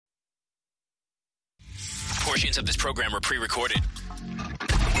Portions of this program are pre-recorded.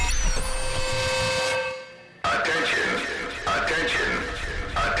 Attention.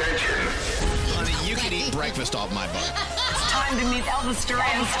 Honey, you can eat breakfast off my butt. It's time to meet Elvis Duran.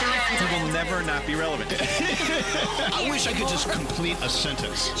 He will never not be relevant. I wish I could just complete a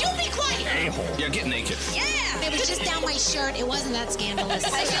sentence. You be quiet. A-hole. Yeah, get naked. Yeah. It was just down my shirt. It wasn't that scandalous.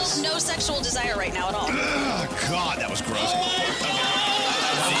 I feel no sexual desire right now at all. Oh, God, that was gross.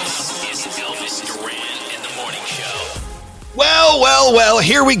 This is Elvis Duran in the Morning Show. Well,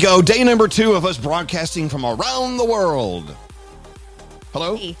 here we go. Day number 2 of us broadcasting from around the world.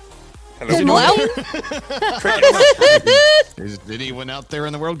 Hello? Hey. Hello. Is anyone out there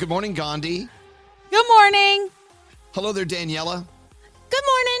in the world? Good morning, Gandhi. Good morning. Hello there, Daniela. Good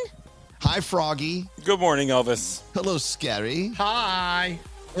morning. Hi, Froggy. Good morning, Elvis. Hello, Scary. Hi.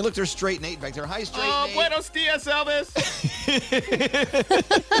 Hey, look, there's Straight Nate back there. Hi, Straight Nate. Buenos dias, Elvis.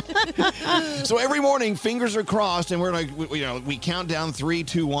 So every morning, fingers are crossed, and we're like, we count down 3,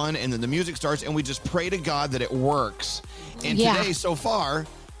 2, 1, and then the music starts, and we just pray to God that it works. And today, so far,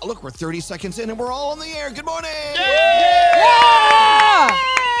 look, we're 30 seconds in, and we're all on the air. Good morning! Yeah!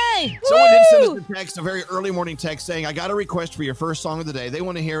 Someone did send us a text, a very early morning text, saying, I got a request for your first song of the day. They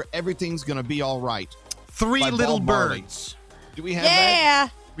want to hear Everything's Gonna Be All Right. Three Little Bob Marley. Birds. Do we have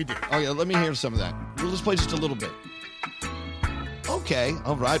that? We do. Oh, yeah, let me hear some of that. We'll just play just a little bit. Okay,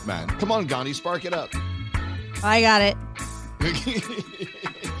 all right, man. Come on, Gandhi, spark it up. I got it.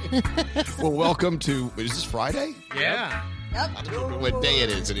 Well, welcome to, is this Friday? Yeah. I don't know what day it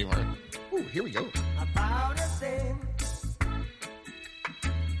is anymore. Ooh, here we go. About a thing.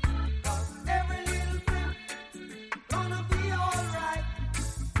 'Cause every little thing gonna be alright.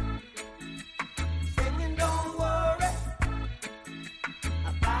 Singing, don't worry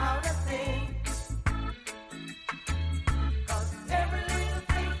about a thing. 'Cause every little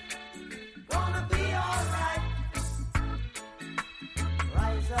thing gonna be alright.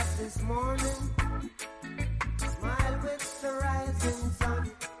 Rise up this morning, smile with the rising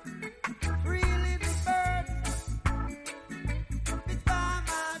sun. 3 little birds, it's by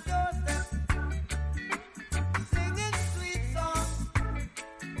my doorstep, singing sweet songs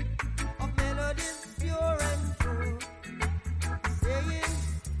of melodies pure and true, saying,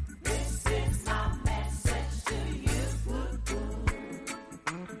 this is my message to you.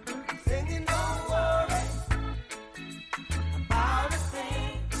 Singing, don't worry about a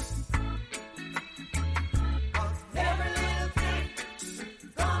thing. 'Cause every little thing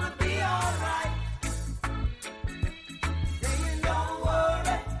gonna be alright. Saying don't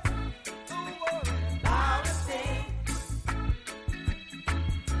worry about a thing.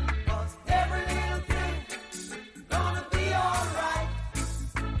 'Cause every little thing gonna be alright.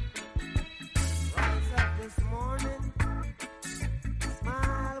 Rise up this morning,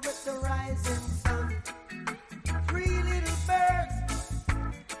 smile with the rising sun. 3 little birds,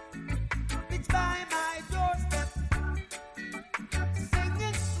 it's by my doorstep,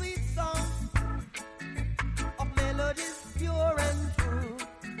 singing sweet songs of melodies pure and true,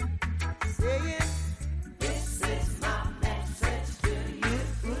 saying, this is my message to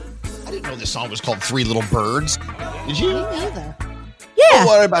you. I didn't know this song was called 3 Little Birds. Did you? Either. Oh,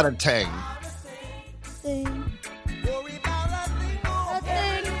 what about a tang? Worry about a thing, oh,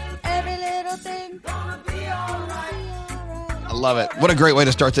 Every little thing. gonna be alright. I love it. What a great way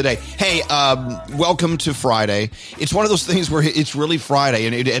to start the day. Hey, welcome to Friday. It's one of those things where it's really Friday,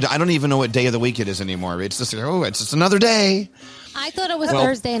 and I don't even know what day of the week it is anymore. It's just, it's just another day. I thought it was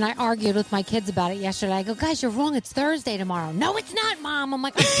Thursday, and I argued with my kids about it yesterday. I go, guys, you're wrong. It's Thursday tomorrow. No, it's not, Mom. I'm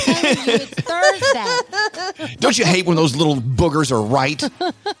like, I'm telling you, it's Thursday. Don't you hate when those little boogers are right?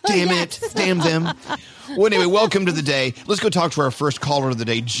 Damn it. Damn them. Well, anyway, welcome to the day. Let's go talk to our first caller of the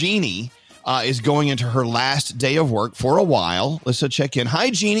day. Jeannie is going into her last day of work for a while. Let's check in. Hi,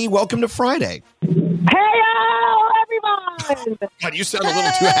 Jeannie. Welcome to Friday. Hey, everyone! God, you sound a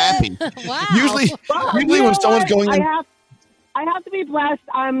little too happy. Wow. Usually You when know someone's what? going in... I have to be blessed.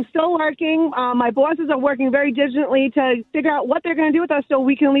 I'm still working. My bosses are working very diligently to figure out what they're going to do with us so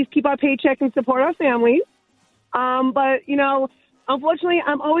we can at least keep our paycheck and support our families. But, unfortunately,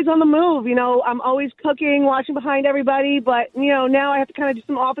 I'm always on the move. I'm always cooking, watching behind everybody. But, now I have to kind of do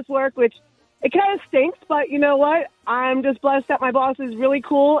some office work, which it kind of stinks. But you know what? I'm just blessed that my boss is really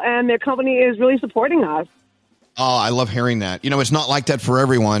cool and their company is really supporting us. Oh, I love hearing that. It's not like that for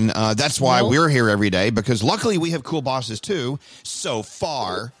everyone. That's why we're here every day, because luckily we have cool bosses too, so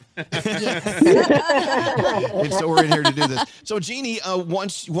far. And so we're in here to do this. So, Jeannie,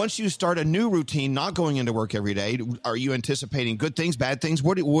 once you start a new routine, not going into work every day, are you anticipating good things, bad things?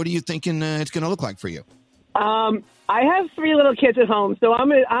 What are you thinking it's going to look like for you? I have 3 little kids at home, so I'm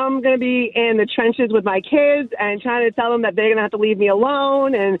going to be in the trenches with my kids and trying to tell them that they're going to have to leave me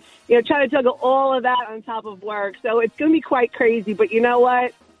alone and, try to juggle all of that on top of work. So it's going to be quite crazy. But you know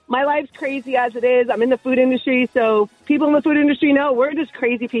what? My life's crazy as it is. I'm in the food industry, so people in the food industry know we're just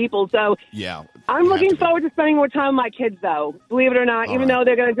crazy people. So yeah, I'm looking forward to spending more time with my kids, though. Believe it or not, even though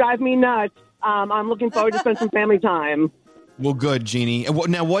they're going to drive me nuts, I'm looking forward to spend some family time. Well, good, Jeannie.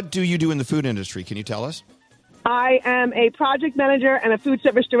 Now, what do you do in the food industry? Can you tell us? I am a project manager and a food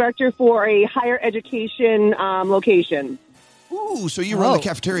service director for a higher education location. Ooh, so you run the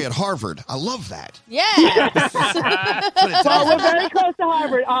cafeteria at Harvard. I love that. Yes. Well, we're very close to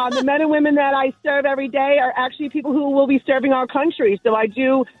Harvard. The men and women that I serve every day are actually people who will be serving our country. So I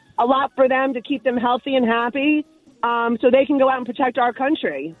do a lot for them to keep them healthy and happy so they can go out and protect our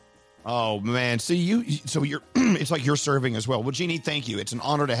country. Oh, man. So you're it's like you're serving as well. Well, Jeannie, thank you. It's an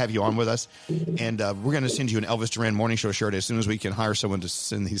honor to have you on with us. And we're going to send you an Elvis Duran Morning Show shirt as soon as we can hire someone to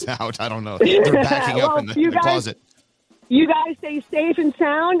send these out. I don't know. They're backing up in the closet. You guys stay safe and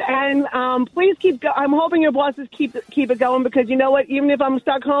sound, and please I'm hoping your bosses keep it going because you know what? Even if I'm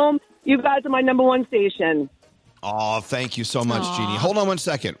stuck home, you guys are my number one station. Oh, thank you so much, Jeannie. Hold on one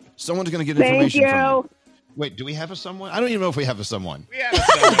second. Someone's going to get information from you. Wait, do we have a someone? I don't even know if we have a someone. We have a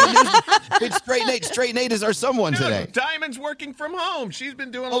someone. It's Straight Nate. Straight Nate is our someone today. Diamond's working from home. She's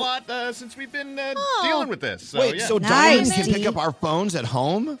been doing a lot since we've been dealing with this. So, Wait, so Diamond can pick up our phones at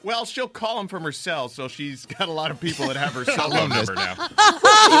home? Well, she'll call them from her cell, so she's got a lot of people that have her cell phone number now.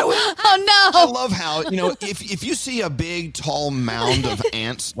 Oh, no. I love how, if you see a big, tall mound of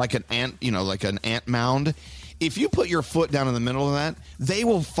ants, like an ant mound, if you put your foot down in the middle of that, they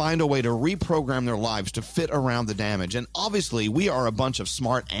will find a way to reprogram their lives to fit around the damage. And obviously, we are a bunch of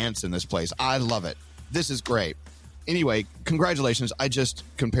smart ants in this place. I love it. This is great. Anyway, congratulations. I just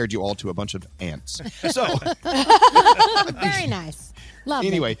compared you all to a bunch of ants. So, very nice. Love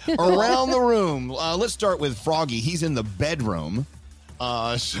anyway, around the room, let's start with Froggy. He's in the bedroom.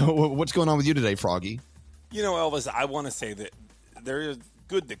 So what's going on with you today, Froggy? Elvis, I want to say that there is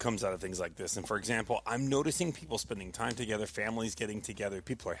good that comes out of things like this. And for example, I'm noticing people spending time together, families getting together,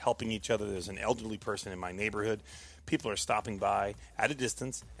 people are helping each other. There's an elderly person in my neighborhood. People are stopping by at a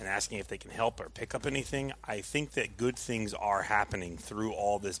distance and asking if they can help or pick up anything. I think that good things are happening through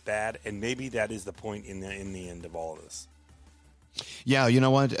all this bad, and maybe that is the point in the end of all of this. Yeah, you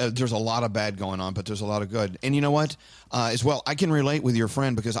know what? There's a lot of bad going on, but there's a lot of good. And you know what? As well, I can relate with your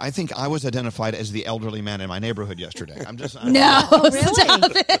friend because I think I was identified as the elderly man in my neighborhood yesterday. No,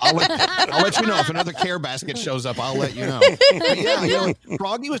 really? I'll let you know if another care basket shows up. I'll let you know. But yeah,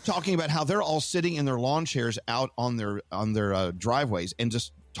 Froggy was talking about how they're all sitting in their lawn chairs out on their driveways and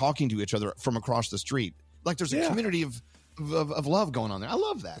just talking to each other from across the street. Like there's a community of love going on there. I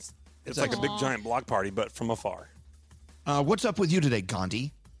love that. It's like a big giant block party, but from afar. What's up with you today,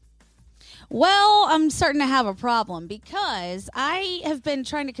 Gandhi? Well, I'm starting to have a problem because I have been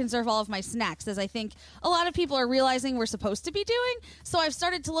trying to conserve all of my snacks, as I think a lot of people are realizing we're supposed to be doing. So I've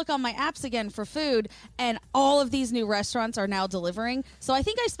started to look on my apps again for food, and all of these new restaurants are now delivering. So I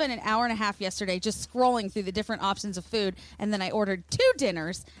think I spent an hour and a half yesterday just scrolling through the different options of food, and then I ordered 2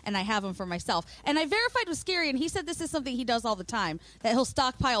 dinners, and I have them for myself. And I verified with Scary, and he said this is something he does all the time, that he'll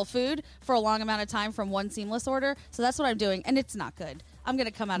stockpile food for a long amount of time from one seamless order. So that's what I'm doing, and it's not good. I'm going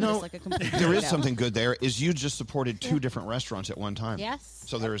to come out of this like a complete There is something good there, is you just supported 2 different restaurants at one time. Yes.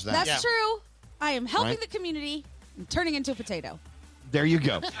 So there is that. That's true. I am helping the community and turning into a potato. There you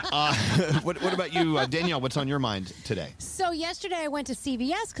go. What about you, Danielle? What's on your mind today? So yesterday I went to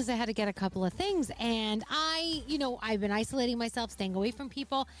CVS because I had to get a couple of things. And I've been isolating myself, staying away from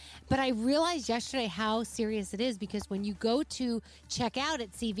people. But I realized yesterday how serious it is because when you go to check out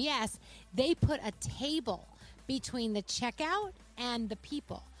at CVS, they put a table between the checkout and the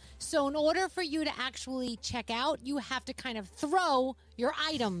people. So in order for you to actually check out, you have to kind of throw your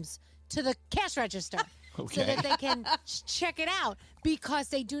items to the cash register so that they can check it out because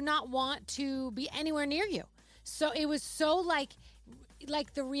they do not want to be anywhere near you. So it was so like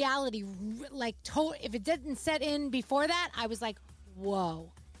the reality, if it didn't set in before that, I was like,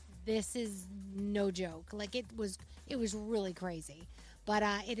 whoa, this is no joke. Like it was really crazy. But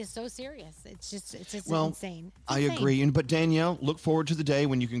it is so serious. It's just insane. I agree. But Danielle, look forward to the day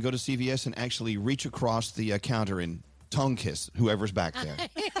when you can go to CVS and actually reach across the counter and tongue kiss whoever's back there.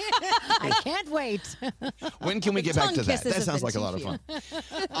 I can't wait. When can we get back to that? That sounds like a lot of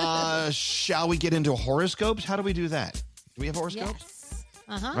fun. Shall we get into horoscopes? How do we do that? Do we have horoscopes? Yes.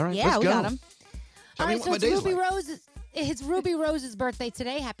 Uh-huh. All right, yeah, let's we go. got them. All right, so it's Ruby Rose. It's Ruby Rose's birthday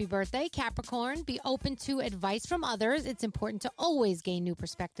today. Happy birthday, Capricorn. Be open to advice from others. It's important to always gain new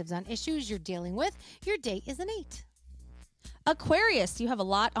perspectives on issues you're dealing with. Your date is an 8. Aquarius, you have a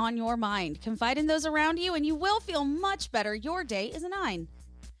lot on your mind. Confide in those around you, and you will feel much better. Your day is a 9.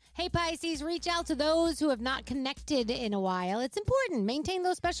 Hey, Pisces, reach out to those who have not connected in a while. It's important. Maintain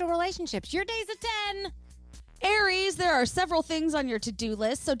those special relationships. Your day's a 10. Aries, there are several things on your to-do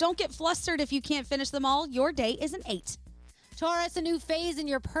list, so don't get flustered if you can't finish them all. Your day is an 8. Taurus, a new phase in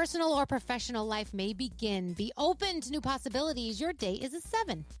your personal or professional life may begin. Be open to new possibilities. Your day is a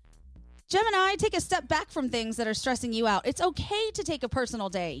 7. Gemini, take a step back from things that are stressing you out. It's okay to take a personal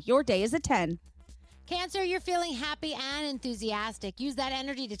day. Your day is a 10. Cancer, you're feeling happy and enthusiastic. Use that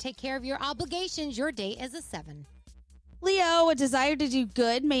energy to take care of your obligations. Your day is a 7. Leo, a desire to do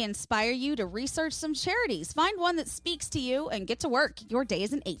good may inspire you to research some charities. Find one that speaks to you and get to work. Your day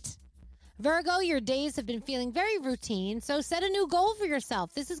is an 8. Virgo, your days have been feeling very routine, so set a new goal for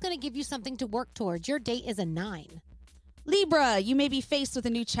yourself. This is going to give you something to work towards. Your date is a 9. Libra, you may be faced with a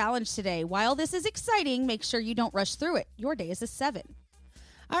new challenge today. While this is exciting, make sure you don't rush through it. Your day is a 7.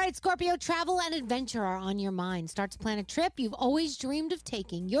 All right, Scorpio, travel and adventure are on your mind. Start to plan a trip you've always dreamed of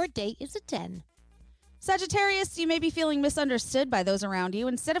taking. Your date is a 10. Sagittarius, you may be feeling misunderstood by those around you.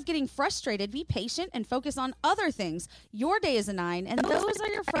 Instead of getting frustrated, be patient and focus on other things. Your day is a 9, and those are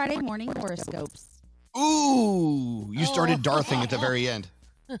your Friday morning horoscopes. Ooh, you started Darthing at the very end.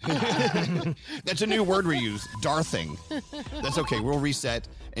 That's a new word we use, Darthing. That's okay. We'll reset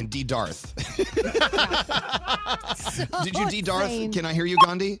and de-Darth. Did you de-Darth? Can I hear you,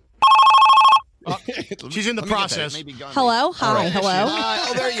 Gandhi? She's in the process. Hello? Hi. Right. Hello?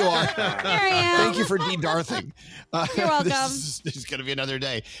 Oh, there you are. Here I am. Thank you for de-Darthing. You're welcome. This is going to be another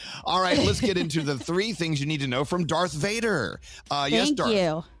day. All right, let's get into the 3 things you need to know from Darth Vader. Yes, Thank Darth.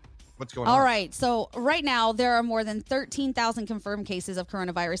 you. What's going on? All right. So right now, there are more than 13,000 confirmed cases of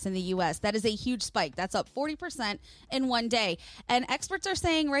coronavirus in the U.S. That is a huge spike. That's up 40% in one day. And experts are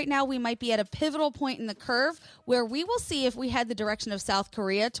saying right now we might be at a pivotal point in the curve where we will see if we head the direction of South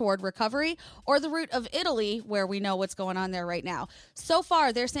Korea toward recovery or the route of Italy, where we know what's going on there right now. So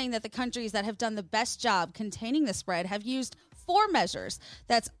far, they're saying that the countries that have done the best job containing the spread have used 4 measures.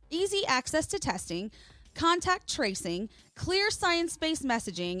 That's easy access to testing, contact tracing, clear science-based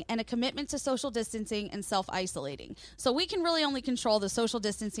messaging, and a commitment to social distancing and self-isolating. So we can really only control the social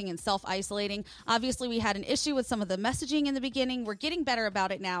distancing and self-isolating. Obviously, we had an issue with some of the messaging in the beginning. We're getting better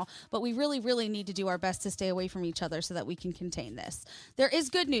about it now, but we really, really need to do our best to stay away from each other so that we can contain this. There is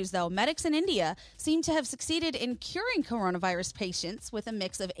good news, though. Medics in India seem to have succeeded in curing coronavirus patients with a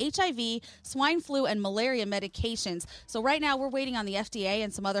mix of HIV, swine flu, and malaria medications. So right now, we're waiting on the FDA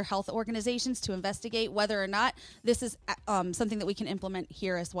and some other health organizations to investigate whether or not this is something that we can implement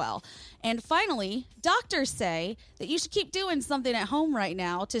here as well. And finally, doctors say that you should keep doing something at home right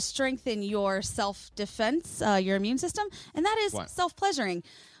now to strengthen your self-defense, your immune system, and that is self-pleasuring.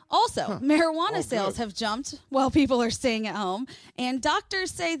 Also, marijuana sales have jumped while people are staying at home, and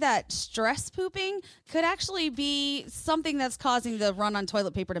doctors say that stress pooping could actually be something that's causing the run on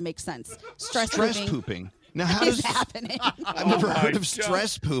toilet paper to make sense. Stress pooping. Now, how does happening? I've never heard of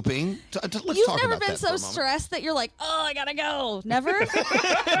stress pooping. Let's You've talk never about been that so for a moment. stressed that you're like, oh, I gotta go. Never? No.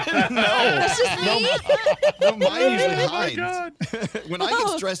 That's just me? No, mine usually Oh, my hides. God. When I get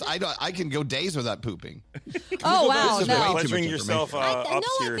stressed, I can go days without pooping. Oh, wow. This is way No. too much Pleasuring yourself information. up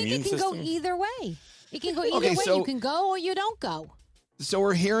to your I think immune it can go system. either way. It can go either Okay, way. so- You can go or you don't go. So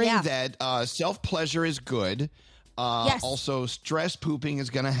we're hearing Yeah. that self-pleasure is good. Yes. Also, stress pooping is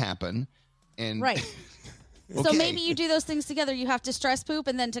going to happen. And Right. So Okay. maybe you do those things together. You have to stress poop,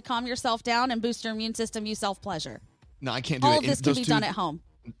 and then to calm yourself down and boost your immune system, you self-pleasure. No, I can't do All it. of this can Those be two- done at home.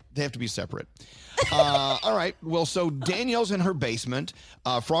 They have to be separate. All right. Well, so Danielle's in her basement.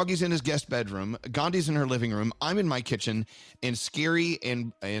 Froggy's in his guest bedroom. Gandhi's in her living room. I'm in my kitchen. And Scary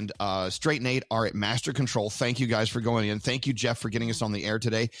and Straight Nate are at Master Control. Thank you guys for going in. Thank you, Jeff, for getting us on the air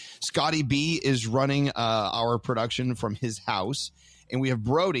today. Scotty B is running our production from his house. And we have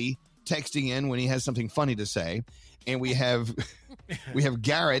Brody texting in when he has something funny to say. And we have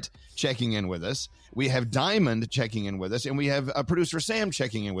Garrett checking in with us. We have Diamond checking in with us, and we have producer Sam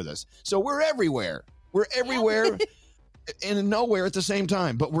checking in with us. So we're everywhere. We're everywhere and nowhere at the same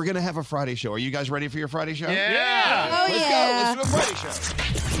time. But we're going to have a Friday show. Are you guys ready for your Friday show? Yeah. Oh, Let's yeah. go. Let's do a Friday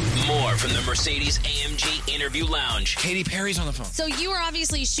show. More from the Mercedes-AMG Interview Lounge. Katy Perry's on the phone. So you were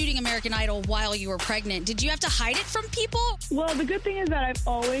obviously shooting American Idol while you were pregnant. Did you have to hide it from people? Well, the good thing is that I've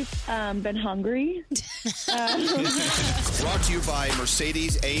always been hungry. Brought to you by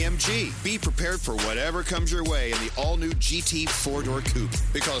Mercedes-AMG. Be prepared for whatever comes your way in the all-new GT 4-door coupe.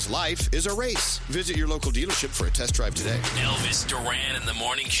 Because life is a race. Visit your local dealership for a test drive today. Elvis Duran in the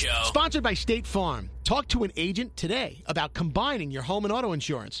Morning Show. Sponsored by State Farm. Talk to an agent today about combining your home and auto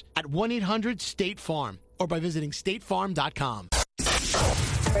insurance at 1-800-STATE-FARM or by visiting statefarm.com.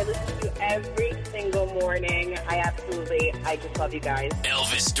 I listen to you every single morning. I just love you guys.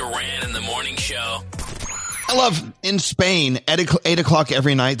 Elvis Duran in the Morning Show. I love in Spain at 8 o'clock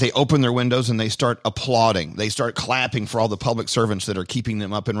every night, they open their windows and they start applauding. They start clapping for all the public servants that are keeping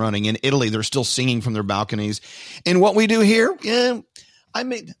them up and running. In Italy, they're still singing from their balconies. And what we do here, I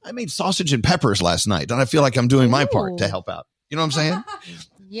made sausage and peppers last night, and I feel like I'm doing my part to help out. You know what I'm saying?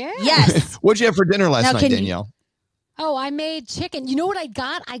 Yeah. Yes. What'd you have for dinner last night, Danielle? Oh, I made chicken. You know what I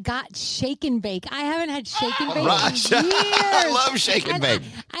got? I got shake and bake. I haven't had shake and bake Russia. in years. I love shake and bake.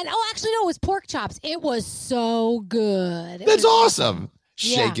 Actually, no, it was pork chops. It was so good. That's awesome.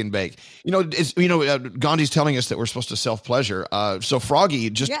 Yeah. Shake and bake. Gandhi's telling us that we're supposed to self-pleasure. So Froggy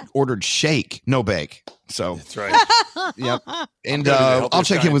just ordered shake, no bake. So that's right. Yep. And I'll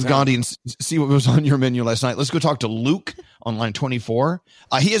check in with Gandhi and see what was on your menu last night. Let's go talk to Luke on line 24.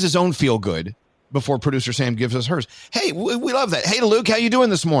 He has his own feel good before producer Sam gives us hers. Hey, we love that. Hey, Luke, how you doing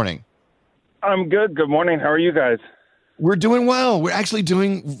this morning? I'm good. Good morning. How are you guys? We're doing well. We're actually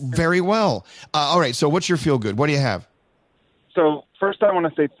doing very well. All right. So what's your feel good? What do you have? So first, I want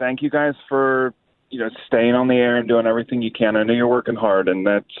to say thank you guys for staying on the air and doing everything you can. I know you're working hard, and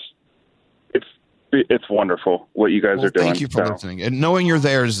it's wonderful what you guys are doing. Thank you for listening. And knowing you're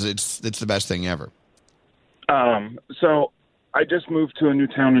there it's the best thing ever. So I just moved to a new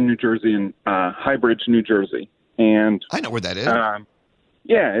town in New Jersey, in Highbridge, New Jersey, and I know where that is.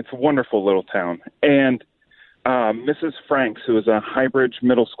 Yeah, it's a wonderful little town. And Mrs. Franks, who is a Highbridge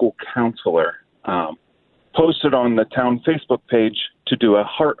Middle School counselor, posted on the town Facebook page to do a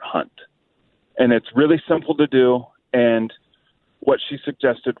heart hunt. And it's really simple to do. And what she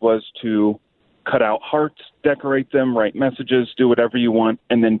suggested was to cut out hearts, decorate them, write messages, do whatever you want,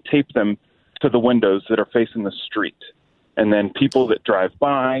 and then tape them to the windows that are facing the street. And then people that drive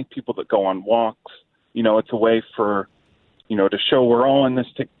by, people that go on walks, it's a way for, to show we're all in this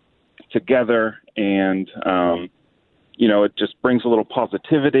together. And, it just brings a little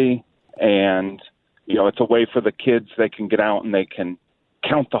positivity. And, it's a way for the kids, they can get out and they can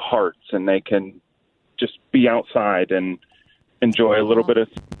count the hearts and they can just be outside and enjoy a little bit of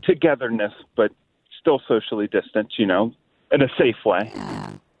togetherness, but still socially distant, in a safe way.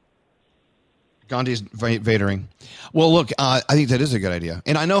 Gandhi's vadering. Well, look, I think that is a good idea.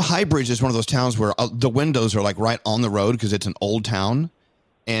 And I know Highbridge is one of those towns where the windows are like right on the road because it's an old town.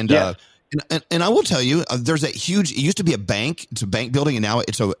 And, and I will tell you, there's that huge, it used to be a bank. It's a bank building, and now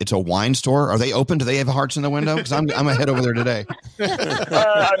it's a wine store. Are they open? Do they have hearts in the window? Because I'm going to head over there today.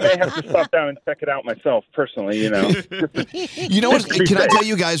 I may have to stop down and check it out myself personally, You know what? Can I tell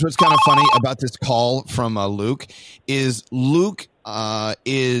you guys what's kind of funny about this call from Luke? Luke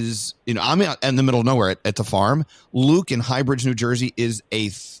is, I'm out in the middle of nowhere at the farm. Luke in Highbridge, New Jersey is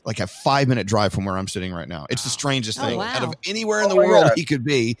like a 5-minute drive from where I'm sitting right now. It's the strangest thing. Wow. Out of anywhere in the world he could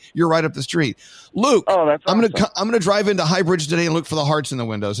be, you're right up the street. Luke, that's awesome. I'm going to drive into Highbridge today and look for the hearts in the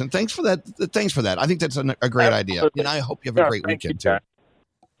windows. And thanks for that. I think that's a great idea. And I hope you have a great weekend too.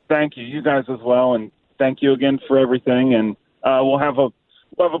 Thank you. You guys as well. And thank you again for everything. And we'll have a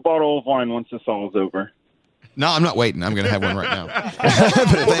bottle of wine once this all is over. No, I'm not waiting. I'm going to have one right now.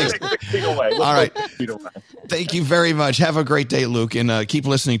 But thanks. 6 feet away. All right. Thank you very much. Have a great day, Luke, and keep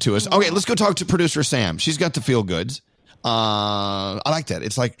listening to us. Okay, let's go talk to producer Sam. She's got the feel goods. I like that.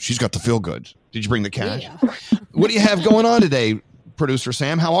 It's like she's got the feel goods. Did you bring the cash? Yeah. What do you have going on today, producer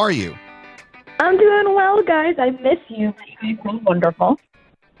Sam? How are you? I'm doing well, guys. I miss you. You guys are wonderful.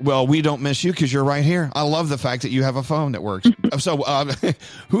 Well, we don't miss you because you're right here. I love the fact that you have a phone that works. So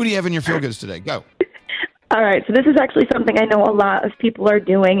who do you have in your feel goods today? Go. All right, so this is actually something I know a lot of people are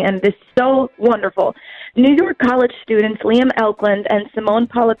doing, and this is so wonderful. New York college students Liam Elkland and Simone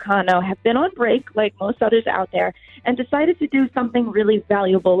Policano have been on break, like most others out there, and decided to do something really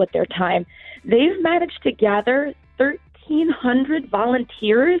valuable with their time. They've managed to gather 1,300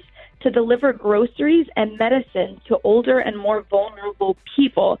 volunteers to deliver groceries and medicine to older and more vulnerable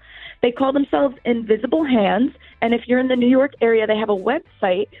people. They call themselves Invisible Hands, and if you're in the New York area, they have a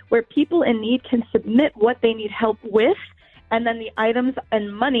website where people in need can submit what they need help with, and then the items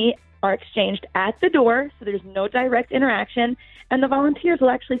and money are exchanged at the door, so there's no direct interaction, and the volunteers will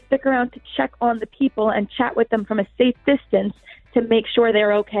actually stick around to check on the people and chat with them from a safe distance to make sure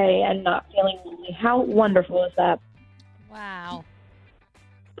they're okay and not feeling lonely. How wonderful is that? Wow.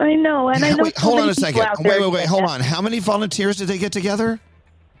 I know, and I know. Wait, so hold on many a second. people out there Wait, doing hold that. on. How many volunteers did they get together?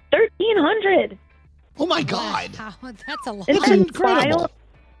 1,300. Oh my God. Wow, that's a lot. It's incredible. wild.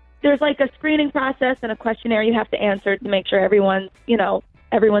 There's like a screening process and a questionnaire you have to answer to make sure everyone's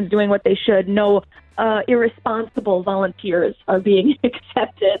doing what they should. No irresponsible volunteers are being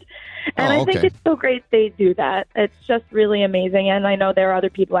accepted. And I think it's so great they do that. It's just really amazing. And I know there are other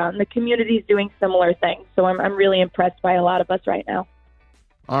people out in the communities doing similar things. So I'm really impressed by a lot of us right now.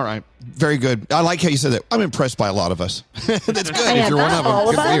 All right. Very good. I like how you said that. I'm impressed by a lot of us. That's good. Yeah, If you're one of them.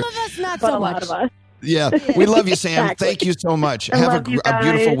 all Good of for you. us, not but so a lot much. of us. Yeah, we love you, Sam. Exactly. Thank you so much. I Have love you a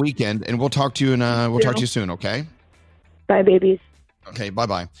beautiful guys. weekend, and we'll talk to you. And we'll talk to you soon. Okay. Bye, babies. Okay.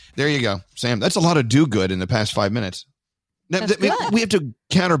 Bye. There you go, Sam. That's a lot of do good in the past 5 minutes. Now, That's good. we have to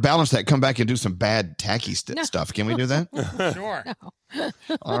counterbalance that. Come back and do some bad tacky stuff. Can we do that? Sure.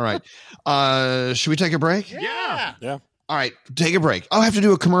 All right. Should we take a break? Yeah. Yeah. All right. Take a break. I'll have to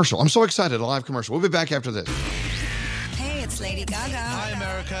do a commercial. I'm so excited. A live commercial. We'll be back after this. Hey, it's Lady Gaga. Hi,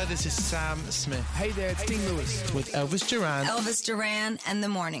 America. This is Sam Smith. Hey there, it's Dean Lewis with Elvis Duran. Elvis Duran and the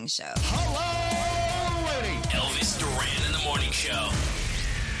Morning Show. Elvis Duran in the Morning Show.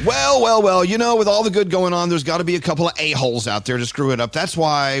 Well, you know, with all the good going on, there's got to be a couple of a-holes out there to screw it up. That's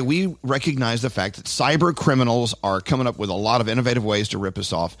why we recognize the fact that cyber criminals are coming up with a lot of innovative ways to rip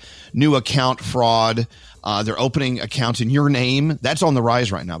us off. New account fraud. They're opening accounts in your name. That's on the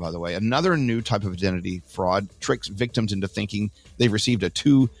rise right now, by the way. Another new type of identity fraud tricks victims into thinking they've received a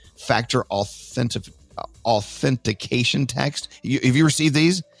two-factor authentication text. Have you received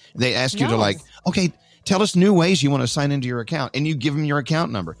these? They ask you to okay, tell us new ways you want to sign into your account, and you give them your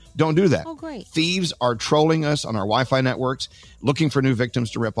account number. Don't do that. Oh, great. Thieves are trolling us on our Wi-Fi networks, looking for new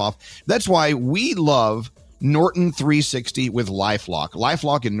victims to rip off. That's why we love Norton 360 with LifeLock.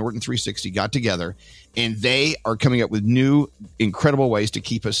 LifeLock and Norton 360 got together, and they are coming up with new, incredible ways to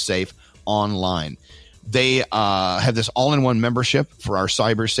keep us safe online. They have this all-in-one membership for our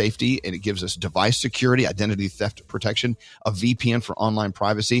cyber safety, and it gives us device security, identity theft protection, a VPN for online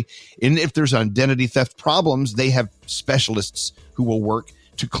privacy. And if there's identity theft problems, they have specialists who will work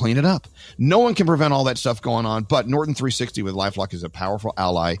to clean it up. No one can prevent all that stuff going on, but Norton 360 with LifeLock is a powerful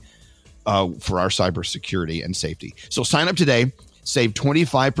ally for our cyber security and safety. So sign up today. Save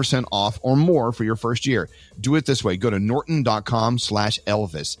 25% off or more for your first year. Do it this way. Go to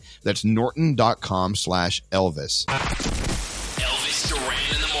norton.com/Elvis. That's norton.com/Elvis. Elvis Duran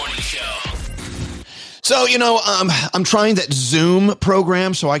in the Morning Show. So, you know, I'm trying that Zoom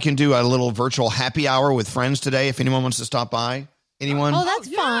program so I can do a little virtual happy hour with friends today if anyone wants to stop by. Anyone? Oh, that's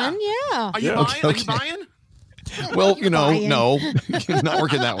fun. Yeah. Are you buying? Are you buying? Well, you know, no. It's not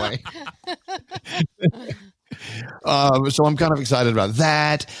working that way. So I'm kind of excited about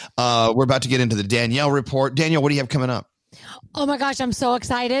that. We're about to get into the Danielle report. Danielle, what do you have coming up? Oh my gosh, I'm so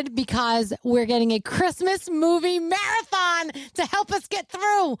excited because we're getting a Christmas movie marathon to help us get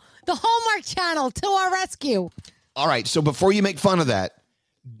through. The Hallmark Channel to our rescue. All right. So before you make fun of that,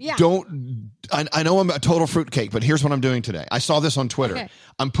 I know I'm a total fruitcake, but here's what I'm doing today. I saw this on Twitter. Okay.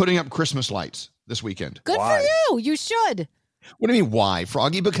 I'm putting up Christmas lights this weekend. Good for you. You should. What do you mean, why,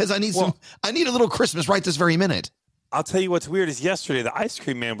 Froggy? Because I need I need a little Christmas right this very minute. I'll tell you what's weird is yesterday the ice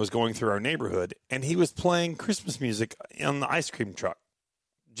cream man was going through our neighborhood and he was playing Christmas music on the ice cream truck.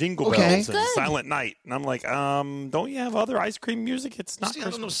 Jingle bells and Silent Night. And I'm like, don't you have other ice cream music? It's not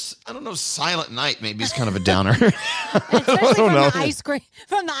Christmas. I don't know. Silent Night maybe is kind of a downer. Especially from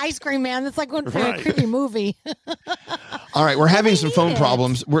the ice cream man. That's like one for a creepy movie. All right, we're having some phone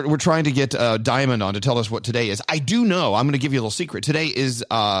problems. We're trying to get Diamond on to tell us what today is. I do know. I'm going to give you a little secret. Today is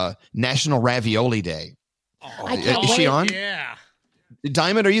National Ravioli Day. Is she on? Yeah.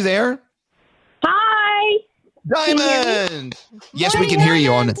 Diamond, are you there? Hi. Diamond! Yes, we can hear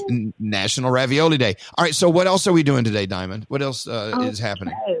you on National Ravioli Day. All right, so what else are we doing today, Diamond? What else is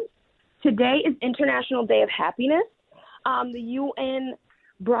happening? Today is International Day of Happiness. The UN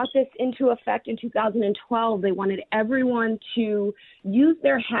brought this into effect in 2012. They wanted everyone to use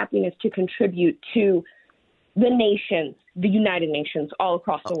their happiness to contribute to the nations, the United Nations, all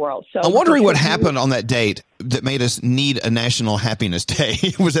across the world. So I'm wondering what happened on that date that made us need a National Happiness Day.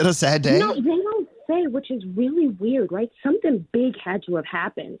 Was it a sad day? No, they don't say, which is really weird, right? Something big had to have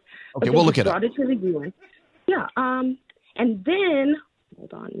happened. Okay, we'll look it up. Brought it to the UN. Yeah. And then,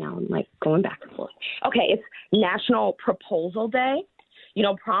 hold on, now I'm like going back and forth. Okay, it's National Proposal Day.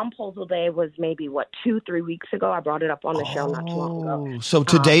 Promposal day was maybe 2-3 weeks ago. I brought it up on the show not too long ago. So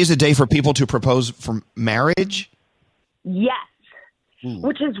today's a day for people to propose for marriage? Yes,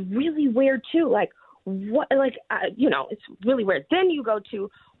 which is really weird too. Like what? Like it's really weird. Then you go to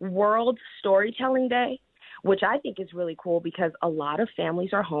World Storytelling Day, which I think is really cool because a lot of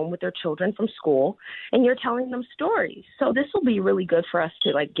families are home with their children from school, and you're telling them stories. So this will be really good for us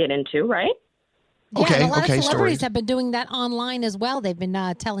to get into, right? Yeah, and a lot of celebrities have been doing that online as well. They've been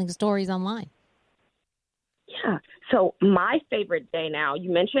telling stories online. Yeah. So my favorite day now, you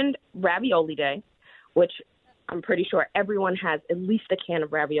mentioned Ravioli Day, which I'm pretty sure everyone has at least a can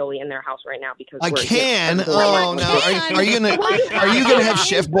of ravioli in their house right now because a can. Oh no! Are you gonna have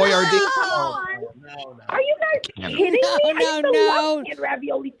Chef Boyardee? Are you guys kidding me? I used to love canned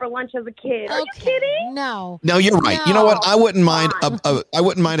ravioli for lunch as a kid. Are you kidding? No. No, you're right. You know what? I wouldn't mind. I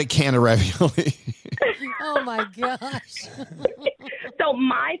wouldn't mind a can of ravioli. Oh my gosh! So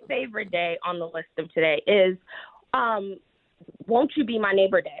my favorite day on the list of today is, "Won't You Be My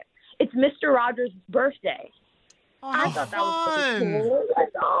Neighbor Day." It's Mr. Rogers' birthday. I thought that was pretty cool.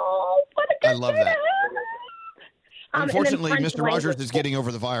 What a good I love that. Unfortunately, and then Mr. Rogers is getting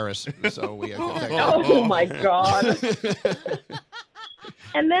over the virus, so we have to Oh my God.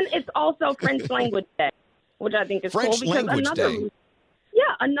 And then it's also French Language Day, which I think is French cool because Language Day.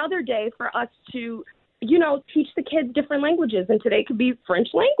 Another day for us to, teach the kids different languages, and today could be French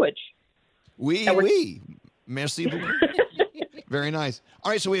language. Oui. Merci beaucoup. Very nice.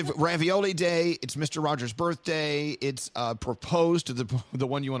 All right, so we have Ravioli Day. It's Mr. Rogers' birthday. It's Propose to the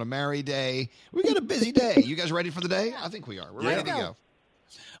one you want to marry day. We got a busy day. You guys ready for the day? I think we are. We're ready to go.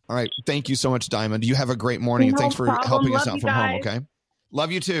 All right. Thank you so much, Diamond. You have a great morning, and thanks for helping us out from home, okay?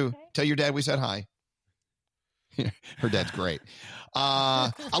 Love you, too. Tell your dad we said hi. Her dad's great.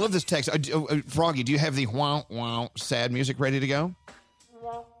 I love this text. Froggy, do you have the wow sad music ready to go?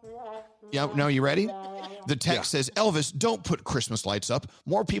 Yeah, no, you ready? The text says, Elvis, don't put Christmas lights up.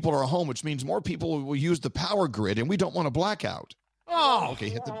 More people are home, which means more people will use the power grid, and we don't want a blackout. Oh, okay,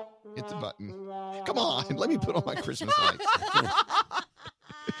 hit the button. Come on, let me put on my Christmas lights.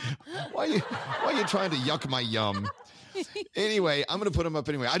 Why are you trying to yuck my yum? Anyway, I'm going to put them up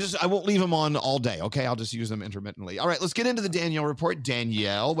anyway. I won't leave them on all day, okay? I'll just use them intermittently. All right, let's get into the Danielle report.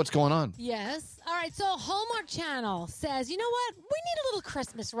 Danielle, what's going on? Yes. All right, so Hallmark Channel says, you know what? We need a little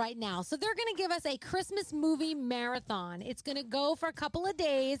Christmas right now. So they're going to give us a Christmas movie marathon. It's going to go for a couple of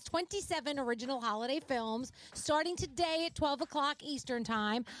days, 27 original holiday films, starting today at 12 o'clock Eastern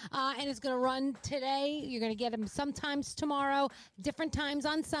time. And it's going to run today. You're going to get them sometimes tomorrow, different times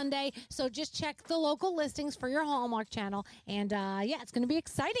on Sunday. So just check the local listings for your Hallmark Channel. And, it's going to be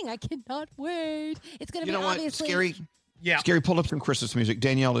exciting. I cannot wait. It's going to be obviously... Scary. Yeah. Scary, pull up some Christmas music.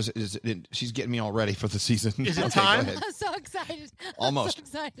 Danielle she's getting me all ready for the season. Is it time? I'm so excited. Almost. I'm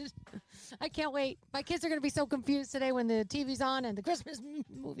so excited. I can't wait. My kids are going to be so confused today when the TV's on and the Christmas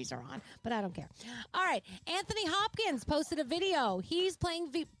movies are on, but I don't care. All right. Anthony Hopkins posted a video. He's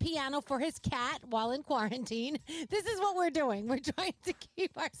playing piano for his cat while in quarantine. This is what we're doing. We're trying to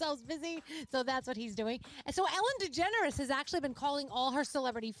keep ourselves busy, so that's what he's doing. And so Ellen DeGeneres has actually been calling all her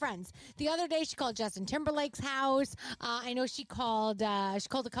celebrity friends. The other day, she called Justin Timberlake's house. I know she called a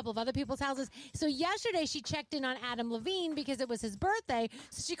couple of other people's houses. So yesterday she checked in on Adam Levine because it was his birthday.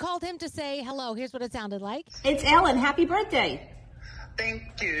 So she called him to say hello. Here's what it sounded like. It's Ellen. Happy birthday.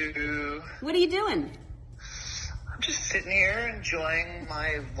 Thank you. What are you doing? I'm just sitting here enjoying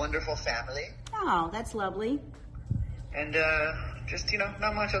my wonderful family. Oh, that's lovely. And just,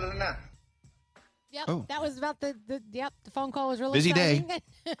 not much other than that. Yep, that was about the phone call was really busy exciting. day.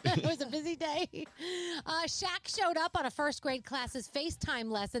 It was a busy day. Shaq showed up on a first grade class's FaceTime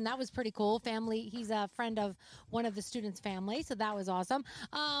lesson. That was pretty cool. He's a friend of one of the students' family, so that was awesome.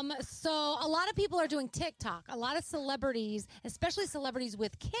 So a lot of people are doing TikTok. A lot of celebrities, especially celebrities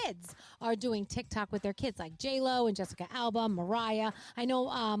with kids, are doing TikTok with their kids, like J-Lo and Jessica Alba, Mariah. I know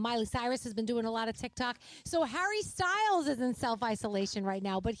Miley Cyrus has been doing a lot of TikTok. So Harry Styles is in self-isolation right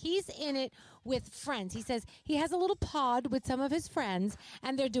now, but he's in it with friends. He says he has a little pod with some of his friends,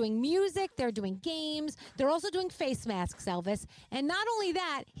 and they're doing music, they're doing games, they're also doing face masks, Elvis. And not only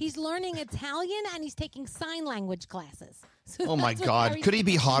that, he's learning Italian and he's taking sign language classes. So oh my God. Could he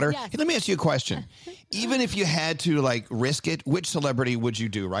be hotter? Yes. Hey, let me ask you a question. Even if you had to risk it, which celebrity would you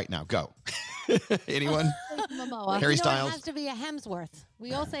do right now? Go. Anyone? Momoa. Harry It Styles. has to be a Hemsworth.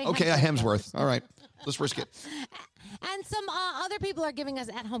 We all say Okay, a Hemsworth. All right. Let's risk it. And some other people are giving us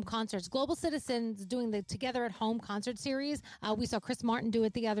at-home concerts. Global Citizens doing the Together at Home concert series. We saw Chris Martin do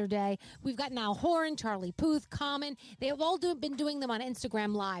it the other day. We've got Niall Horan, Charlie Puth, Common. They have all been doing them on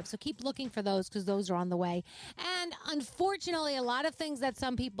Instagram Live, so keep looking for those because those are on the way. And unfortunately, a lot of things that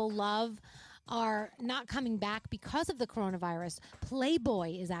some people love are not coming back because of the coronavirus.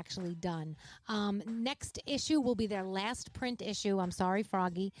 Playboy is actually done. Next issue will be their last print issue. I'm sorry,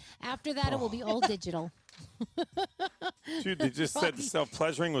 Froggy. After that, it will be all digital. Dude, they just said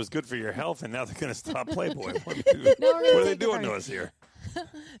self-pleasuring was good for your health, and now they're going to stop Playboy. What No, are they doing to us here?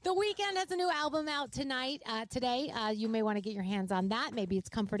 The Weeknd has a new album out today. You may want to get your hands on that. Maybe it's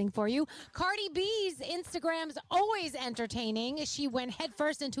comforting for you. Cardi B's Instagram's always entertaining. She went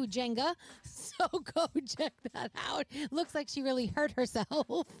headfirst into Jenga, so go check that out. Looks like she really hurt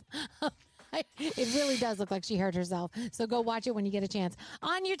herself. It really does look like she hurt herself. So go watch it when you get a chance.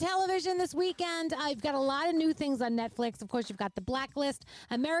 On your television this weekend, I've got a lot of new things on Netflix. Of course, you've got The Blacklist,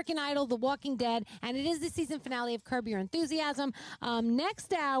 American Idol, The Walking Dead, and it is the season finale of Curb Your Enthusiasm.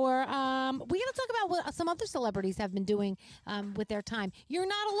 Next hour, we're going to talk about what some other celebrities have been doing with their time. You're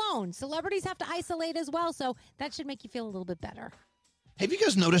not alone. Celebrities have to isolate as well, so that should make you feel a little bit better. Have you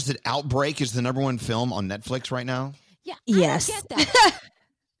guys noticed that Outbreak is the #1 film on Netflix right now? Yeah. Yes. I don't get that.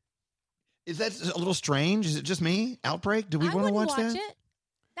 Is that a little strange? Is it just me? Outbreak? Do we I want to wouldn't watch that? it.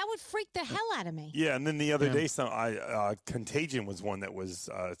 That would freak the hell out of me. Yeah, and then the other day, Contagion was one that was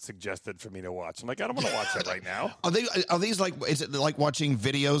suggested for me to watch. I'm like, I don't want to watch that right now. Are these like? Is it like watching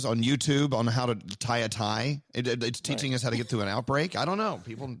videos on YouTube on how to tie a tie? It's teaching us how to get through an outbreak. I don't know.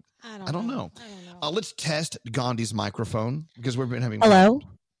 People. I don't know. Let's test Gandhi's microphone because we've been having. Hello.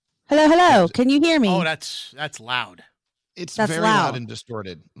 Can you hear me? Oh, that's loud. It's That's very loud. loud and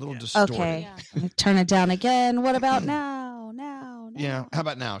distorted. A little distorted. Okay. Let me turn it down again. What about now? Yeah. How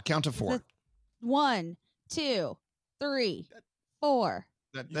about now? Count to 4. 1, 2, 3, 4.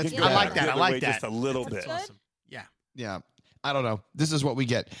 That's You good. can I like go that. the I other like way that. just a little bit. Yeah. Yeah. I don't know. This is what we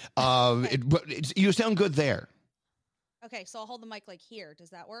get. You sound good there. Okay, so I'll hold the mic like here.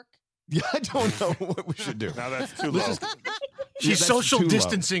 Does that work? Yeah, I don't know what we should do. Now that's too low. She's that's social too low.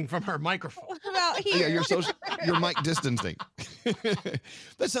 distancing from her microphone. What about here? Yeah, you're mic distancing.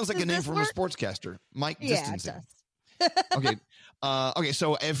 That sounds like a name from a sportscaster. Mic distancing. Okay. Okay.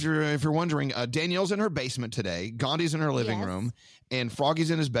 So if you're wondering, Danielle's in her basement today. Gandhi's in her living room, and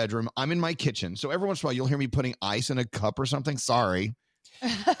Froggy's in his bedroom. I'm in my kitchen. So every once in a while, you'll hear me putting ice in a cup or something. Sorry.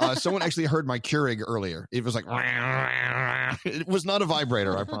 Someone actually heard my Keurig earlier. It was like, it was not a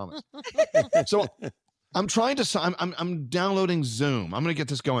vibrator, I promise. So I'm trying to, I'm downloading Zoom. I'm going to get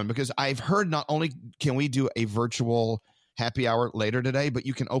this going because I've heard not only can we do a virtual happy hour later today, but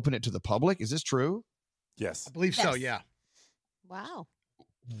you can open it to the public. Is this true? Yes. I believe so, yeah. Wow.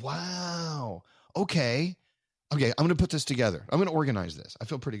 Okay. I'm going to put this together. I'm going to organize this. I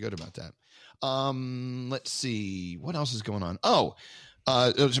feel pretty good about that. Let's see. What else is going on?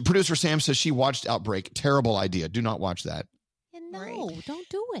 Producer Sam says she watched Outbreak. Terrible idea. Do not watch that. No, don't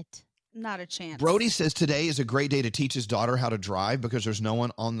do it. Not a chance. Brody says today is a great day to teach his daughter how to drive because there's no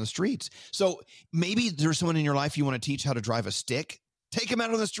one on the streets. So maybe there's someone in your life you want to teach how to drive a stick. Take him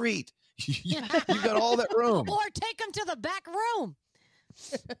out on the street. You've got all that room. Or take them to the back room.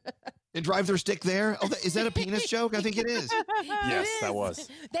 And drive their stick there? Oh, is that a penis joke? I think it is. Yes, that was.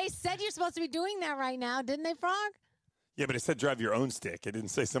 They said you're supposed to be doing that right now, didn't they, Frog? Yeah, but it said drive your own stick. It didn't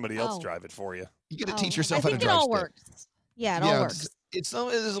say somebody else drive it for you. You got to teach yourself I how to think drive it all stick. works. Yeah, it all works. It's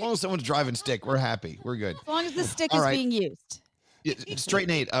as long as someone's driving stick, we're happy. We're good. As long as the stick All is right. being used. Straight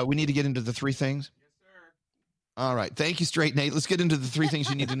Nate, we need to get into the 3 things. All right. Thank you, Straight Nate. Let's get into the 3 things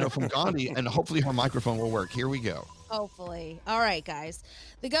you need to know from Gandhi, and hopefully her microphone will work. Here we go. Hopefully. All right, guys.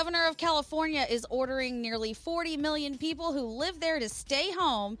 The governor of California is ordering nearly 40 million people who live there to stay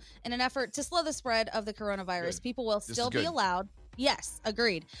home in an effort to slow the spread of the coronavirus. Good. People will This is still be good. allowed. Yes,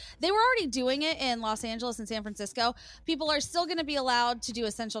 agreed. They were already doing it in Los Angeles and San Francisco. People are still going to be allowed to do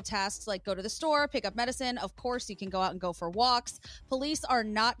essential tasks like go to the store, pick up medicine. Of course, you can go out and go for walks. Police are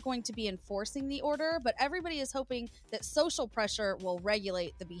not going to be enforcing the order, but everybody is hoping that social pressure will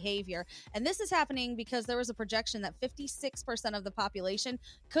regulate the behavior. And this is happening because there was a projection that 56% of the population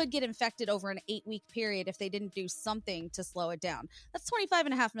could get infected over an 8-week period if they didn't do something to slow it down. That's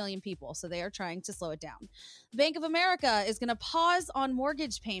 25.5 million people, so they are trying to slow it down. Bank of America is going to pause pause on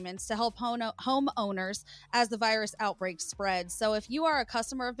mortgage payments to help homeowners as the virus outbreak spreads. So if you are a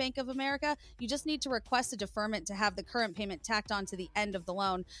customer of Bank of America, you just need to request a deferment to have the current payment tacked on to the end of the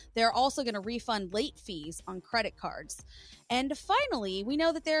loan. They're also going to refund late fees on credit cards. And finally, we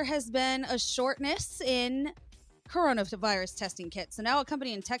know that there has been a shortness in coronavirus testing kits. So now a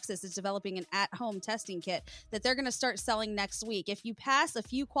company in Texas is developing an at-home testing kit that they're going to start selling next week. If you pass a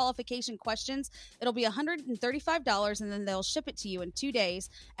few qualification questions, it'll be $135, and then they'll ship it to you in 2 days.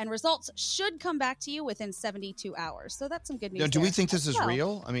 And results should come back to you within 72 hours. So that's some good news. Now, do we there think this as is well.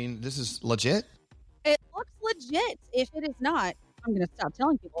 real? I mean, this is legit? It looks legit. If it is not, I'm going to stop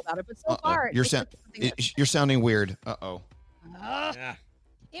telling people about it. But so far, it looks like something that's- You're sounding weird. Uh-oh. Yeah.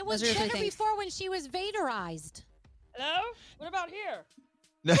 It was Those are your better three things. before when she was Vaderized. Hello? What about here?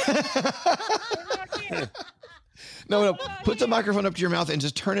 No. Put the microphone up to your mouth and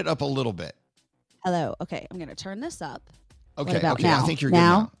just turn it up a little bit. Hello. Okay, I'm going to turn this up. Okay. What about Okay. now? I think you're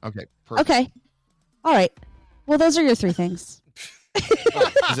Now? good now. Okay. Perfect. Okay. All right. Well, those are your three things.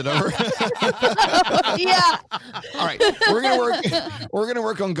 Is it over? Yeah. All right. We're gonna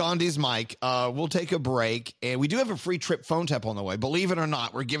work on Gandhi's mic. We'll take a break, and we do have a free trip phone tap on the way. Believe it or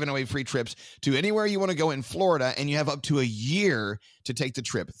not, we're giving away free trips to anywhere you want to go in Florida, and you have up to a year to take the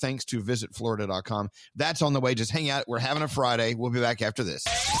trip. Thanks to visitflorida.com. That's on the way. Just hang out. We're having a Friday. We'll be back after this.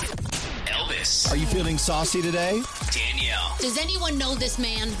 Elvis. Are you feeling saucy today? Danielle. Does anyone know this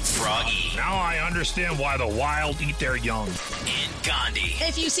man? Froggy. Now I understand why the wild eat their young. And Gandhi.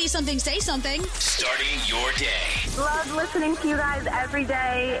 If you see something, say something. Starting your day. Love listening to you guys every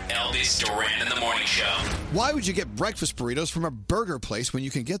day. Elvis Duran in the Morning Show. Why would you get breakfast burritos from a burger place when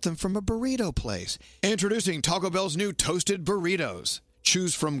you can get them from a burrito place? Introducing Taco Bell's new toasted burritos.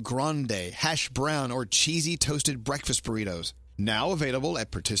 Choose from grande, hash brown, or cheesy toasted breakfast burritos. Now available at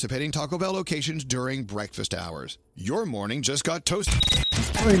participating Taco Bell locations during breakfast hours. Your morning just got toasted.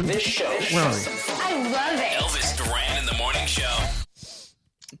 This show. Where are we? I love it. Elvis Duran in the Morning Show.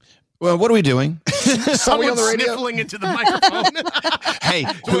 Well, what are we doing? Are we on Someone the radio? sniffling into the microphone. Hey,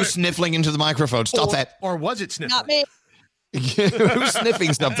 who's sniffling into the microphone? Stop that. Or was it sniffling? Not me. Who's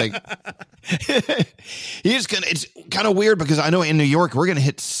sniffing something? It's kind of weird because I know in New York we're gonna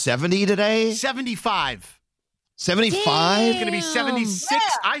hit 70 today. 75. 75? It's going to be 76.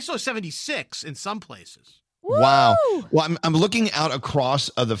 I saw 76 in some places. Wow. Well, I'm looking out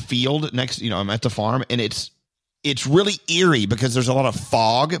across the field next. I'm at the farm, and it's really eerie because there's a lot of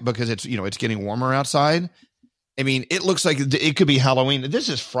fog because it's getting warmer outside. I mean, it looks like it could be Halloween. This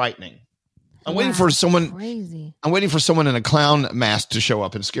is frightening. I'm waiting for someone. Crazy. I'm waiting for someone in a clown mask to show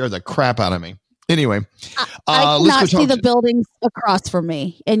up and scare the crap out of me. Anyway, I let's cannot go see talk the to- buildings across from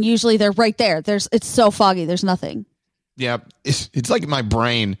me, and usually they're right there. It's so foggy. There's nothing. Yeah, it's like my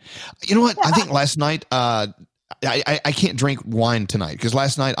brain. You know what? I think last night, I can't drink wine tonight because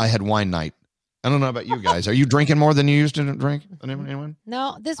last night I had wine night. I don't know about you guys. Are you drinking more than you used to drink? Anyone?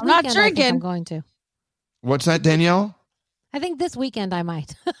 No, this I'm not weekend I think I'm drinking. going to. What's that, Danielle? I think this weekend I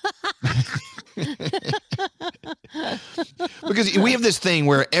might. Because we have this thing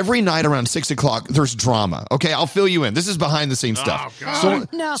where every night around 6 o'clock there's drama. Okay, I'll fill you in. This is behind the scenes stuff. God.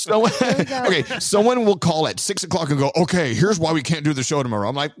 No. Okay, someone will call at 6 o'clock and go, "Okay, here's why we can't do the show tomorrow."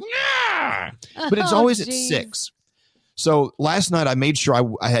 I'm like, "Yeah," but it's always at geez. 6. So last night I made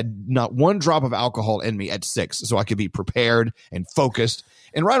sure I had not one drop of alcohol in me at 6, so I could be prepared and focused.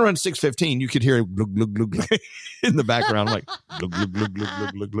 And right around 6:15, you could hear glug, glug, glug, glug in the background, like glug, glug, glug, glug,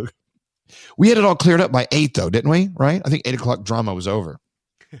 glug, glug, glug. We had it all cleared up by 8, though, didn't we? Right? I think 8 o'clock drama was over.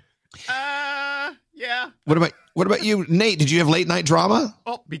 Yeah. What about you, Nate? Did you have late night drama?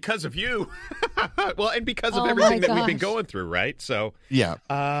 Oh, because of you. Well, and because Oh of my everything that we've been gosh. going through, right? So, Yeah.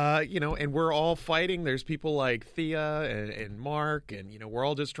 and we're all fighting. There's people like Thea and Mark, and, we're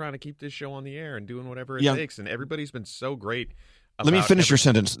all just trying to keep this show on the air and doing whatever it Yeah. takes. And everybody's been so great. Let me about finish your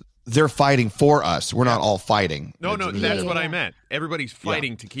everything. sentence. They're fighting for us. We're not all fighting. No, that's what I yeah. meant. Everybody's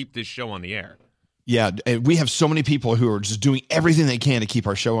fighting to keep this show on the air. Yeah, and we have so many people who are just doing everything they can to keep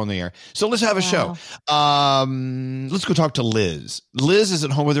our show on the air. So let's have a show. Let's go talk to Liz. Liz is at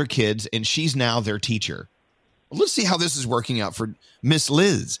home with her kids, and she's now their teacher. Let's see how this is working out for Miss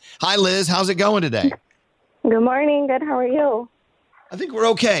Liz. Hi, Liz. How's it going today? Good morning. Good. How are you? I think we're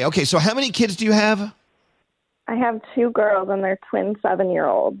okay. Okay, so how many kids do you have? I have 2 girls, and they're twin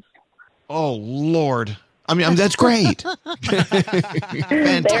 7-year-olds. Oh, Lord. I mean, that's great. They're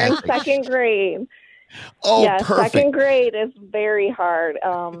in Fantastic. 2nd grade. Oh, yeah, perfect. 2nd grade is very hard.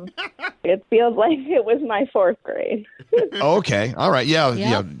 It feels like it was my 4th grade. Okay. All right. Yeah.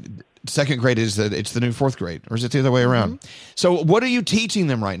 Yep. 2nd grade it's the new 4th grade, or is it the other way around? So, what are you teaching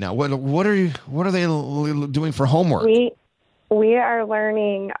them right now? What are they doing for homework? We are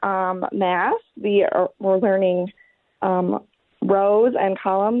learning math. We're learning rows and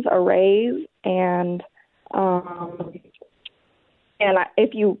columns, arrays, and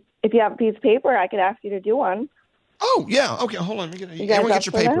if you have a piece of paper, I could ask you to do one. Oh, yeah. Okay, hold on. Everyone guys get up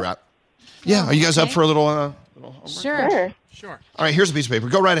your for paper that? out. Yeah, are you guys up for a little homework? Sure. All right, here's a piece of paper.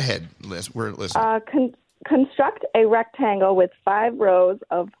 Go right ahead, Liz. We're listening. Construct a rectangle with 5 rows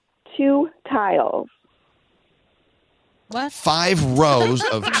of 2 tiles. What? 5 rows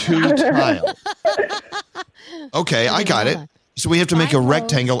of 2 tiles. Okay, I got it. So we have to make a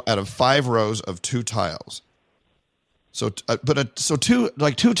rectangle out of 5 rows of 2 tiles. So, so 2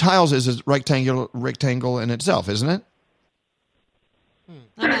 tiles is a rectangle in itself, isn't it?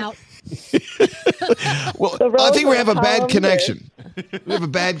 I'm out. Well, I think we have a bad connection. We have a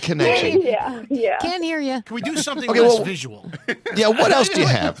bad connection. Yeah. Can't hear you. Can we do something Okay, less well- visual? Yeah, what else do you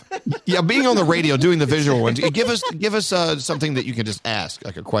have? Yeah, being on the radio, doing the visual ones. Give us something that you can just ask,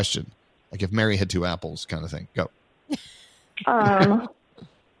 like a question, like if Mary had 2 apples, kind of thing. Go. Right.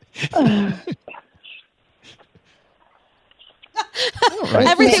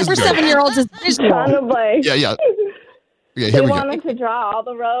 Everything for This is good. 7-year-olds is visual. Kind of like Yeah. Okay, they here we go. wanted to draw all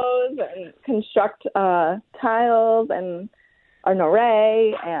the rows and construct tiles and an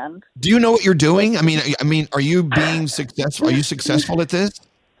array and Do you know what you're doing? I mean, are you being successful? Are you successful at this?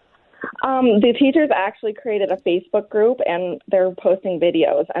 the teachers actually created a Facebook group and they're posting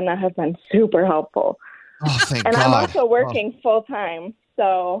videos, and that has been super helpful. Oh, thank and God. I'm also working full time,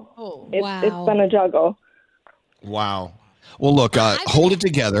 so it's been a juggle. Wow. Well, look, hold it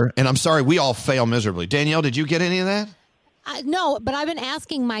together. And I'm sorry, we all fail miserably. Danielle, did you get any of that? No, but I've been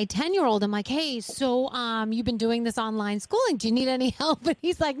asking my 10-year-old, I'm like, hey, so you've been doing this online schooling. Do you need any help? And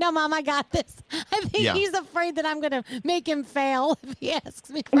he's like, no, Mom, I got this. I think he's afraid that I'm going to make him fail if he asks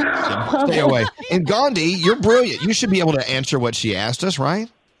me for help. Stay away. And Gandhi, you're brilliant. You should be able to answer what she asked us, right?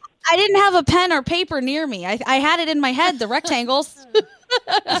 I didn't have a pen or paper near me. I had it in my head, the rectangles.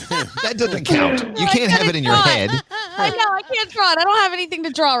 That doesn't count. You can't have it in your head. I know, I can't draw it. I don't have anything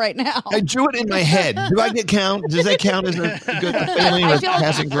to draw right now. I drew it in my head. Do I get count? Does that count as a good failing or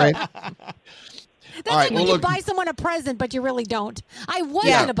passing grade? That's All right, like well, when look. you buy someone a present, but you really don't. I was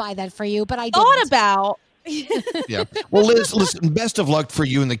Yeah. going to buy that for you, but I didn't. Thought about. Yeah. Well, Liz, listen, best of luck for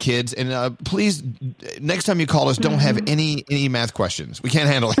you and the kids. And please, next time you call us, don't have any math questions. We can't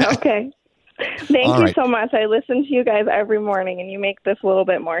handle that. Okay. Thank All you right. so much. I listen to you guys every morning, and you make this a little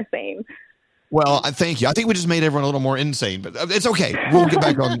bit more sane. Well, I thank you. I think we just made everyone a little more insane, but it's okay. We'll get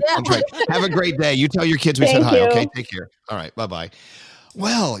back on track. Have a great day. You tell your kids we said Thank hi, you. okay? Take care. All right. Bye-bye.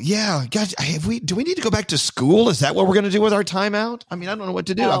 Well, yeah. Guys, do we need to go back to school? Is that what we're going to do with our timeout? I mean, I don't know what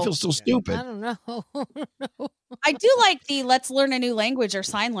to do. I feel so stupid. I don't know. I do like the let's learn a new language or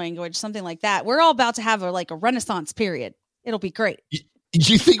sign language, something like that. We're all about to have a Renaissance period. It'll be great.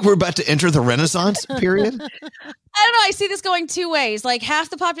 Do you think we're about to enter the Renaissance period? I don't know. I see this going two ways. Like half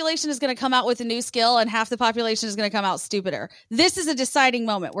the population is going to come out with a new skill and half the population is going to come out stupider. This is a deciding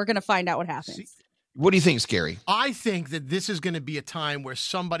moment. We're going to find out what happens. What do you think, Scary? I think that this is going to be a time where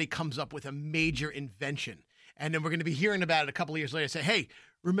somebody comes up with a major invention, and then we're going to be hearing about it a couple of years later. Say, hey,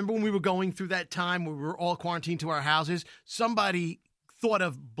 remember when we were going through that time where we were all quarantined to our houses? Somebody thought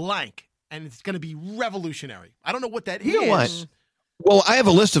of blank, and it's going to be revolutionary. I don't know what that is. You know what? Well, I have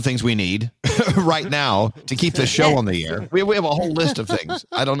a list of things we need right now to keep the show on the air. We have a whole list of things.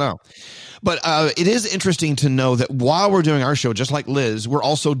 I don't know. But it is interesting to know that while we're doing our show, just like Liz, we're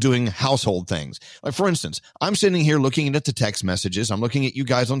also doing household things. Like, for instance, I'm sitting here looking at the text messages. I'm looking at you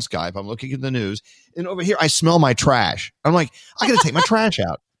guys on Skype. I'm looking at the news. And over here, I smell my trash. I'm like, I got to take my trash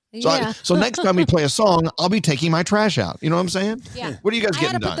out. So next time we play a song, I'll be taking my trash out. You know what I'm saying? Yeah. What are you guys I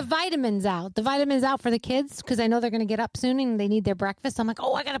getting had to done? put the vitamins out. The vitamins out for the kids because I know they're going to get up soon and they need their breakfast. I'm like,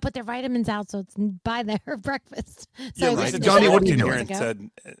 oh, I got to put their vitamins out so it's by their breakfast. So I listened to Johnny, that what are you a few doing? minutes ago. Said,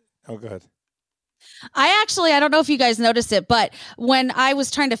 oh, go ahead. I don't know if you guys noticed it, but when I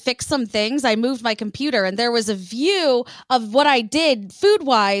was trying to fix some things, I moved my computer and there was a view of what I did food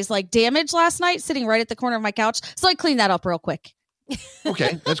wise, like damage last night, sitting right at the corner of my couch. So I cleaned that up real quick.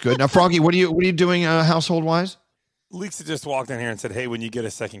 Okay, that's good. Now, Froggy, what are you doing household wise? Lisa just walked in here and said, hey, when you get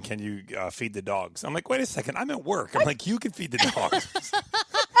a second, can you feed the dogs? I'm like, wait a second. I'm at work. I'm like, you can feed the dogs.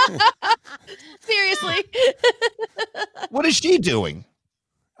 Seriously. What is she doing?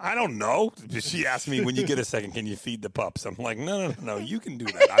 I don't know. She asked me, when you get a second, can you feed the pups? I'm like, no, you can do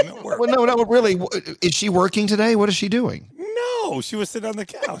that. I'm at work. Well, no, really. Is she working today? What is she doing? No, she was sitting on the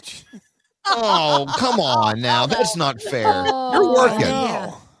couch. Oh, come on now. That's not fair. You're working.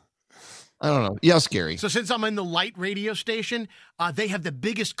 No. I don't know. Yeah, scary. So since I'm in the Light radio station, they have the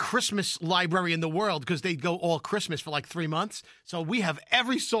biggest Christmas library in the world because they go all Christmas for like 3 months. So we have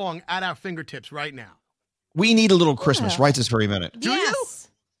every song at our fingertips right now. We need a little Christmas right this very minute. Do you?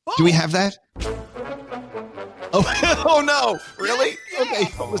 Do we have that? Oh, oh no. Really? Okay,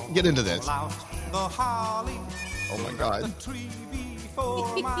 let's get into this. Oh, my God.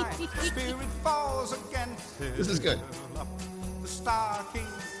 This is good.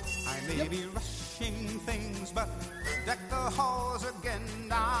 I may be rushing things, but deck the halls again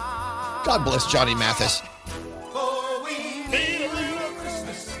now. God bless Johnny Mathis. For we need a little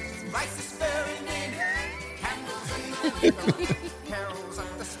Christmas, lights this very minute, candles in the living room, carols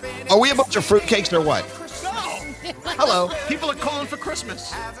at the spinning. Are we a bunch of fruitcakes or what? No. Hello. People are calling for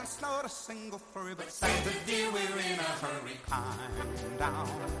Christmas. Hasn't snowed a single flurry, but Santa dear, we're in a hurry. Climb down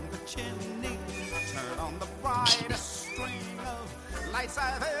the chimney, turn on the brightest string of lights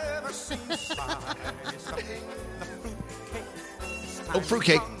I've ever seen. Oh,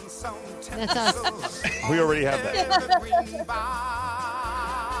 fruitcake. That's us. We already have that.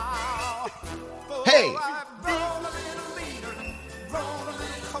 Hey.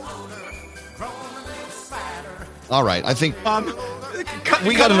 All right, I think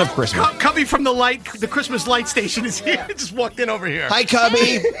we got enough Christmas. Cubby from the Christmas light station is here. Just walked in over here. Hi,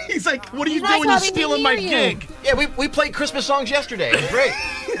 Cubby. He's like, what are you Hi, doing? You're Cubby, stealing we my hear you. gig. Yeah, we played Christmas songs yesterday. It was great.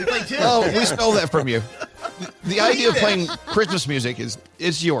 We played two. Oh, we stole that from you. The idea of playing Christmas music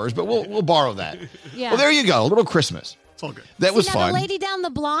is yours, but we'll borrow that. Yeah. Well, there you go. A little Christmas. It's all good. That was Now, fun. the lady down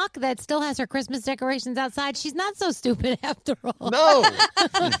the block that still has her Christmas decorations outside, she's not so stupid after all. No.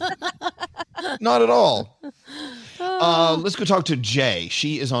 Not at all. Let's go talk to Jay.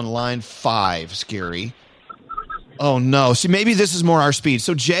 She is on line 5, Scary. Oh, no. See, maybe this is more our speed.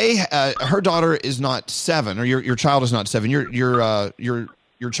 So, Jay, her daughter is not 7, or your child is not 7.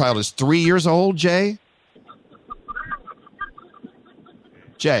 Your child is 3 years old, Jay?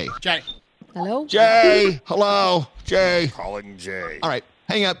 Jay. Hello? Jay. Hello. Jay. Calling Jay. All right.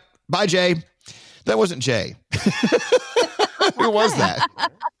 Hang up. Bye, Jay. That wasn't Jay. Who was that?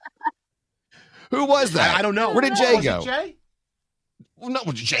 Who was that? I don't know. Where did Jay Was go? it Jay? Well, no,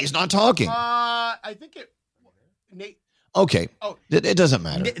 Jay's not talking. I think it. Nate. Okay. Oh. It doesn't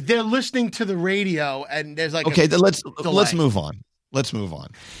matter. They're listening to the radio, and there's like Okay, then let's delay. move on. Let's move on.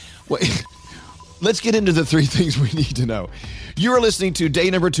 Wait, let's get into the 3 things we need to know. You are listening to day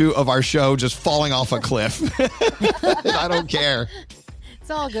number 2 of our show, just falling off a cliff. I don't care. It's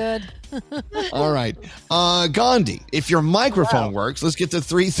all good. All right. Gandhi, if your microphone works, let's get to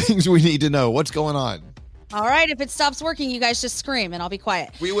 3 things we need to know. What's going on? All right, if it stops working, you guys just scream and I'll be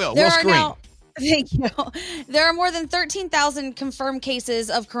quiet. We will. There We'll are scream. now- Thank you. There are more than 13,000 confirmed cases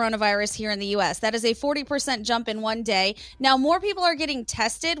of coronavirus here in the U.S. That is a 40% jump in one day. Now, more people are getting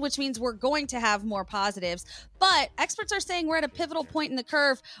tested, which means we're going to have more positives. But experts are saying we're at a pivotal point in the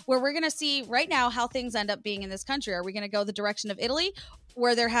curve where we're going to see right now how things end up being in this country. Are we going to go the direction of Italy,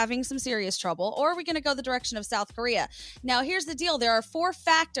 where they're having some serious trouble, or are we going to go the direction of South Korea? Now, here's the deal. There are 4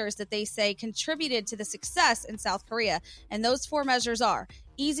 factors that they say contributed to the success in South Korea, and those 4 measures are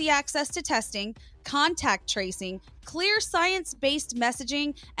easy access to testing, contact tracing, clear science-based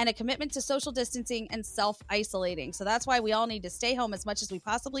messaging, and a commitment to social distancing and self-isolating. So that's why we all need to stay home as much as we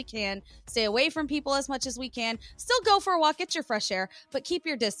possibly can, stay away from people as much as we can, still go for a walk, get your fresh air, but keep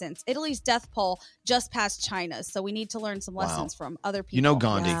your distance. Italy's death poll just passed China's, so we need to learn some lessons from other people. You know,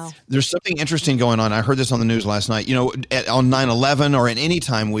 Gandhi, Wow. there's something interesting going on. I heard this on the news last night. You know, on 9/11 or at any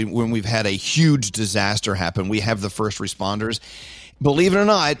time when we've had a huge disaster happen, we have the first responders. Believe it or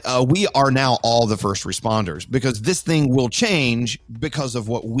not, we are now all the first responders because this thing will change because of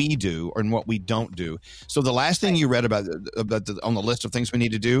what we do and what we don't do. So the last thing you read about on the list of things we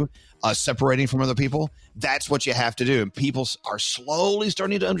need to do, separating from other people, that's what you have to do. And people are slowly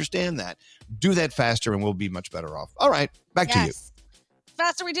starting to understand that. Do that faster and we'll be much better off. All right, back to you. The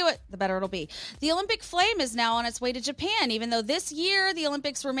faster we do it, the better it'll be. The Olympic flame is now on its way to Japan, even though this year the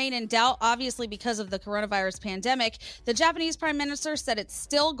Olympics remain in doubt, obviously because of the coronavirus pandemic. The Japanese Prime Minister said it's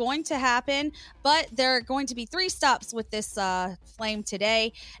still going to happen, but there are going to be 3 stops with this flame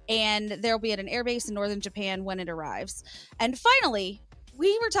today, and they'll be at an airbase in northern Japan when it arrives. And finally,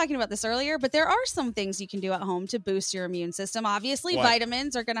 we were talking about this earlier, but there are some things you can do at home to boost your immune system. Obviously, What?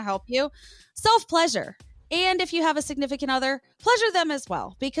 vitamins are going to help you. Self-pleasure. And if you have a significant other, pleasure them as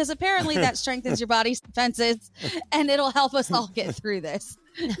well, because apparently that strengthens your body's defenses and it'll help us all get through this.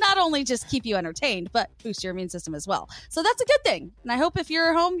 Not only just keep you entertained, but boost your immune system as well. So that's a good thing. And I hope if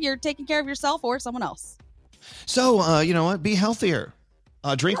you're at home, you're taking care of yourself or someone else. So, you know what? Be healthier.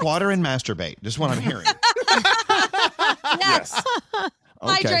 Drink water and masturbate. Just what I'm hearing. Yes. Okay.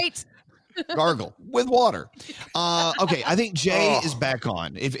 Hydrate. Gargle with water. Okay, I think Jay is back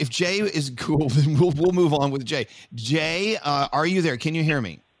on. If Jay is cool, then we'll move on with Jay. Jay, are you there? Can you hear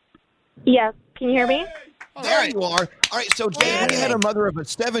me? Yes. Can you hear me? There you are. All right, so Jay, we had a mother of a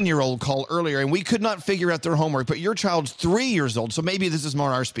 7-year-old call earlier, and we could not figure out their homework, but your child's 3 years old, so maybe this is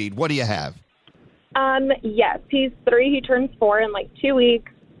more our speed. What do you have? Yes, he's 3. He turns 4 in like 2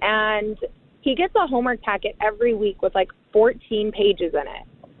 weeks, and he gets a homework packet every week with like 14 pages in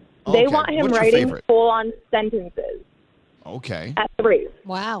it. They want him What's your writing favorite? full-on sentences Okay. at 3.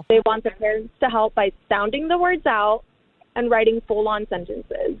 Wow. They want the parents to help by sounding the words out and writing full-on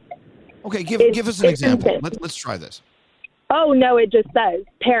sentences. Okay, give us an example. Let's try this. Oh, no, it just says,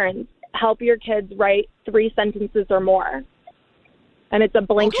 parents, help your kids write 3 sentences or more. And it's a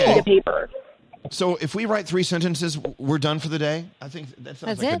blank sheet of paper. So if we write 3 sentences, we're done for the day? I think that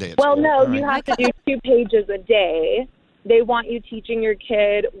sounds like a day at Well, school. no, All you right. have to do 2 pages a day. They want you teaching your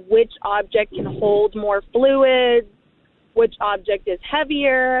kid which object can hold more fluids, which object is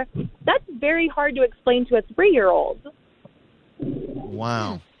heavier. That's very hard to explain to a 3-year-old.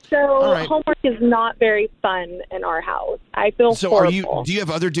 Wow. So All right. homework is not very fun in our house. I feel So horrible. do you have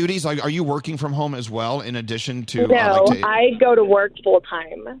other duties? Like, are you working from home as well in addition to No, I go to work full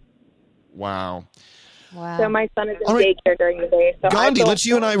time. Wow. Wow. So my son is in All right. daycare during the day. So Gandhi, I feel let's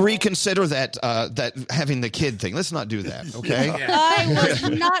you and I reconsider that that having the kid thing. Let's not do that, okay? I was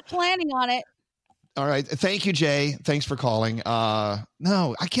not planning on it. All right. Thank you, Jay. Thanks for calling.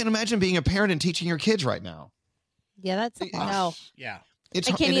 No, I can't imagine being a parent and teaching your kids right now. Yeah, that's no. Yeah. It's,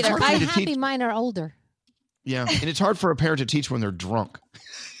 I can't and it's either. hard for I'm you to happy teach- mine are older. Yeah, and it's hard for a parent to teach when they're drunk.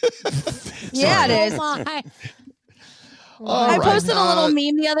 Yeah, Sorry. it is. I posted a little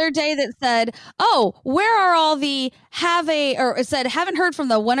meme the other day that said, "Oh, where are all the it said haven't heard from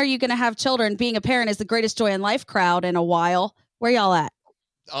the when are you going to have children? Being a parent is the greatest joy in life crowd in a while. Where y'all at?"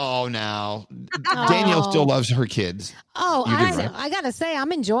 Oh, now Danielle still loves her kids. Oh, You did right. I gotta say,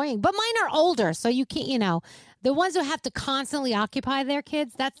 I'm enjoying, but mine are older, so you can't. The ones who have to constantly occupy their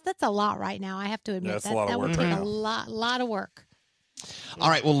kids, that's a lot right now. I have to admit That's a lot of that work would right take now. a lot of work. All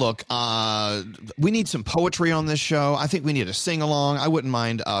right. Well, look, we need some poetry on this show. I think we need a sing along. I wouldn't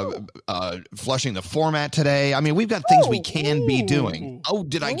mind flushing the format today. I mean, we've got things we can be doing. Oh,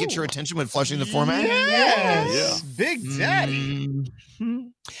 did I get your attention with flushing the format? Yes. Big Daddy.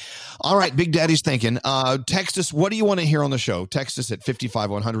 All right, Big Daddy's thinking. Text us. What do you want to hear on the show? Text us at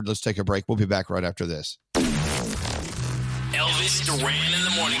 55100. Let's take a break. We'll be back right after this. Elvis Duran in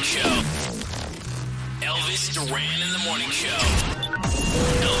the Morning Show. Elvis Duran in the Morning Show.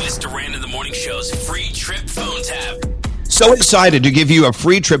 Elvis Duran in the Morning Show's free trip phone tap. So excited to give you a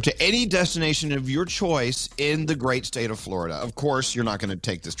free trip to any destination of your choice in the great state of Florida. Of course, you're not going to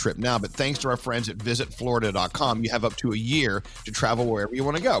take this trip now, but thanks to our friends at visitflorida.com, you have up to a year to travel wherever you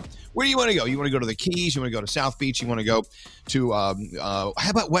want to go. Where do you want to go? You want to go to the Keys? You want to go to South Beach? You want to go to, how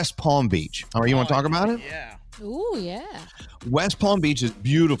about West Palm Beach? All right, you want to talk about it? Yeah. Ooh, yeah. West Palm Beach is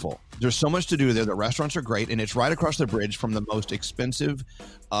beautiful. There's so much to do there. The restaurants are great, and it's right across the bridge from the most expensive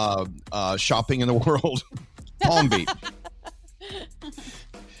shopping in the world, Palm Beach.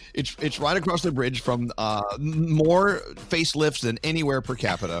 It's right across the bridge from more facelifts than anywhere per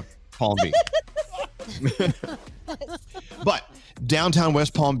capita, Palm Beach. But downtown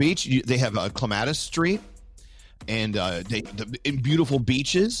West Palm Beach, they have Clematis Street, and beautiful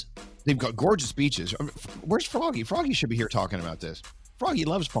beaches. They've got gorgeous beaches. Where's Froggy? Froggy should be here talking about this. Froggy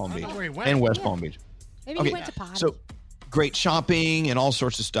loves Palm Beach where he went. and West Palm Beach. Maybe he went to potty. So great shopping and all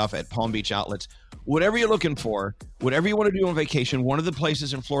sorts of stuff at Palm Beach outlets. Whatever you're looking for, whatever you want to do on vacation, one of the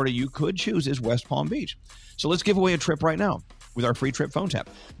places in Florida you could choose is West Palm Beach. So let's give away a trip right now with our free trip phone tap.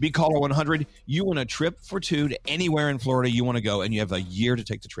 Be caller 100. You want a trip for 2 to anywhere in Florida you want to go, and you have a year to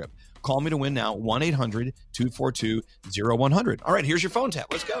take the trip. Call me to win now, 1-800-242-0100. All right, here's your phone tap.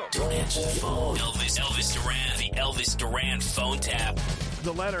 Let's go. Don't answer the phone. Elvis Duran, the Elvis Duran phone tap.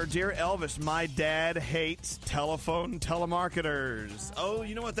 The letter, Dear Elvis, my dad hates telephone telemarketers. Oh,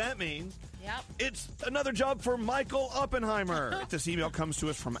 you know what that means? Yep. It's another job for Michael Oppenheimer. This email comes to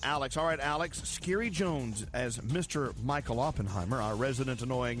us from Alex. All right, Alex, Scary Jones as Mr. Michael Oppenheimer, our resident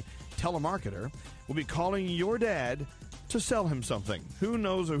annoying telemarketer, will be calling your dad to sell him something. Who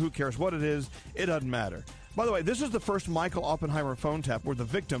knows or who cares what it is? It doesn't matter. By the way, this is the first Michael Oppenheimer phone tap where the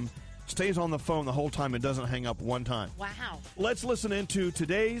victim stays on the phone the whole time and doesn't hang up one time. Wow. Let's listen into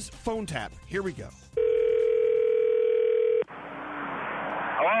today's phone tap. Here we go.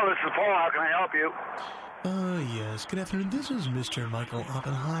 Hello, this is Paul. How can I help you? Yes. Good afternoon. This is Mr. Michael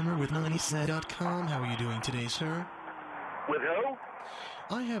Oppenheimer with 90set.com. How are you doing today, sir? With who?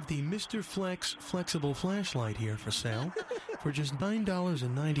 I have the Mr. Flex flexible flashlight here for sale. For just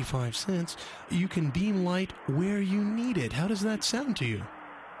 $9.95, you can beam light where you need it. How does that sound to you?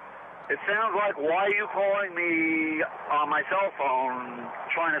 It sounds like, why are you calling me on my cell phone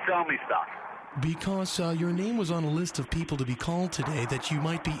trying to sell me stuff? Because your name was on a list of people to be called today that you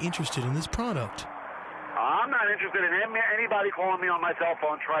might be interested in this product. I'm not interested in anybody calling me on my cell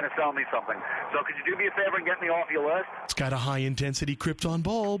phone trying to sell me something. So could you do me a favor and get me off your list? It's got a high-intensity krypton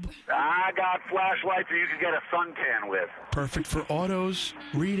bulb. I got flashlights that you can get a suntan with. Perfect for autos,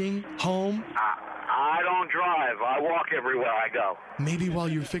 reading, home. I don't drive. I walk everywhere I go. Maybe while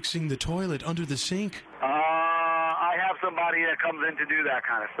you're fixing the toilet under the sink. I have somebody that comes in to do that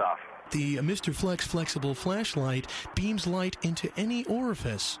kind of stuff. The Mr. Flex flexible flashlight beams light into any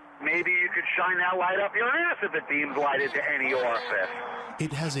orifice. Maybe you could shine that light up your ass if it beams light into any orifice.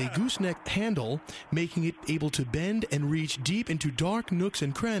 It has a gooseneck handle, making it able to bend and reach deep into dark nooks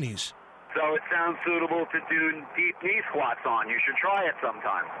and crannies. So it sounds suitable to do deep knee squats on. You should try it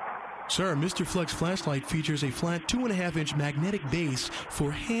sometime. Sir, Mr. Flex flashlight features a flat 2.5-inch magnetic base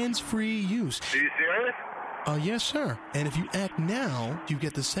for hands-free use. Are you serious? Yes, sir. And if you act now, you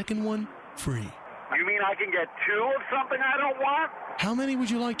get the second one free. You mean I can get two of something I don't want? How many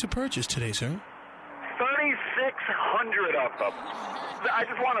would you like to purchase today, sir? 3,600 of them. I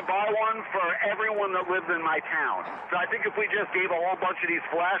just want to buy one for everyone that lives in my town. So I think if we just gave a whole bunch of these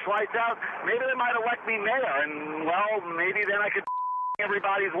flashlights out, maybe they might elect me mayor, and, well, maybe then I could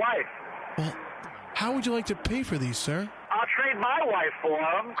everybody's wife. Well, how would you like to pay for these, sir? I'll trade my wife for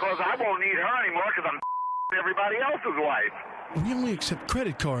them, because I won't need her anymore, because I'm everybody else's wife. We only accept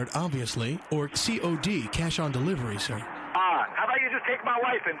credit card, obviously, or COD, cash on delivery, sir. How about you just take my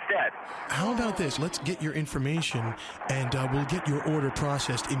wife instead? How about this? Let's get your information, and we'll get your order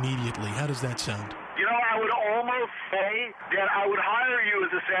processed immediately. How does that sound? You know, I would almost say that I would hire you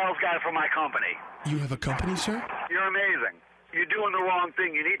as a sales guy for my company. You have a company, sir? You're amazing. You're doing the wrong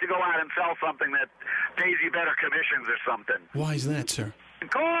thing. You need to go out and sell something that pays you better commissions or something. Why is that, sir?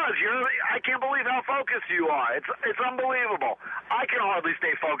 Because I can't believe how focused you are. It's unbelievable. I can hardly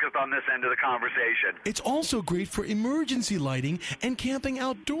stay focused on this end of the conversation. It's also great for emergency lighting and camping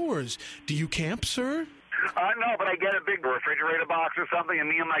outdoors. Do you camp, sir? No, but I get a big refrigerator box or something, and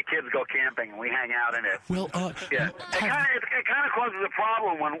me and my kids go camping, and we hang out in it. Well, yeah. It kind of causes a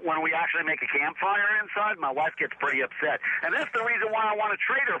problem when we actually make a campfire inside. My wife gets pretty upset. And that's the reason why I want to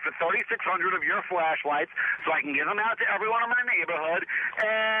trade her for 3,600 of your flashlights so I can give them out to everyone in my neighborhood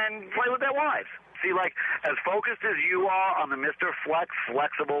and play with their wives. See, like, as focused as you are on the Mr. Flex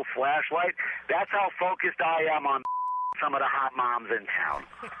flexible flashlight, that's how focused I am on some of the hot moms in town.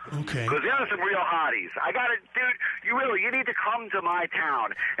 Okay. Because there are some real hotties. I got it, dude. You need to come to my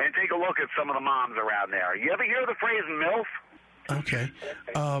town and take a look at some of the moms around there. You ever hear the phrase MILF? Okay.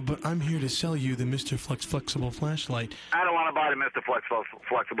 But I'm here to sell you the Mr. Flex flexible flashlight. I don't want to buy the Mr. Flex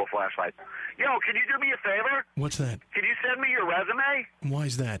flexible flashlight. Yo, can you do me a favor? What's that? Can you send me your resume? Why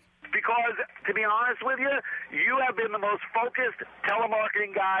is that? Because, to be honest with you, you have been the most focused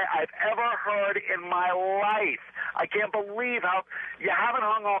telemarketing guy I've ever heard in my life. I can't believe how you haven't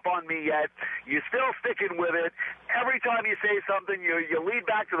hung up on me yet. You're still sticking with it. Every time you say something, you lead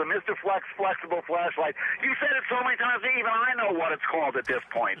back to the Mr. Flex flexible flashlight. You've said it so many times that even I know what it's called at this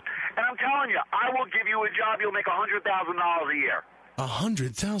point. And I'm telling you, I will give you a job. You'll make $100,000 a year.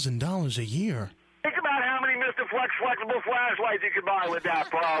 $100,000 a year? Think about how many Mr. Flex flexible flashlights you could buy with that,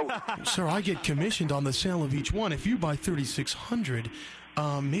 bro. Sir, I get commissioned on the sale of each one. If you buy 3,600,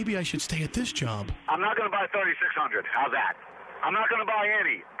 maybe I should stay at this job. I'm not going to buy 3,600. How's that? I'm not going to buy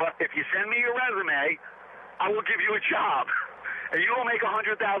any. But if you send me your resume, I will give you a job. And you will make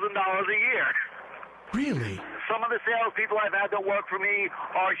 $100,000 a year. Really? Some of the salespeople I've had that work for me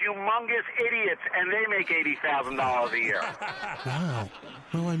are humongous idiots, and they make $80,000 a year. Wow.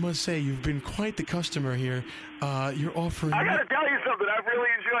 Well, I must say, you've been quite the customer here. You're offering... I got to tell you something. I've really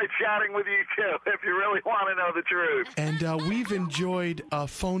enjoyed chatting with you, too, if you really want to know the truth. And we've enjoyed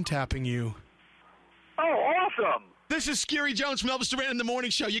phone tapping you. Oh, awesome. This is Scary Jones from Elvis Duran in the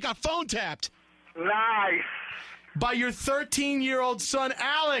Morning Show. You got phone tapped. Nice. By your 13-year-old son,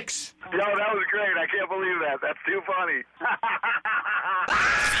 Alex. Yo, that was great. I can't believe that. That's too funny.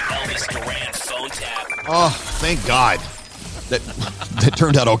 Elvis Duran phone tap. Oh, thank God. That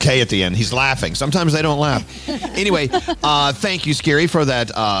turned out okay at the end. He's laughing. Sometimes they don't laugh. Anyway, thank you, Scary, for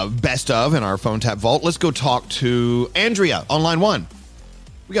that best of in our phone tap vault. Let's go talk to Andrea on line 1.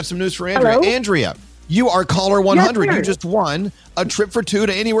 We got some news for Andrea. Hello? Andrea, you are caller 100. Yes, you just won a trip for 2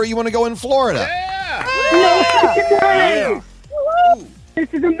 to anywhere you want to go in Florida. Yeah. This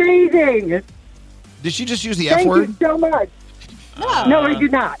is amazing. Did she just use the F Thank word? you so much. No, I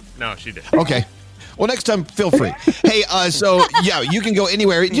did not. No, she did. Okay. Well, next time, feel free. Hey, so, yeah, you can go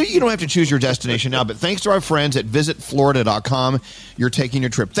anywhere. You don't have to choose your destination now, but thanks to our friends at visitflorida.com, you're taking your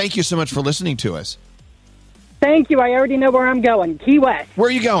trip. Thank you so much for listening to us. Thank you. I already know where I'm going. Key West. Where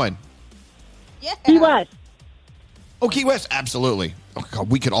are you going? Yeah. Key West. Oh, Key West. Absolutely. Oh, God,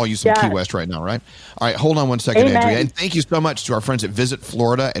 we could all use some Yes. Key West right now, right? All right, hold on one second, Amen. Andrea. And thank you so much to our friends at Visit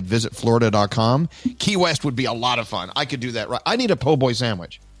Florida at visitflorida.com. Key West would be a lot of fun. I could do that. Right. I need a po' boy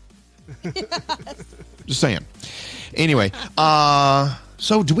sandwich. Just saying. Anyway,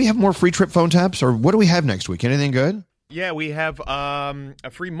 so do we have more free trip phone taps, or what do we have next week? Anything good? Yeah, we have a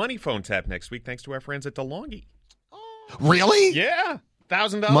free money phone tap next week thanks to our friends at DeLonghi. Really? Yeah.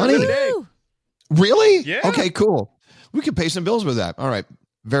 $1,000 Money? a day. Really? Yeah. Okay, cool. We could pay some bills with that. All right.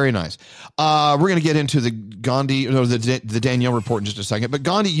 Very nice. We're going to get into the Gandhi, or the Danielle report in just a second. But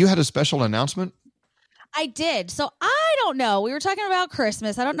Gandhi, you had a special announcement? I did. So I don't know. We were talking about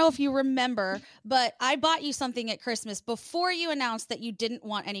Christmas. I don't know if you remember, but I bought you something at Christmas before you announced that you didn't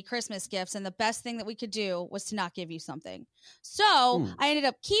want any Christmas gifts. And the best thing that we could do was to not give you something. So I ended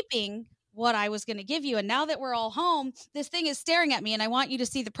up keeping what I was going to give you. And now that we're all home, this thing is staring at me. And I want you to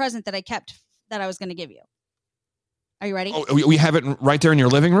see the present that I kept that I was going to give you. Are you ready? Oh, we have it right there in your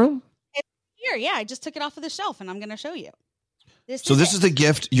living room? It's here. Yeah. I just took it off of the shelf and I'm going to show you. This This is the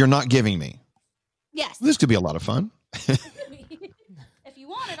gift you're not giving me. Yes. This could be a lot of fun. If you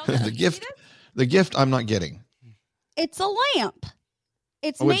want it, I'll give the you. gift, the gift I'm not getting. It's a lamp.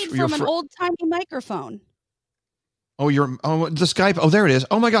 It's Oh, made it's your from an old-timey microphone. Oh, the Skype. Oh, there it is.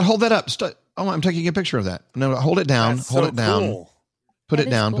 Oh my God, hold that up. I'm taking a picture of that. No, hold it down. That's hold so it down. cool. Put That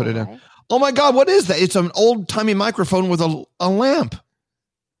it down. is Put it cool, down. right? Oh my God, what is that? It's an old timey microphone with a lamp.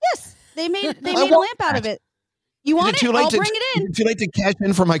 Yes, they made I a want lamp out of that. it. You want Is it? too late I'll to, bring it in. Is it too late to cash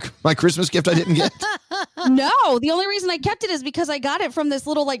in for my Christmas gift I didn't get? No, the only reason I kept it is because I got it from this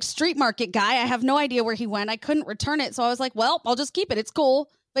little like street market guy. I have no idea where he went. I couldn't return it, so I was like, "Well, I'll just keep it. It's cool."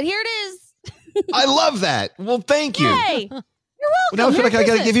 But here it is. I love that. Well, thank you. Yay! You're welcome. Now I feel like I got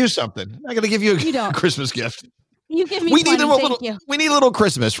to Merry give you something. I got to give you You a don't. Christmas gift. You give me We plenty, need a thank little. you. We need a little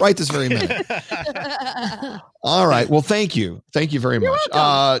Christmas right this very minute. All right. Well, thank you. Thank you very You're much.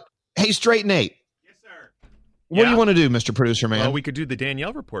 welcome. Hey, Straight Nate. Yes, sir. What do you want to do, Mr. Producer Man? Well, we could do the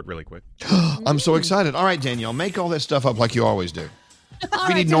Danielle report really quick. I'm so excited. All right, Danielle, make all that stuff up like you always do. All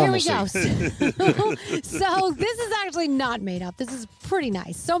We right, need so normalcy. here we go. So this is actually not made up. This is pretty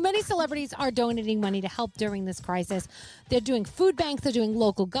nice. So many celebrities are donating money to help during this crisis. They're doing food banks. They're doing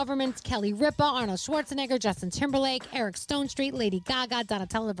local governments. Kelly Ripa, Arnold Schwarzenegger, Justin Timberlake, Eric Stonestreet, Lady Gaga,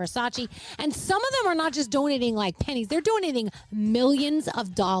 Donatella Versace. And some of them are not just donating like pennies. They're donating millions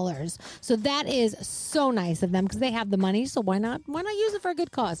of dollars. So that is so nice of them because they have the money. So why not use it for a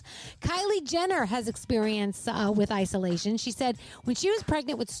good cause? Kylie Jenner has experience with isolation. She said when she was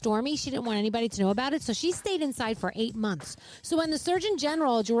pregnant with Stormy, she didn't want anybody to know about it, so she stayed inside for 8 months. So when the Surgeon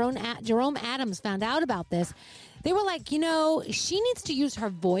General, Jerome Adams, found out about this, they were like, she needs to use her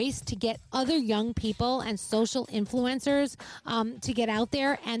voice to get other young people and social influencers to get out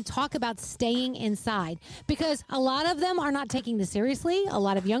there and talk about staying inside. Because a lot of them are not taking this seriously. A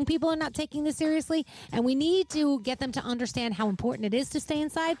lot of young people are not taking this seriously. And we need to get them to understand how important it is to stay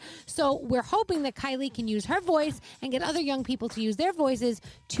inside. So we're hoping that Kylie can use her voice and get other young people to use their voices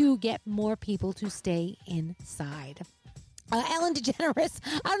to get more people to stay inside. Ellen DeGeneres,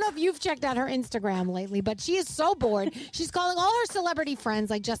 I don't know if you've checked out her Instagram lately, but she is so bored. She's calling all her celebrity friends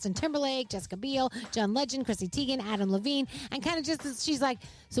like Justin Timberlake, Jessica Biel, John Legend, Chrissy Teigen, Adam Levine, and kind of just, she's like,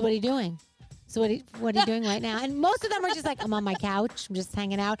 so what are you doing? So what are you doing right now? And most of them are just like, I'm on my couch. I'm just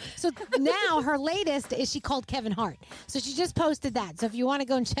hanging out. So now her latest is she called Kevin Hart. So she just posted that. So if you want to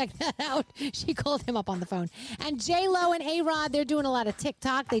go and check that out, she called him up on the phone. And J-Lo and A-Rod, they're doing a lot of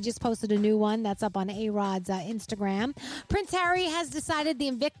TikTok. They just posted a new one that's up on A-Rod's Instagram. Prince Harry has decided the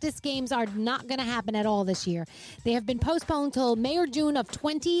Invictus Games are not going to happen at all this year. They have been postponed till May or June of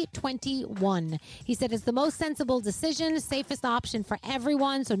 2021. He said it's the most sensible decision, safest option for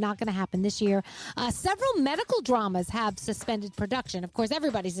everyone, so not going to happen this year. Several medical dramas have suspended production. Of course,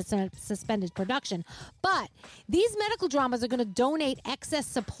 everybody's suspended production. But these medical dramas are going to donate excess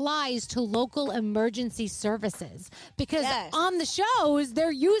supplies to local emergency services. Because on the shows,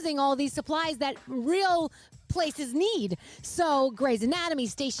 they're using all these supplies that real places need. So Grey's Anatomy,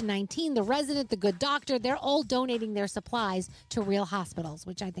 Station 19, The Resident, The Good Doctor, they're all donating their supplies to real hospitals,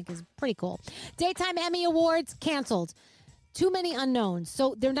 which I think is pretty cool. Daytime Emmy Awards canceled. Too many unknowns.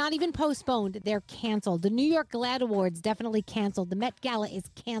 So they're not even postponed. They're canceled. The New York GLAAD Awards definitely canceled. The Met Gala is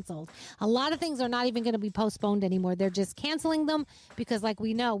canceled. A lot of things are not even going to be postponed anymore. They're just canceling them because like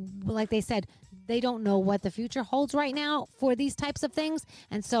we know, like they said, they don't know what the future holds right now for these types of things.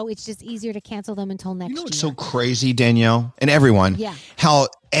 And so it's just easier to cancel them until next year. It's so crazy, Danielle, and everyone, Yeah. how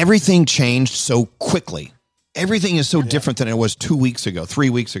everything changed so quickly. Everything is so different than it was 2 weeks ago, 3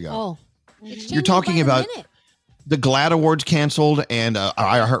 weeks ago. Oh, You're talking about the GLAAD Awards canceled and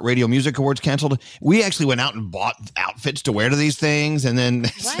iHeartRadio Music Awards canceled. We actually went out and bought outfits to wear to these things, and then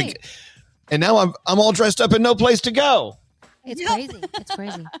and now I'm all dressed up and no place to go. It's crazy. It's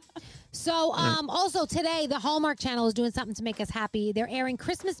crazy. So, also today, the Hallmark Channel is doing something to make us happy. They're airing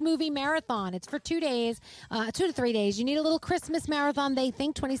Christmas Movie Marathon. It's for 2 days, 2 to 3 days. You need a little Christmas marathon, they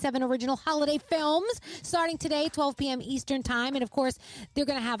think. 27 original holiday films starting today, 12 p.m. Eastern Time. And, of course, they're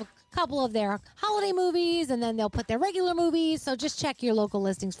going to have a couple of their holiday movies, and then they'll put their regular movies. So just check your local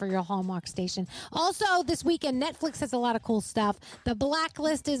listings for your Hallmark station. Also, this weekend, Netflix has a lot of cool stuff. The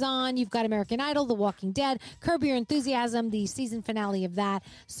Blacklist is on. You've got American Idol, The Walking Dead, Curb Your Enthusiasm, the season finale of that.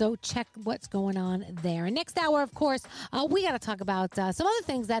 So check what's going on there. And next hour, of course, we got to talk about some other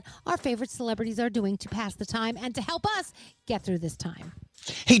things that our favorite celebrities are doing to pass the time and to help us get through this time.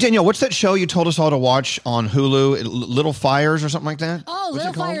 Hey, Danielle, what's that show you told us all to watch on Hulu? Little Fires or something like that? Oh, What's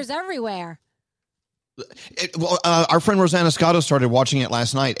Little it called? Fires everywhere. Our friend Rosanna Scotto started watching it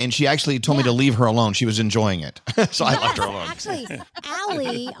last night, and she actually told me to leave her alone. She was enjoying it. So I left her alone. Actually,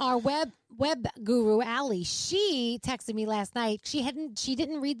 Allie, our web guru, Allie, she texted me last night. She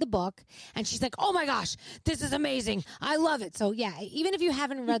didn't read the book, and she's like, "Oh my gosh, this is amazing! I love it." So yeah, even if you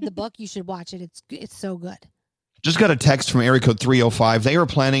haven't read the book, you should watch it. It's so good. Just got a text from area code 305. They are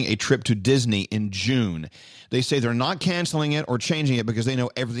planning a trip to Disney in June. They say they're not canceling it or changing it because they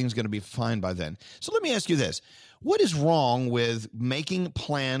know everything's going to be fine by then. So let me ask you this. What is wrong with making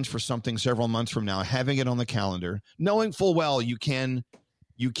plans for something several months from now, having it on the calendar, knowing full well you can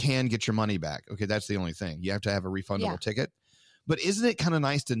get your money back? Okay, that's the only thing. You have to have a refundable ticket. But isn't it kind of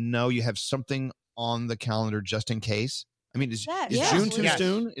nice to know you have something on the calendar just in case? I mean, is June too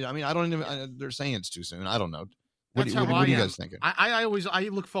soon? I mean, I don't even, they're saying it's too soon. I don't know. What are you guys thinking? I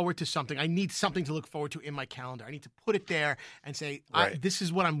look forward to something. I need something to look forward to in my calendar. I need to put it there and say, this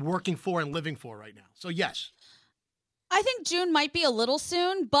is what I'm working for and living for right now. So, yes. I think June might be a little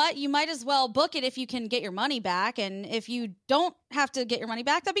soon, but you might as well book it if you can get your money back. And if you don't have to get your money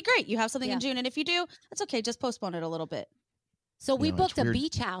back, that'd be great. You have something in June. And if you do, that's okay. Just postpone it a little bit. So we booked a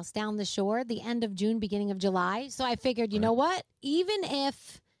beach house down the shore the end of June, beginning of July. So I figured, you know what? Even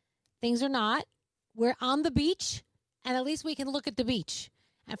if things are not, we're on the beach, and at least we can look at the beach.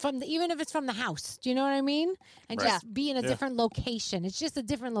 And even if it's from the house. Do you know what I mean? And just be in a different location. It's just a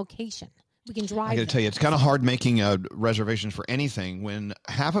different location. We can drive. I got to tell you, it's kind of hard making reservations for anything when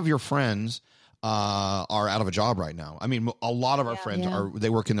half of your friends are out of a job right now. I mean, a lot of our friends they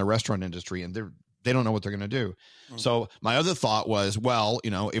work in the restaurant industry, and they don't know what they're going to do. So my other thought was, well,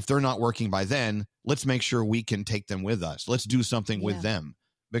 if they're not working by then, let's make sure we can take them with us. Let's do something with them,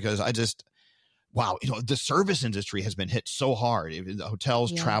 because wow, the service industry has been hit so hard. The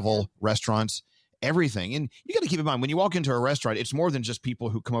hotels, travel, restaurants, everything. And you got to keep in mind, when you walk into a restaurant, it's more than just people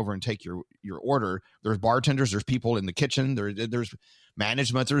who come over and take your order. There's bartenders, there's people in the kitchen, there's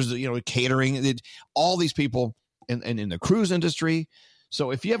management, there's catering, all these people in the cruise industry.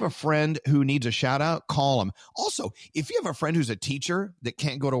 So if you have a friend who needs a shout out, call them. Also, if you have a friend who's a teacher that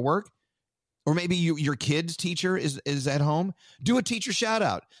can't go to work, or maybe your kid's teacher is at home, do a teacher shout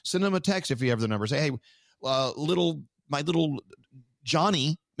out. Send them a text if you have the number. Say, hey, my little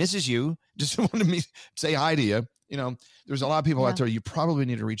Johnny misses you. Just wanted me to say hi to you. There's a lot of people out there you probably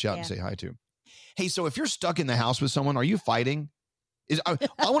need to reach out and say hi to. Hey, so if you're stuck in the house with someone, are you fighting? I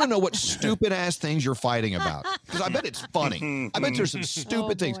want to know what stupid ass things you're fighting about, because I bet it's funny. I bet there's some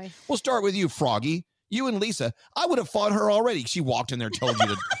stupid things. We'll start with you, Froggy. You and Lisa, I would have fought her already. She walked in there, told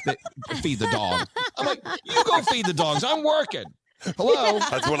you to feed the dog. I'm like, you go feed the dogs. I'm working. Hello.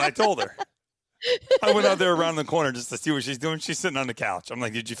 That's what I told her. I went out there around the corner just to see what she's doing. She's sitting on the couch. I'm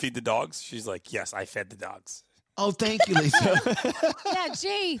like, did you feed the dogs? She's like, yes, I fed the dogs. Oh, thank you, Lisa. Yeah,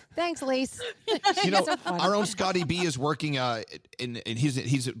 gee. Thanks, Lisa. Our own Scotty B is working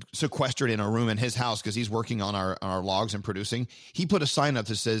he's sequestered in a room in his house because he's working on our logs and producing. He put a sign up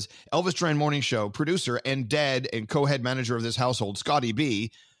that says, Elvis Duran Morning Show, producer and dad and co-head manager of this household, Scotty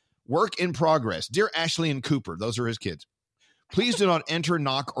B, work in progress. Dear Ashley and Cooper, those are his kids. Please do not enter,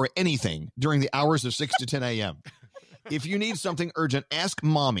 knock, or anything during the hours of 6 to 10 a.m. If you need something urgent, ask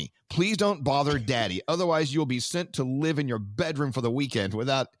mommy. Please don't bother daddy. Otherwise, you'll be sent to live in your bedroom for the weekend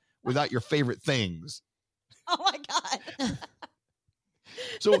without your favorite things. Oh, my God.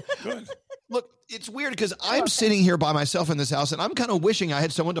 So Look, it's weird because I'm sitting here by myself in this house, and I'm kind of wishing I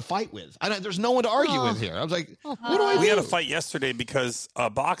had someone to fight with. There's no one to argue with here. I was like, what do I do? We had a fight yesterday because a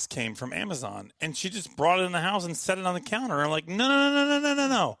box came from Amazon, and she just brought it in the house and set it on the counter. I'm like,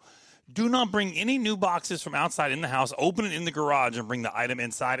 no. Do not bring any new boxes from outside in the house. Open it in the garage and bring the item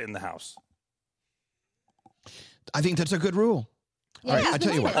inside in the house. I think that's a good rule. Yeah, All right, I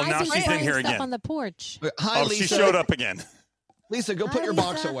tell you what. Oh, now she's in here stuff again. on the porch. Hi, Oh, Lisa. she showed up again. Lisa, go put your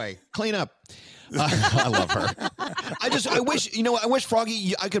box Lisa. away. Clean up. I love her. I wish,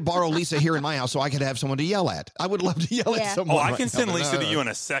 Froggy, I could borrow Lisa here in my house so I could have someone to yell at. I would love to yell at someone. Oh, I right can now, send but Lisa to no. you in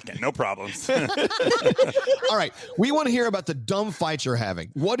a second. No problems. All right. We want to hear about the dumb fights you're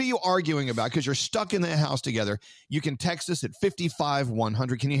having. What are you arguing about? Because you're stuck in the house together. You can text us at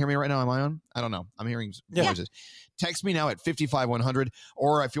 55100. Can you hear me right now? Am I on? I don't know. I'm hearing noises. Text me now at 55100.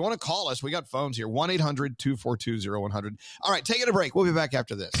 Or if you want to call us, we got phones here. 1-800-242-0100. All right. Taking a break. We'll be back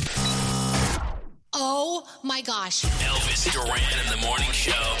after this. Oh my gosh. Elvis Duran in the morning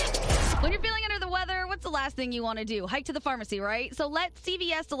show. When you're feeling under the weather, what's the last thing you want to do? Hike to the pharmacy, right? So let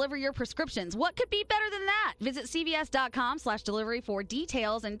CVS deliver your prescriptions. What could be better than that? Visit cvs.com/delivery for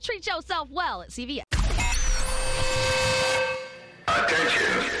details and treat yourself well at CVS.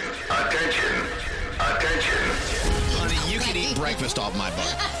 Attention. Honey, you can eat breakfast off my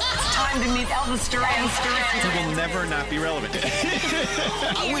butt. Time to meet Elvis Duran. It will never not be relevant.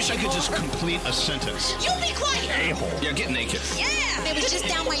 I wish I could just complete a sentence. You be quiet. A-hole. Yeah, get naked. Yeah. It was just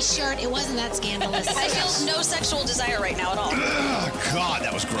down my shirt. It wasn't that scandalous. I feel no sexual desire right now at all. Oh, God,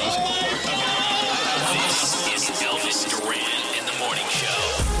 that was gross. This is Elvis Duran in the morning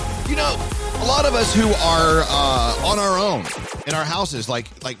show. You know, a lot of us who are on our own in our houses, like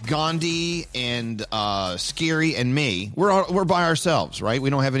Gandhi and Scary and me, we're by ourselves, right? We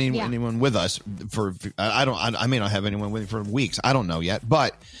don't have anyone with us for. I may not have anyone with me for weeks. I don't know yet,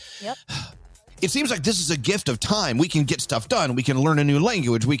 but it seems like this is a gift of time. We can get stuff done. We can learn a new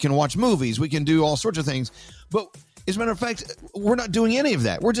language. We can watch movies. We can do all sorts of things. But as a matter of fact, we're not doing any of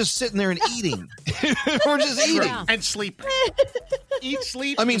that. We're just sitting there and eating. We're just eating and sleeping. Eat,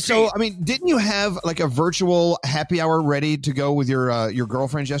 sleep. Didn't you have like a virtual happy hour ready to go with your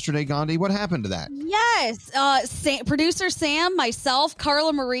girlfriends yesterday, Gandhi? What happened to that? Yes. Producer Sam, myself,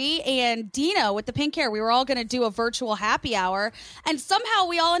 Carla Marie, and Dina with the pink hair, we were all going to do a virtual happy hour. And somehow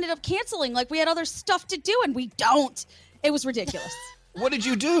we all ended up canceling. Like we had other stuff to do and we don't. It was ridiculous. What did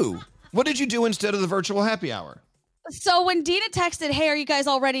you do? What did you do instead of the virtual happy hour? So when Dina texted, hey, are you guys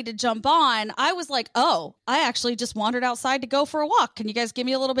all ready to jump on? I was like, oh, I actually just wandered outside to go for a walk. Can you guys give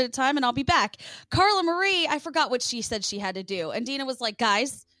me a little bit of time and I'll be back? Carla Marie, I forgot what she said she had to do. And Dina was like,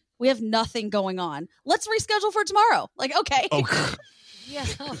 guys, we have nothing going on. Let's reschedule for tomorrow. Like, okay. Oh, yeah.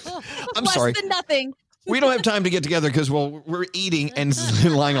 I'm Less sorry. than nothing. We don't have time to get together because we're eating and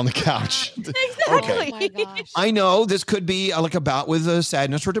lying on the couch. Exactly. Okay. Oh my gosh. I know this could be like a bout with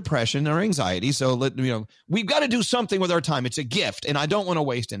sadness or depression or anxiety. So we've got to do something with our time. It's a gift, and I don't want to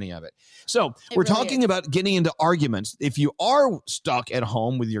waste any of it. So we're talking about getting into arguments. If you are stuck at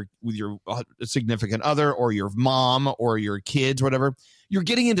home with your significant other or your mom or your kids, whatever, you're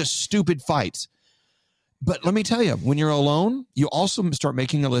getting into stupid fights. But let me tell you, when you're alone, you also start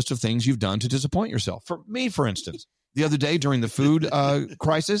making a list of things you've done to disappoint yourself. For me, for instance, the other day during the food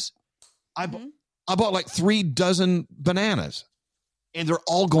crisis, I bought like 3 dozen bananas, and they're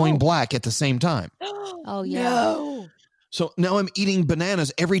all going black at the same time. Oh, yeah. No. So now I'm eating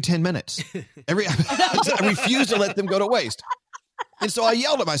bananas every 10 minutes. I refuse to let them go to waste. And so I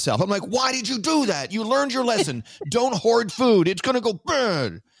yelled at myself. I'm like, why did you do that? You learned your lesson. Don't hoard food. It's going to go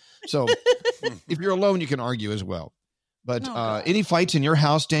bad. So if you're alone, you can argue as well. But any fights in your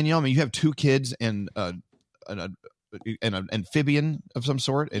house, Danielle? I mean, you have 2 kids and an amphibian of some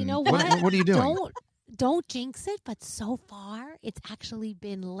sort. And You know what? What are you doing? Don't jinx it, but so far it's actually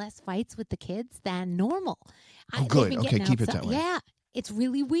been less fights with the kids than normal. Oh, good. Okay, keep it that way. Yeah, it's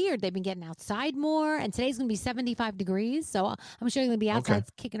really weird. They've been getting outside more, and today's going to be 75 degrees, so I'm sure you're going to be outside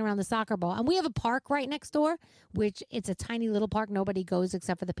kicking around the soccer ball. And we have a park right next door, which it's a tiny little park. Nobody goes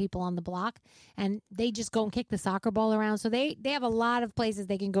except for the people on the block, and they just go and kick the soccer ball around. So they have a lot of places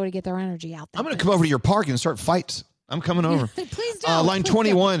they can go to get their energy out there. I'm going to come over to your park and start fights. I'm coming over. Please don't. Line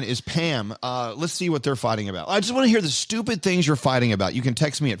 21 is Pam. Let's see what they're fighting about. I just want to hear the stupid things you're fighting about. You can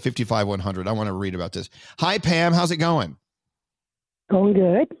text me at 55100. I want to read about this. Hi, Pam. How's it going? Going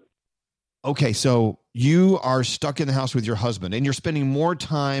good. Okay, so you are stuck in the house with your husband, and you're spending more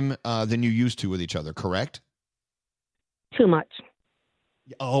time than you used to with each other, correct? Too much.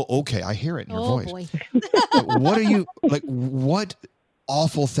 Oh, okay. I hear it in your voice. Boy. What are you, what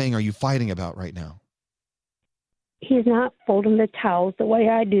awful thing are you fighting about right now? he's not folding the towels the way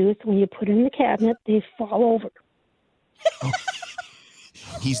I do. So when you put it in the cabinet, they fall over.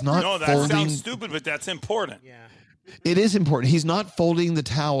 He's not No, that folding. sounds stupid, but that's important. Yeah. It is important. He's not folding the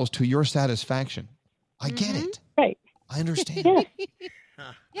towels to your satisfaction. I get it. Right. I understand.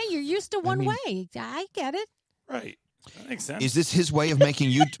 Yeah, you're used to one way. I get it. Right. That makes sense. Is this his way of making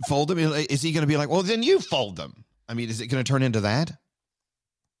you fold them? Is he going to be like, well, then you fold them? I mean, is it going to turn into that?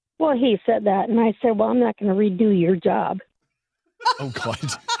 Well, he said that, and I said, well, I'm not going to redo your job. Oh, God.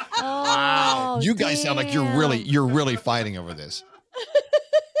 Wow. You guys sound like you're really fighting over this.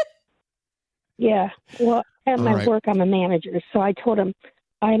 Yeah. Well, at All my right. work, I'm a manager. So I told him,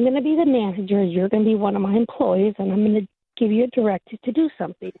 I'm going to be the manager. You're going to be one of my employees, and I'm going to give you a directive to do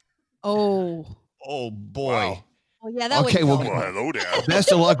something. Oh. Oh, boy. Well, yeah, that Okay, would well, go. hello there.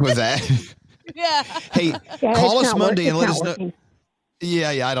 Best of luck with that. Yeah. Hey, Yeah, call it's us not Monday and let it's us not know. working.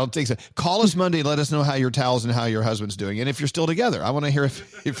 Yeah, I don't think so. Call us Monday and let us know how your towels and how your husband's doing, and if you're still together. I want to hear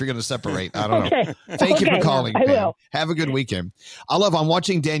if you're going to separate. I don't know. Okay. Thank you Okay, for calling, I Pam. will. Have a good weekend. I'm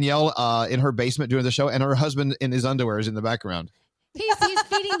watching Danielle in her basement doing the show, and her husband in his underwear is in the background. He's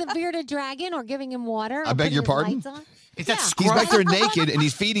feeding the bearded dragon or giving him water. I or beg putting your his pardon? lights on. Is that Yeah. He's back there naked, and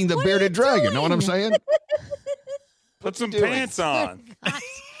he's feeding the bearded dragon. Know what I'm saying? Put some doing? pants on.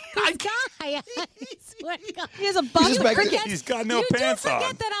 This guy, I swear to God. He has a box He's of back there- crickets. He's got no you pants do forget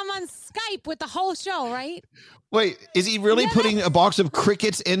on. that I'm on Skype with the whole show, right? Wait, is he really putting a box of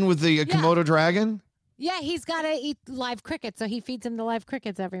crickets in with the Komodo dragon? Yeah, he's got to eat live crickets, so he feeds him the live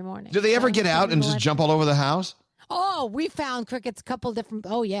crickets every morning. Do they ever So get he's out feeding and the just live- jump all over the house? Oh, we found crickets a couple different.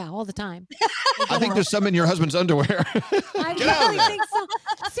 Oh yeah, all the time. I think there's some in your husband's underwear. I Get out of really there. think so.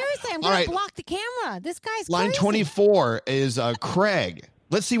 Seriously, I'm All going right. to block the camera. This guy's Line crazy. 24 is Craig.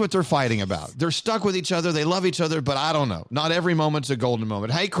 Let's see what they're fighting about. They're stuck with each other. They love each other, but I don't know. Not every moment's a golden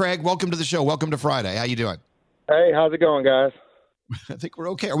moment. Hey, Craig, welcome to the show. Welcome to Friday. How you doing? Hey, how's it going, guys? I think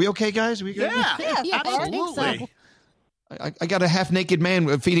we're okay. Are we okay, guys? Are we good? Yeah, I think so. I got a half-naked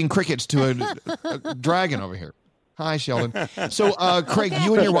man feeding crickets to a dragon over here. Hi, Sheldon. So, Craig,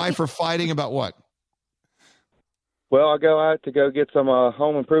 you and your wife are fighting about what? Well, I go out to go get some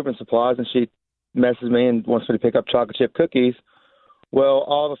home improvement supplies, and she messes me and wants me to pick up chocolate chip cookies. Well,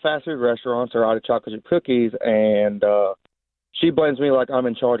 all the fast food restaurants are out of chocolate chip cookies, and she blames me like I'm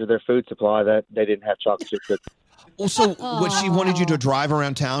in charge of their food supply that they didn't have chocolate chip cookies. Well, so what, she wanted you to drive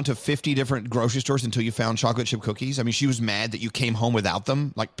around town to 50 different grocery stores until you found chocolate chip cookies? I mean, she was mad that you came home without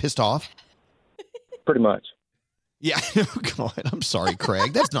them, like pissed off? Pretty much. Yeah. Oh, God. I'm sorry,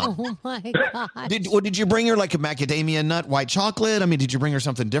 Craig. That's not. Oh my God. Did you bring her like a macadamia nut white chocolate? I mean, did you bring her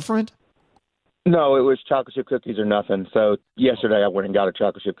something different? No, it was chocolate chip cookies or nothing. So yesterday I went and got a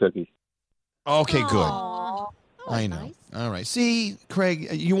chocolate chip cookie. Okay, good. Aw. I know. All right. See, Craig,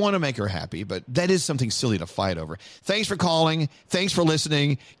 you want to make her happy, but that is something silly to fight over. Thanks for calling. Thanks for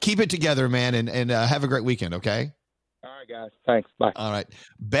listening. Keep it together, man, and have a great weekend, okay? All right, guys. Thanks. Bye. All right.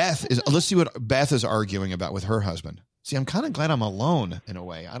 Let's see what Beth is arguing about with her husband. See, I'm kind of glad I'm alone in a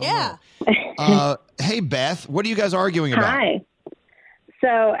way. I don't know. Hey, Beth, what are you guys arguing about? Hi.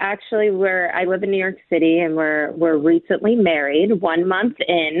 So actually, I live in New York City, and we're recently married, 1 month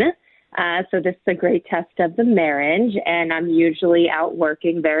in. So this is a great test of the marriage, and I'm usually out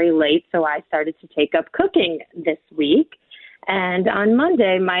working very late, so I started to take up cooking this week. And on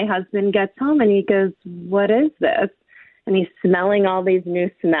Monday, my husband gets home, and he goes, "What is this?" And he's smelling all these new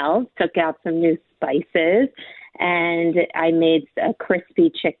smells, took out some new spices, and I made a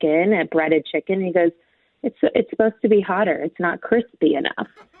crispy chicken, a breaded chicken. He goes, It's supposed to be hotter. It's not crispy enough."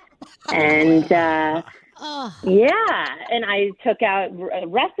 And yeah, and I took out a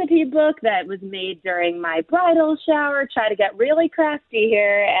recipe book that was made during my bridal shower, try to get really crafty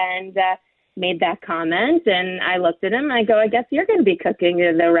here, and made that comment. And I looked at him and I go, "I guess you're going to be cooking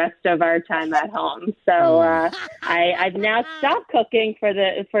the rest of our time at home." So I've now stopped cooking for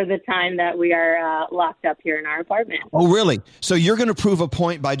the time that we are locked up here in our apartment. Oh, really? So you're going to prove a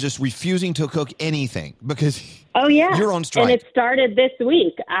point by just refusing to cook anything because you're on strike. And it started this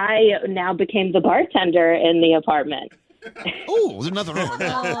week. I now became the bartender in the apartment. Oh, there's nothing wrong with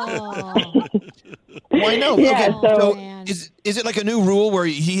that. Why no? Yeah, Okay, so is it like a new rule where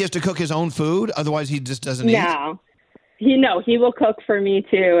he has to cook his own food? Otherwise, he just doesn't eat? No. He will cook for me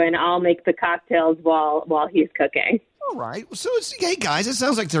too, and I'll make the cocktails while he's cooking. All right. So hey guys, it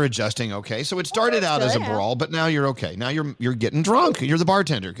sounds like they're adjusting. Okay, so it started out as a brawl, but now you're okay. Now you're getting drunk. You're the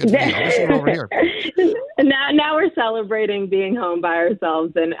bartender. Good for you. I'll sit over here. Now we're celebrating being home by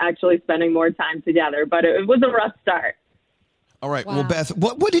ourselves and actually spending more time together. But it was a rough start. All right. Well, Beth,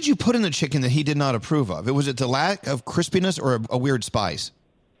 what did you put in the chicken that he did not approve of? Was it the lack of crispiness or a weird spice?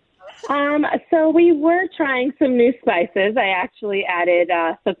 So we were trying some new spices. I actually added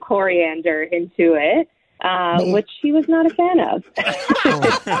some coriander into it, which she was not a fan of.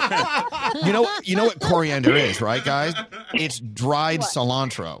 You know what coriander is, right, guys? It's dried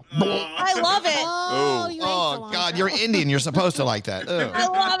cilantro. I love it. Oh, God, you're Indian. You're supposed to like that. Ugh. I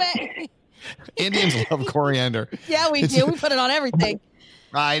love it. Indians love coriander. Yeah, we do. We put it on everything.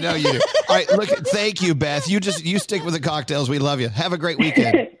 I know you do. All right, look, thank you, Beth. You stick with the cocktails. We love you. Have a great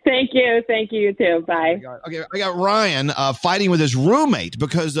weekend. Thank you. You too. Bye. Okay, I got Ryan fighting with his roommate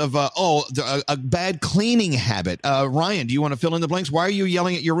because of a bad cleaning habit. Ryan, do you want to fill in the blanks? Why are you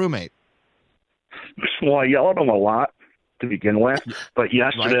yelling at your roommate? Well, I yell at him a lot to begin with, but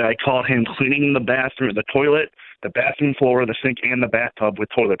yesterday I caught him cleaning the bathroom, the toilet, the bathroom floor, the sink, and the bathtub with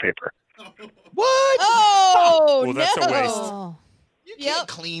toilet paper. What? Oh, well, that's a waste. You can't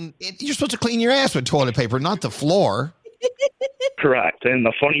clean. You're supposed to clean your ass with toilet paper, not the floor. Correct. And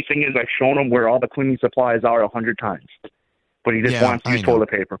the funny thing is, I've shown him where all the cleaning supplies are 100 times, but he just wants to use toilet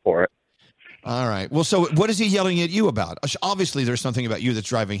paper for it. All right. Well, so what is he yelling at you about? Obviously, there's something about you that's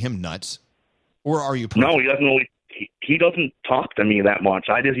driving him nuts. Or are you? No, he doesn't really. He doesn't talk to me that much.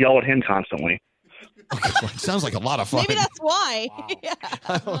 I just yell at him constantly. It sounds like a lot of fun. Maybe that's why. Yeah.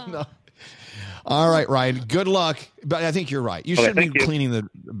 I don't know. All right, Ryan. Good luck. But I think you're right. You shouldn't be cleaning the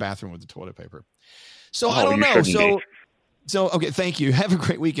bathroom with the toilet paper. So I don't know. So okay, thank you. Have a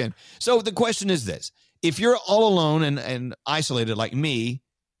great weekend. So the question is this. If you're all alone and isolated like me,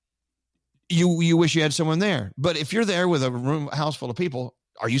 you wish you had someone there. But if you're there with a house full of people,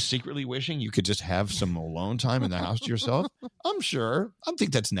 are you secretly wishing you could just have some alone time in the house to yourself? I'm sure. I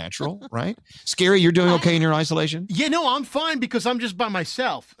think that's natural, right? Scary, you're doing okay in your isolation? Yeah, no, I'm fine because I'm just by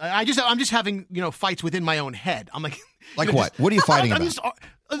myself. I'm just having fights within my own head. I'm like, what? What are you fighting about?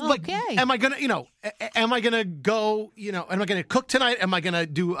 Am I gonna go? Am I gonna cook tonight? Am I gonna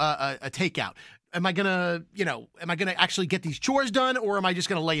do a takeout? Am I gonna actually get these chores done, or am I just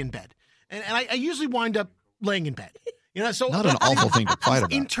gonna lay in bed? And I usually wind up laying in bed. So not an awful thing to fight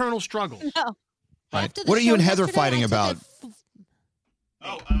about. Internal struggle. No. Right. What are you and Heather fighting about?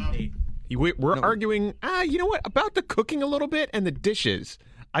 We're arguing, you know what, about the cooking a little bit and the dishes.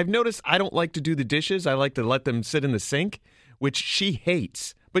 I've noticed I don't like to do the dishes. I like to let them sit in the sink, which she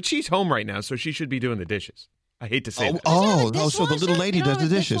hates. But she's home right now, so she should be doing the dishes. I hate to say that. So the little lady does the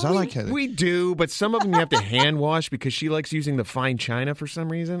dishes. I like Heather. We do, but some of them you have to hand wash because she likes using the fine china for some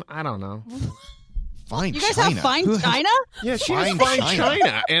reason. I don't know. Fine you guys china. have fine china? Yeah, she has fine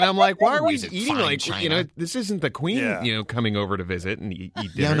china. And I'm like, why are we eating like, china? this isn't the queen, coming over to visit and eat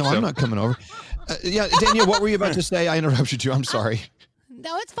dinner. Yeah, no, I'm not coming over. Danielle, what were you about to say? I interrupted you. I'm sorry.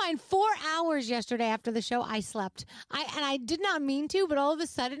 No, it's fine. 4 hours yesterday after the show, I slept. I did not mean to, but all of a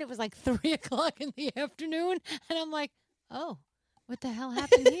sudden it was like 3 o'clock in the afternoon. And I'm like, oh, what the hell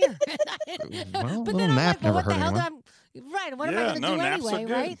happened here? Well, but a little nap never hurt anyone. What am I going to do anyway,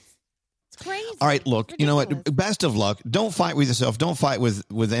 right? It's crazy. All right, look, you know what? Best of luck. Don't fight with yourself. Don't fight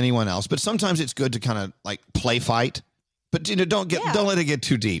with anyone else. But sometimes it's good to kind of like play fight. But don't let it get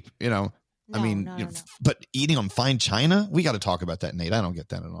too deep. No, but eating on fine china, we got to talk about that, Nate. I don't get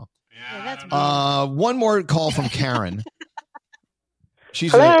that at all. Yeah, that's one more call from Karen.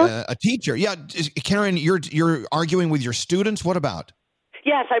 She's a teacher. Yeah, Karen, you're arguing with your students. What about?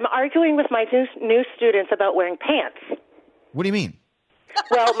 Yes, I'm arguing with my new students about wearing pants. What do you mean?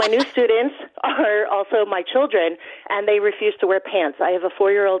 Well, my new students are also my children, and they refuse to wear pants. I have a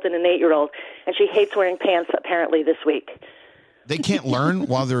 4-year-old and an 8-year-old, and she hates wearing pants apparently this week. They can't learn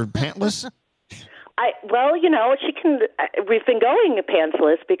while they're pantless? She can. We've been going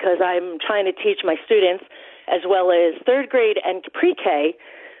pantsless because I'm trying to teach my students as well as 3rd grade and pre-K.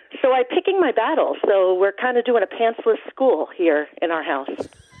 So I'm picking my battles. So we're kind of doing a pantsless school here in our house.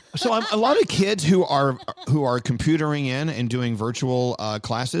 So a lot of kids who are computering in and doing virtual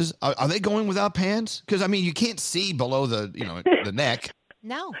classes, are they going without pants? Because you can't see below the neck.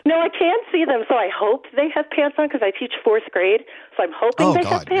 No, I can't see them. So I hope they have pants on because I teach 4th grade. So I'm hoping they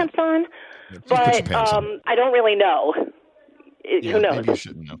have pants on. But I don't really know. Who knows? Maybe you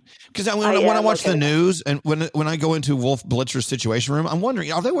shouldn't know. Because when I watch the news and when I go into Wolf Blitzer's Situation Room, I'm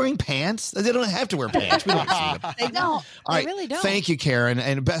wondering, are they wearing pants? They don't have to wear pants. We don't see them. They don't. All right. They really don't. Thank you, Karen,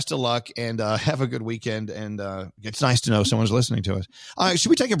 and best of luck, and have a good weekend. And it's nice to know someone's listening to us. All right, should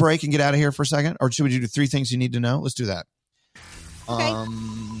we take a break and get out of here for a second? Or should we do 3 things you need to know? Let's do that. Okay.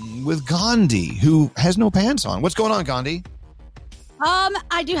 With Gandhi, who has no pants on. What's going on, Gandhi?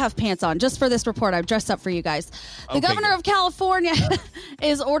 I do have pants on. Just for this report, I've dressed up for you guys. The governor of California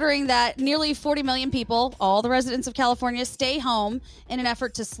is ordering that nearly 40 million people, all the residents of California, stay home in an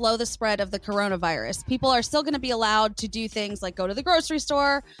effort to slow the spread of the coronavirus. People are still going to be allowed to do things like go to the grocery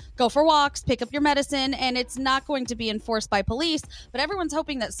store, go for walks, pick up your medicine, and it's not going to be enforced by police. But everyone's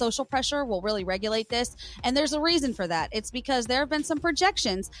hoping that social pressure will really regulate this. And there's a reason for that. It's because there have been some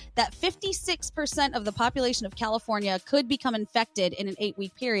projections that 56% of the population of California could become infected in an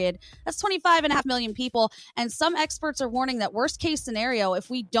 8-week period. That's 25.5 million people. And some experts are warning that worst case scenario,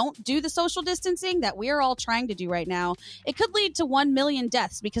 if we don't do the social distancing that we are all trying to do right now, it could lead to 1 million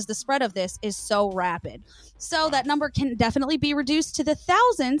deaths because the spread of this is so rapid. So that number can definitely be reduced to the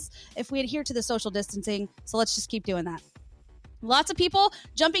thousands if we adhere to the social distancing. So let's just keep doing that. Lots of people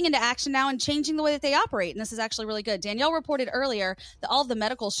jumping into action now and changing the way that they operate. And this is actually really good. Danielle reported earlier that all of the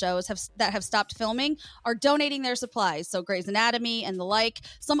medical shows that have stopped filming are donating their supplies. So Grey's Anatomy and the like.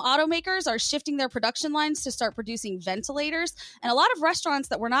 Some automakers are shifting their production lines to start producing ventilators. And a lot of restaurants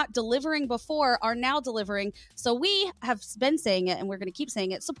that were not delivering before are now delivering. So we have been saying it, and we're going to keep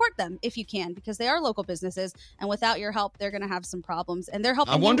saying it. Support them if you can, because they are local businesses. And without your help, they're going to have some problems. And they're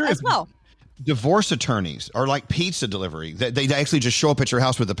helping you as well. Divorce attorneys are like pizza delivery. They actually just show up at your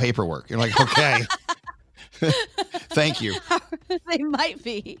house with the paperwork. You're like, okay. Thank you. They might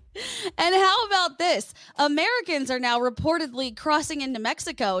be. And how about this? Americans are now reportedly crossing into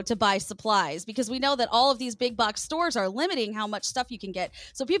Mexico to buy supplies because we know that all of these big box stores are limiting how much stuff you can get.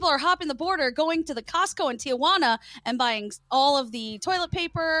 So people are hopping the border, going to the Costco in Tijuana and buying all of the toilet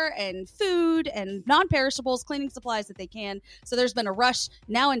paper and food and non-perishables, cleaning supplies that they can. So there's been a rush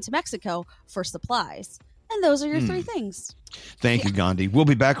now into Mexico for supplies. And those are your three things. Thank you, Gandhi. We'll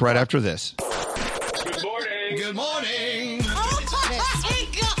be back right after this. Good morning. Good morning. Oh my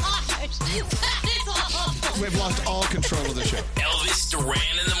gosh. That is awful. We've lost all control of the show. Elvis Duran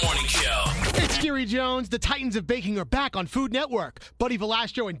in the Morning Show. It's Scary Jones. The Titans of Baking are back on Food Network. Buddy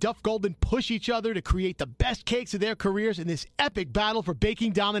Valastro and Duff Goldman push each other to create the best cakes of their careers in this epic battle for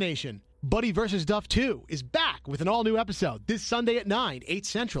baking domination. Buddy vs. Duff 2 is back with an all-new episode this Sunday at 9, 8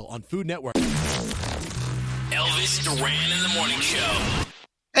 Central on Food Network. Elvis Duran in the Morning Show.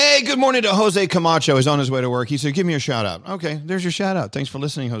 Hey, good morning to Jose Camacho. He's on his way to work. He said, give me a shout out. Okay, there's your shout out. Thanks for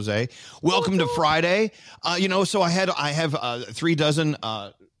listening, Jose. Welcome to Friday. So I have 3 dozen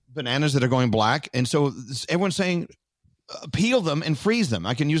bananas that are going black. And so everyone's saying, peel them and freeze them.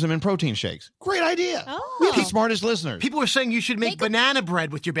 I can use them in protein shakes. Great idea. Oh. We're the smartest listeners. People are saying you should make banana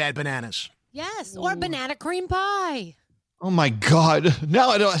bread with your bad bananas. Yes, or banana cream pie. Oh, my God. Now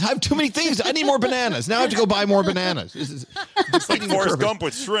I have too many things. I need more bananas. Now I have to go buy more bananas. This is it's like Forrest Gump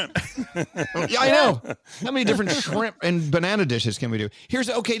with shrimp. Yeah, I know. How many different shrimp and banana dishes can we do?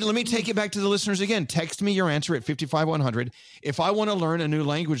 Let me take it back to the listeners again. Text me your answer at 55100. If I want to learn a new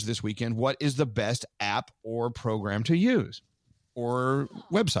language this weekend, what is the best app or program to use or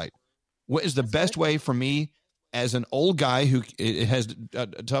website? What is the best way for me as an old guy who has a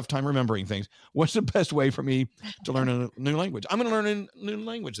tough time remembering things? What's the best way for me to learn a new language? I'm going to learn a new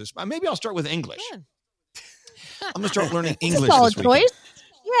language maybe I'll start with English. Yeah. I'm going to start learning English Solid this weekend. choice.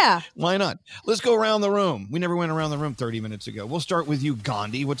 Yeah. Why not? Let's go around the room. We never went around the room 30 minutes ago. We'll start with you,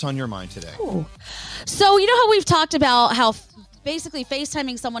 Gandhi. What's on your mind today? Ooh. So you know how we've talked about how basically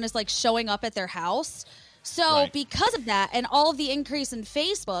FaceTiming someone is like showing up at their house? So because of that and all of the increase in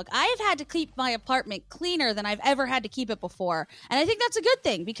Facebook, I have had to keep my apartment cleaner than I've ever had to keep it before. And I think that's a good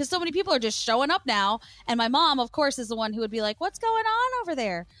thing because so many people are just showing up now. And my mom, of course, is the one who would be like, what's going on over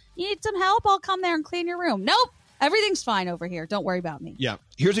there? You need some help? I'll come there and clean your room. Nope. Everything's fine over here. Don't worry about me. Yeah.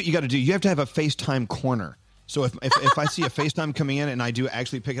 Here's what you got to do. You have to have a FaceTime corner. So if I see a FaceTime coming in and I do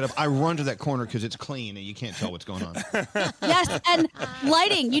actually pick it up, I run to that corner because it's clean and you can't tell what's going on. Yes, and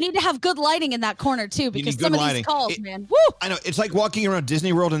lighting. You need to have good lighting in that corner, too, because some of these calls, man. Woo! I know. It's like walking around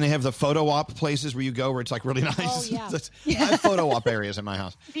Disney World and they have the photo op places where you go where it's like really nice. Oh, yeah. I have photo op areas in my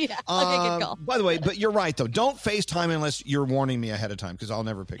house. Yeah, okay, good call. By the way, but you're right, though. Don't FaceTime unless you're warning me ahead of time because I'll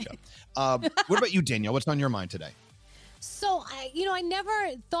never pick up. What about you, Danielle? What's on your mind today? So, I never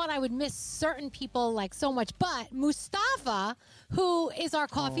thought I would miss certain people like so much, but Mustafa, who is our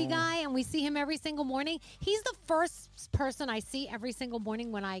coffee guy, and we see him every single morning, he's the first person I see every single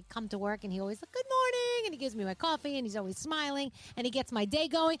morning when I come to work, and he always like, good morning, and he gives me my coffee, and he's always smiling, and he gets my day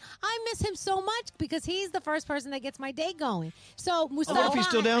going. I miss him so much because he's the first person that gets my day going. So, Mustafa, I wonder if he's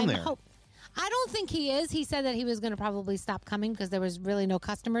still down there. I don't think he is. He said that he was going to probably stop coming because there was really no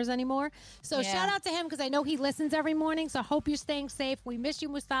customers anymore. So shout out to him because I know he listens every morning. So I hope you're staying safe. We miss you,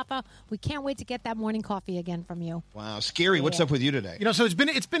 Mustafa. We can't wait to get that morning coffee again from you. Wow. Scary. What's up with you today? So it's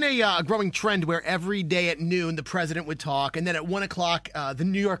been a growing trend where every day at noon the president would talk, and then at 1 o'clock the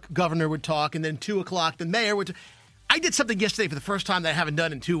New York governor would talk, and then 2 o'clock the mayor would talk. I did something yesterday for the first time that I haven't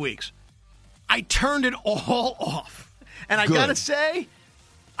done in 2 weeks. I turned it all off. And I got to say,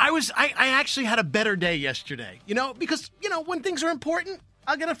 I actually had a better day yesterday, because, when things are important,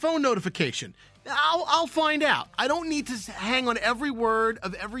 I'll get a phone notification. I'll find out. I don't need to hang on every word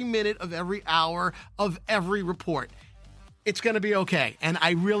of every minute of every hour of every report. It's going to be okay. And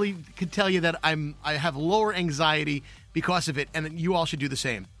I really could tell you that I have lower anxiety because of it, and you all should do the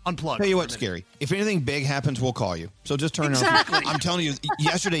same. Unplug. Tell you what's scary. If anything big happens, we'll call you. So just turn Exactly. on. I'm telling you,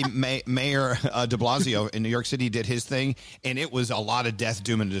 yesterday, Mayor de Blasio in New York City did his thing, and it was a lot of death,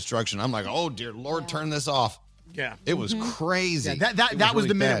 doom, and destruction. I'm like, oh, dear Lord, turn this off. Yeah. It was crazy. Yeah, that was really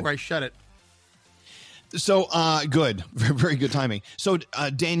the minute bad. where I shut it. So good, very good timing. So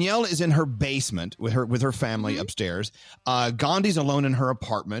Danielle is in her basement with her family upstairs. Gandhi's alone in her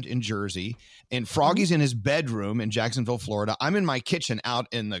apartment in Jersey, and Froggy's in his bedroom in Jacksonville, Florida. I'm in my kitchen out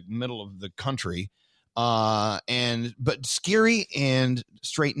in the middle of the country, but Scary and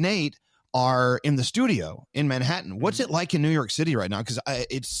Straight Nate are in the studio in Manhattan. What's it like in New York City right now? Because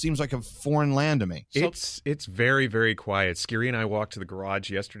it seems like a foreign land to me. It's very, very quiet. Scary and I walked to the garage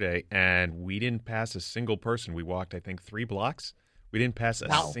yesterday, and we didn't pass a single person. We walked, I think, 3 blocks. We didn't pass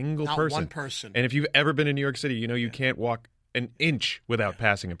a single not person. one person. And if you've ever been in New York City, you know you can't walk an inch without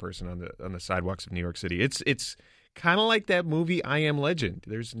passing a person on the sidewalks of New York City. It's kind of like that movie I Am Legend.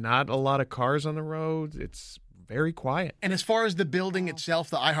 There's not a lot of cars on the road. It's very quiet. And as far as the building itself,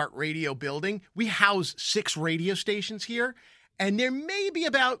 the iHeartRadio building, we house 6 radio stations here, and there may be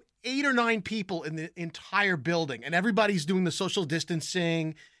about 8 or 9 people in the entire building, and everybody's doing the social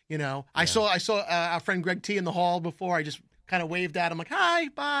distancing. You know, I saw our friend Greg T in the hall before. I just kind of waved at him like, "Hi,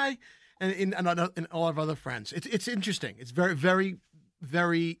 bye," and all of our other friends. It's interesting. It's very, very,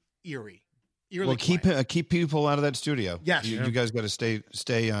 very eerie. Well, keep people out of that studio. Yes. You guys got to stay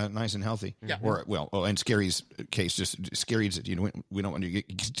nice and healthy. Yeah. Or in Scary's case, just Scary's. We don't want you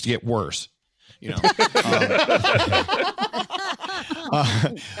to get worse.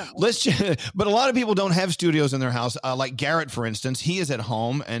 But a lot of people don't have studios in their house. Like Garrett, for instance, he is at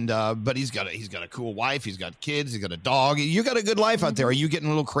home, but he's got a cool wife. He's got kids. He's got a dog. You got a good life out there. Are you getting a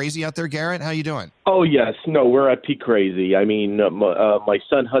little crazy out there, Garrett? How you doing? Oh, yes. No, we're at peak crazy. I mean, my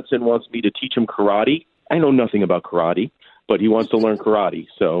son Hudson wants me to teach him karate. I know nothing about karate, but he wants to learn karate.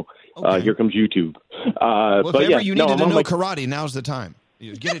 So here comes YouTube. If ever you needed to know karate, now's the time.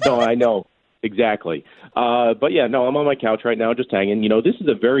 Get it done. No, I know. Exactly. But yeah, no, I'm on my couch right now just hanging. This is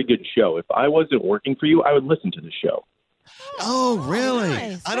a very good show. If I wasn't working for you, I would listen to the show. Oh, really?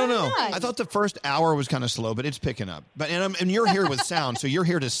 Nice. I don't know. Nice. I thought the first hour was kind of slow, but it's picking up. And you're here with sound, so you're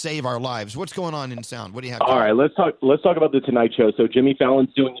here to save our lives. What's going on in sound? What do you have? All right, let's talk about the Tonight Show. So Jimmy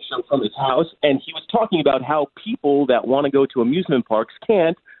Fallon's doing the show from his house, and he was talking about how people that want to go to amusement parks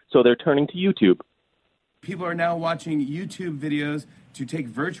can't, so they're turning to YouTube. People are now watching YouTube videos to take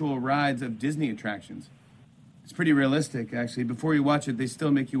virtual rides of Disney attractions. It's pretty realistic, actually. Before you watch it, they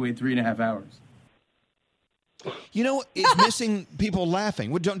still make you wait 3.5 hours. It's missing people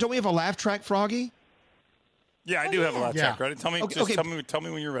laughing. Don't we have a laugh track, Froggy? Yeah, I do have a laugh track. Ready? Tell me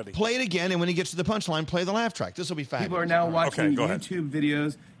when you're ready. Play it again, and when he gets to the punchline, play the laugh track. This will be fabulous. People are now watching go ahead. YouTube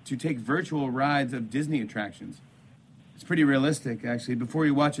videos to take virtual rides of Disney attractions. It's pretty realistic, actually. Before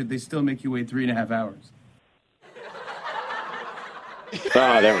you watch it, they still make you wait 3.5 hours.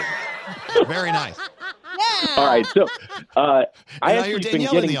 There we go. Very nice. All right, so I now you're actually been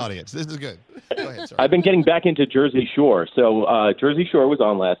Danielle in getting the audience. This is good. Go ahead, sorry. I've been getting back into Jersey Shore. So Jersey Shore was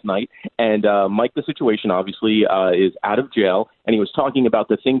on last night, and Mike the Situation obviously is out of jail, and he was talking about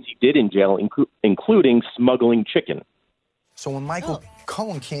the things he did in jail, including smuggling chicken. So when Michael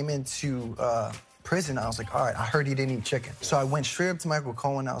Cohen came into prison, I was like, all right, I heard he didn't eat chicken. So I went straight up to Michael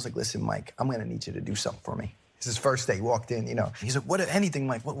Cohen. I was like, listen, Mike, I'm going to need you to do something for me. It's his first day. He walked in, He's like, anything,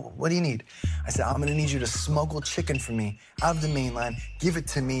 Mike? What do you need? I said, I'm going to need you to smuggle chicken for me out of the main line. Give it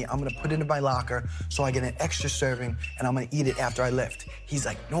to me. I'm going to put it in my locker so I get an extra serving, and I'm going to eat it after I lift. He's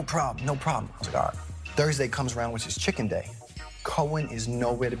like, no problem, no problem. I was like, all right. Thursday comes around, which is chicken day. Cohen is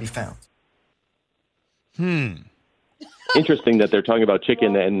nowhere to be found. Interesting that they're talking about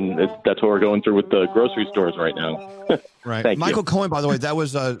chicken, and that's what we're going through with the grocery stores right now. Right. Thank Michael you. Cohen, by the way, that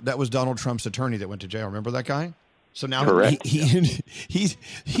was Donald Trump's attorney that went to jail. Remember that guy? So now Correct.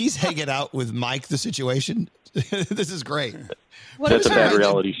 he's hanging out with Mike the Situation. This is great. That's a bad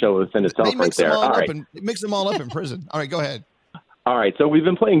reality show within itself They right mix them there. all All up right. mix them all up in prison. All right, go ahead. All right, so we've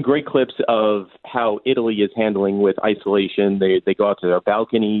been playing great clips of how Italy is handling with isolation. They go out to their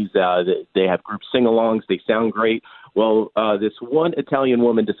balconies. They have group sing-alongs. They sound great. Well, this one Italian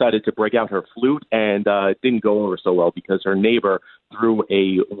woman decided to break out her flute, and it didn't go over so well because her neighbor threw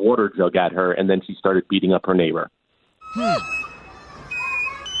a water jug at her, and then she started beating up her neighbor.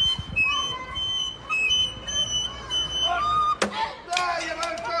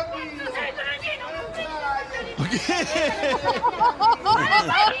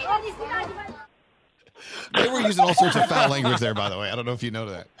 They were using all sorts of foul language there, by the way. I don't know if you know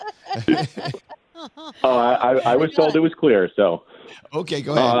that. I was told it was clear, so. Okay,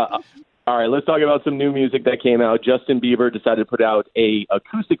 go ahead. All right, let's talk about some new music that came out. Justin Bieber decided to put out a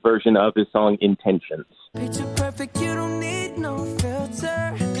acoustic version of his song Intentions. Picture perfect, you don't need no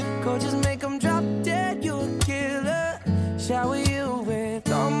filter. Go just make them drop dead, you're a killer. Shower you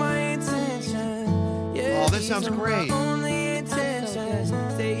with all my attention. Yeah, Oh, that sounds great. only intentions.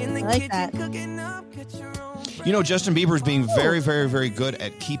 Stay in the I like kitchen, that. cooking up, get your own. You know, Justin Bieber is being very, very, very good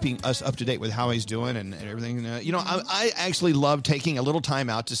at keeping us up to date with how he's doing and everything. I actually love taking a little time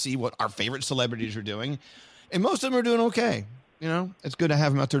out to see what our favorite celebrities are doing. And most of them are doing okay. You know, it's good to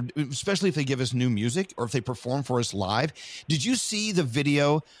have them out there, especially if they give us new music or if they perform for us live. Did you see the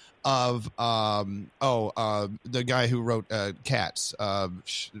video of the guy who wrote Cats?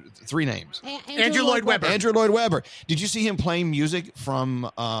 3 names. Andrew Lloyd Webber. Andrew Lloyd Webber. Did you see him playing music from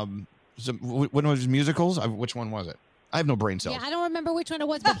one of his musicals? Which one was it? I have no brain cells. Yeah, I don't remember which one it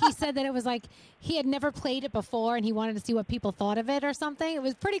was, but he said that it was like he had never played it before and he wanted to see what people thought of it or something. It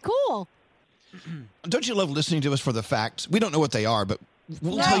was pretty cool. Don't you love listening to us for the facts? We don't know what they are, but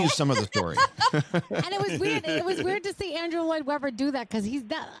we'll tell you some of the story. And it was weird. It was weird to see Andrew Lloyd Webber do that because he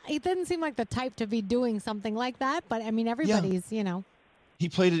didn't seem like the type to be doing something like that. But I mean, everybody's, He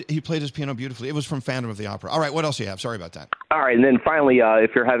played his piano beautifully. It was from Phantom of the Opera. All right, what else do you have? Sorry about that. All right, and then finally,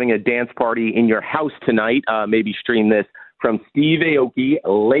 if you're having a dance party in your house tonight, maybe stream this from Steve Aoki,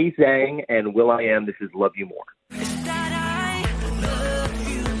 Lay Zhang, and will.i.am. This is Love You More.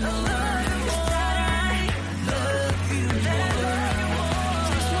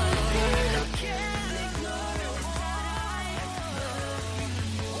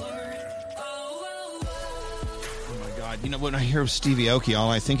 You know, when I hear Stevie Aoki,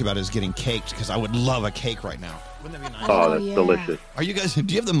 all I think about is getting caked because I would love a cake right now. Wouldn't that be nice? Oh, that's delicious. Are you guys? Do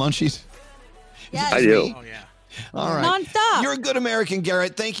you have the munchies? Yes. I do. Oh, yeah. All right. Non-stop. You're a good American,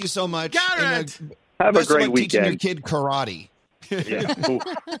 Garrett. Thank you so much. Garrett! And, Have a best of great luck teaching your weekend. kid karate. Yeah. Ooh.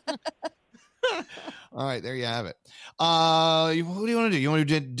 All right, there you have it. Who do you want to do? You want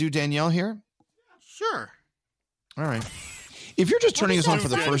to do Danielle here? Sure. All right. If you're just turning us on for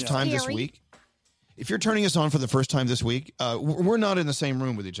the sound first time this scary. week, we're not in the same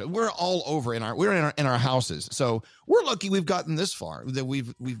room with each other. We're all over in our houses. So we're lucky we've gotten this far, that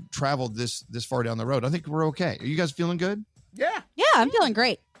we've traveled this far down the road. I think we're okay. Are you guys feeling good? Yeah. Yeah, I'm feeling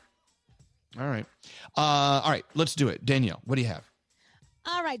great. All right. All right, let's do it. Danielle, what do you have?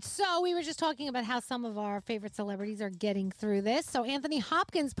 All right, so we were just talking about how some of our favorite celebrities are getting through this. So Anthony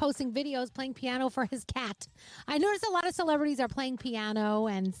Hopkins posting videos playing piano for his cat. I noticed a lot of celebrities are playing piano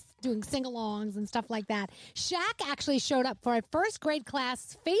and doing sing-alongs and stuff like that. Shaq actually showed up for a first grade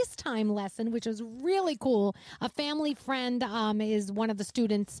class FaceTime lesson, which was really cool. A family friend is one of the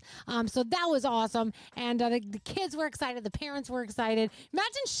students, so that was awesome. And the kids were excited, the parents were excited.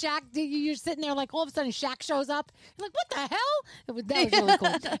 Imagine Shaq, you're sitting there like all of a sudden Shaq shows up. You're like, what the hell? That was really cool.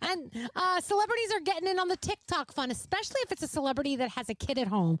 And celebrities are getting in on the TikTok fun, especially if it's a celebrity that has a kid at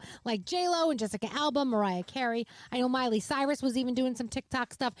home, like J-Lo and Jessica Alba, Mariah Carey. I know Miley Cyrus was even doing some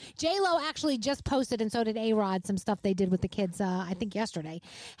TikTok stuff. J-Lo actually just posted, and so did A-Rod, some stuff they did with the kids, I think yesterday.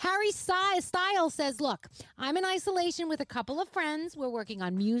 Harry Styles says, look, I'm in isolation with a couple of friends. We're working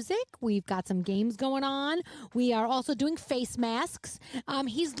on music. We've got some games going on. We are also doing face masks.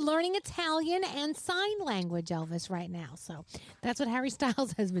 He's learning Italian and sign language, Elvis, right now. So that's what Harry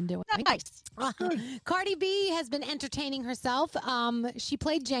Styles has been doing. Nice. Cardi B has been entertaining herself. She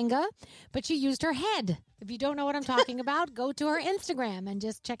played Jenga, but she used her head. If you don't know what I'm talking about, go to her Instagram and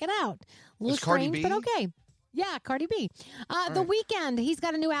just check it out. A little It's Cardi strange, B? but okay. Yeah, Cardi B. The Weeknd, he's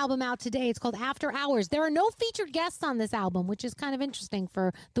got a new album out today. It's called After Hours. There are no featured guests on this album, which is kind of interesting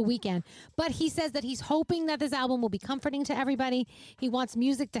for The Weeknd. But he says that he's hoping that this album will be comforting to everybody. He wants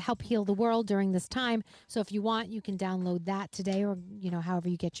music to help heal the world during this time. So if you want, you can download that today or, however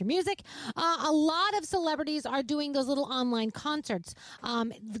you get your music. A lot of celebrities are doing those little online concerts.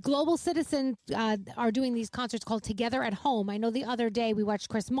 The Global Citizen are doing these concerts called Together at Home. I know the other day we watched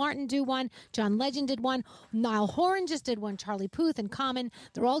Chris Martin do one. John Legend did one. Niall Horan just did one, Charlie Puth and Common.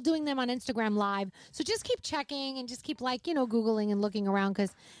 They're all doing them on Instagram Live. So just keep checking and just keep Googling and looking around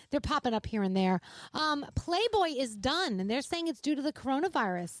because they're popping up here and there. Playboy is done, and they're saying it's due to the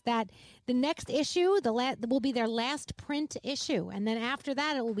coronavirus, that the next issue will be their last print issue. And then after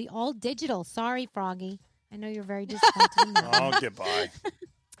that, it will be all digital. Sorry, Froggy. I know you're very disappointed in that. Oh, goodbye.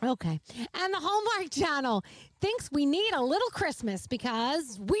 Okay. And the Hallmark Channel thinks we need a little Christmas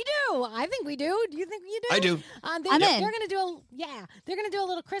because we do. I think we do. Do you think you do? I do. They're going to do they're going to do a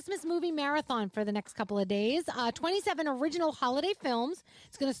little Christmas movie marathon for the next couple of days. 27 original holiday films.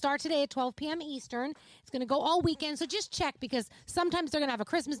 It's going to start today at 12 p.m. Eastern. It's going to go all weekend. So just check because sometimes they're going to have a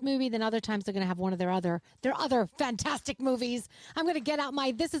Christmas movie, then other times they're going to have one of their other fantastic movies. I'm going to get out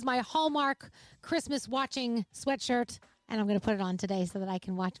this is my Hallmark Christmas watching sweatshirt. And I'm going to put it on today so that I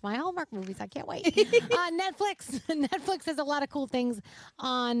can watch my Hallmark movies. I can't wait. Netflix has a lot of cool things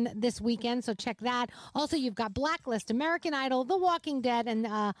on this weekend, so check that. Also, you've got Blacklist, American Idol, The Walking Dead, and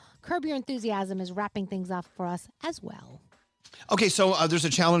Curb Your Enthusiasm is wrapping things up for us as well. Okay, so there's a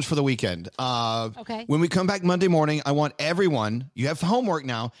challenge for the weekend. Okay. When we come back Monday morning, I want everyone, you have homework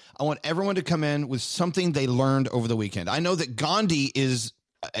now, I want everyone to come in with something they learned over the weekend. I know that Gandhi is,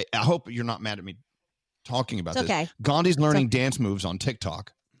 I hope you're not mad at me talking about It's okay. this. Gandhi's learning dance moves on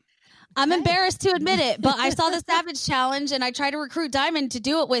TikTok. I'm embarrassed to admit it, but I saw the Savage Challenge and I tried to recruit Diamond to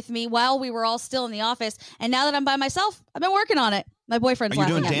do it with me while we were all still in the office. And now that I'm by myself, I've been working on it. My boyfriend's Are you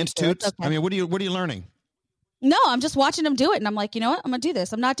laughing doing at dance me, so it's toots? okay. I mean, what are you learning? No, I'm just watching him do it. And I'm like, you know what? I'm going to do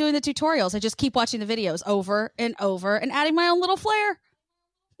this. I'm not doing the tutorials. I just keep watching the videos over and over and adding my own little flair.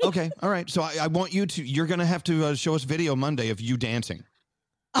 Okay, all right. So I want you to, you're going to have to show us video Monday of you dancing.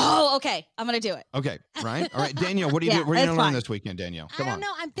 Oh, okay. I'm going to do it. Okay, right? All right, Danielle, what are you Yeah, doing? What are you that's going to learn fine. this weekend, Danielle? Come I on. don't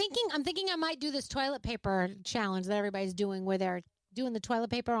know. I'm thinking I might do this toilet paper challenge that everybody's doing where they're doing the toilet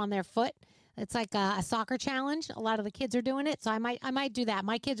paper on their foot. It's like a soccer challenge. A lot of the kids are doing it, so I might do that.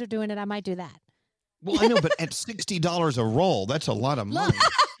 My kids are doing it. I might do that. Well, I know, but at $60 a roll, that's a lot of money. Look,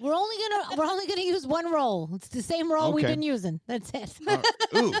 we're only gonna use one roll. It's the same roll we've Okay. been using. That's it.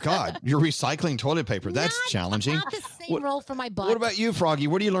 Ooh, God, you're recycling toilet paper. That's challenging. Not the same roll for my butt. What about you, Froggy?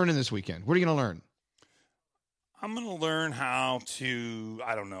 What are you learning this weekend? What are you going to learn? I'm going to learn how to,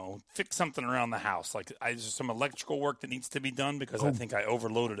 I don't know, fix something around the house. Like there's some electrical work that needs to be done because I think I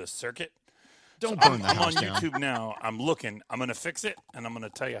overloaded a circuit. Don't burn the I'm house on down. YouTube now. I'm looking. I'm going to fix it, and I'm going to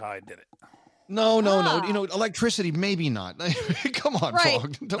tell you how I did it. No. You know, electricity, maybe not. Come on, Right.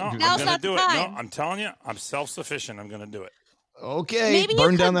 Frog. Don't No, do I'm that. going to do it. No, I'm telling you, I'm self-sufficient. I'm going to do it. Okay, Maybe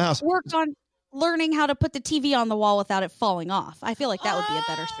burn you down could the house. work on learning how to put the TV on the wall without it falling off. I feel like that would be a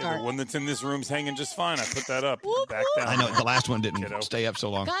better Yeah, start. the one that's in this room's hanging just fine. I put that up. Back down. I know the last one didn't Kiddo. stay up so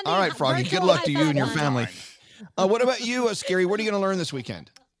long. Gandhi, All right, Froggy. virtual Good luck to you and your high five. family. What about you, Scary? What are you going to learn this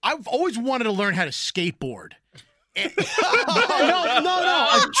weekend? I've always wanted to learn how to skateboard. No.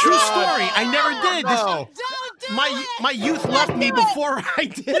 A true story. I never did. No. My youth left me before I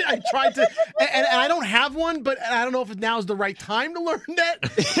did. I tried to, and I don't have one, but I don't know if now is the right time to learn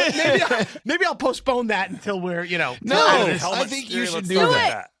that. Maybe I'll postpone that until we're, No, I think you should do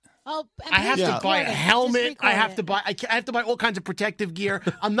that. Oh, I have Yeah. to buy a helmet. Just record I have it. to buy. I have to buy all kinds of protective gear.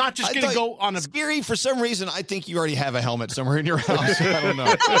 I'm not just going to go on a. Scary, for some reason, I think you already have a helmet somewhere in your house. I don't know.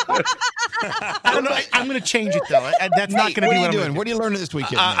 I don't know. I'm going to change it though. That's not going to be What are you I'm doing? gonna What are you learning this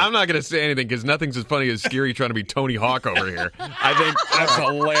weekend? Nate? I'm not going to say anything because nothing's as funny as Scary trying to be Tony Hawk over here. I think that's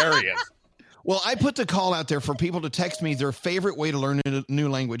hilarious. Well, I put the call out there for people to text me their favorite way to learn a new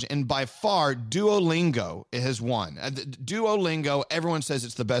language, and by far, Duolingo has won. Duolingo, everyone says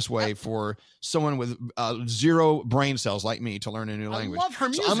it's the best way for someone with zero brain cells like me to learn a new language. I love her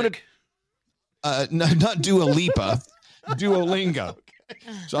music. So I'm gonna, not Dua Lipa, Duolingo.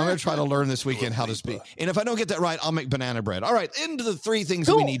 So I'm going to try to learn this weekend how to speak. And if I don't get that right, I'll make banana bread. All right, into the three things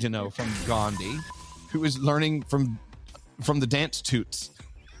that we need to know from Gandhi, who is learning from the dance toots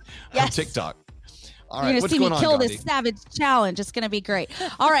on Yes. TikTok. All You're right, going to what's see me going on, kill Gandhi? this savage challenge. It's going to be great.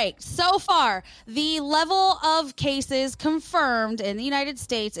 All right. So far, the level of cases confirmed in the United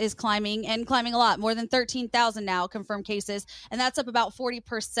States is climbing and climbing a lot. More than 13,000 now confirmed cases. And that's up about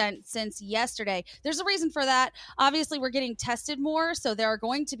 40% since yesterday. There's a reason for that. Obviously, we're getting tested more. So there are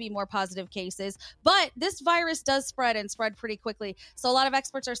going to be more positive cases. But this virus does spread and spread pretty quickly. So a lot of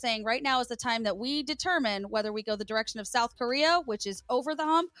experts are saying right now is the time that we determine whether we go the direction of South Korea, which is over the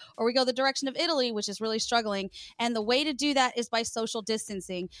hump, or we go the direction of Italy, which is really struggling. And the way to do that is by social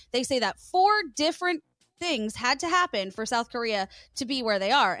distancing. They say that 4 different things had to happen for South Korea to be where they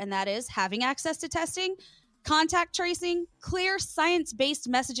are. And that is having access to testing, contact tracing, clear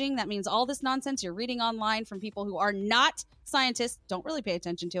science-based messaging. That means all this nonsense you're reading online from people who are not scientists, don't really pay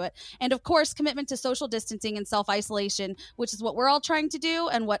attention to it. And of course, commitment to social distancing and self-isolation, which is what we're all trying to do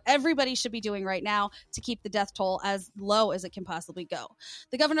and what everybody should be doing right now to keep the death toll as low as it can possibly go.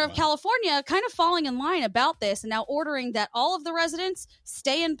 The governor of California kind of falling in line about this and now ordering that all of the residents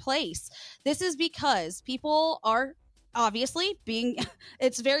stay in place. This is because people are obviously,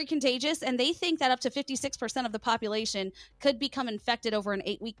 it's very contagious, and they think that up to 56% of the population could become infected over an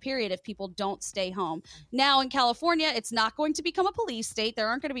 8-week period if people don't stay home. Now, in California, it's not going to become a police state. There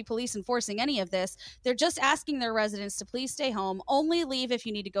aren't going to be police enforcing any of this. They're just asking their residents to please stay home. Only leave if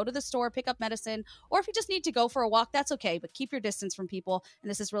you need to go to the store, pick up medicine, or if you just need to go for a walk, that's okay, but keep your distance from people, and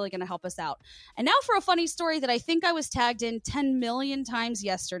this is really going to help us out. And now for a funny story that I think I was tagged in 10 million times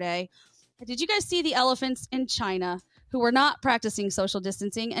yesterday. Did you guys see the elephants in China who were not practicing social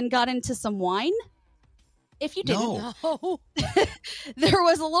distancing and got into some wine? If you didn't, No. there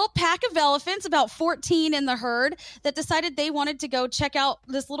was a little pack of elephants, about 14 in the herd, that decided they wanted to go check out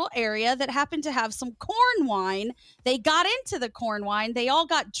this little area that happened to have some corn wine. They got into the corn wine. They all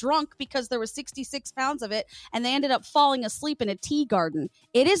got drunk because there was 66 pounds of it, and they ended up falling asleep in a tea garden.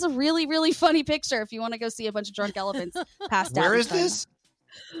 It is a really, really funny picture if you want to go see a bunch of drunk elephants passed out. Where in is China. this?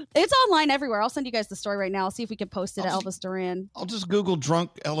 It's online everywhere. I'll send you guys the story right now. I'll see if we can post it at Elvis Duran. I'll just Google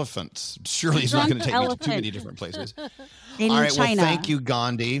drunk elephants. Surely it's not going to take me to too many different places. In All right. China. Well, thank you,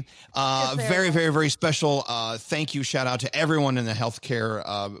 Gandhi. Very, very, very special. Thank you. Shout out to everyone in the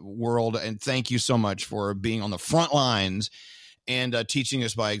healthcare world. And thank you so much for being on the front lines and teaching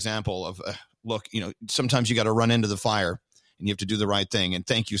us by example of, look, sometimes you got to run into the fire. And you have to do the right thing. And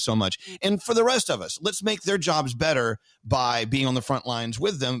thank you so much. And for the rest of us, let's make their jobs better by being on the front lines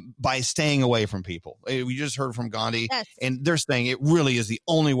with them, by staying away from people. We just heard from Gandhi, and they're saying it really is the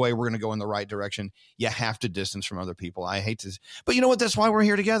only way we're going to go in the right direction. You have to distance from other people. I hate to, but you know what? That's why we're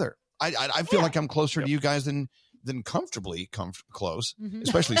here together. I feel like I'm closer to you guys than comfortably close,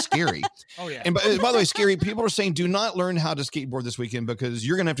 especially Scary. Oh, yeah. And by the way, Scary, people are saying do not learn how to skateboard this weekend because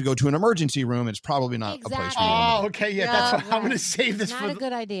you're going to have to go to an emergency room. It's probably not a place for you. Oh, okay. Yeah, that's what I'm going to save this Not for a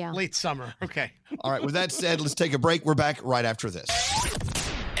good idea. late summer. Okay. All right. With that said, let's take a break. We're back right after this.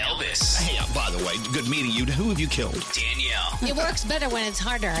 Elvis. Hey, by the way, good meeting you. Who have you killed? Danielle. It works better when it's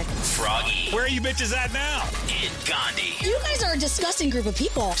harder. Froggy. Where are you bitches at now? And Gandhi. You guys are a disgusting group of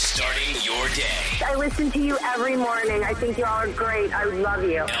people. Starting your day. I listen to you every morning. I think you all are great. I love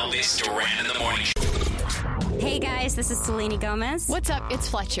you. Elvis Duran in the morning show. Hey guys, this is Selena Gomez. What's up? It's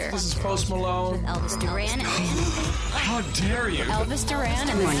Fletcher. This is Post Malone. Elvis Duran. How dare you? Elvis Duran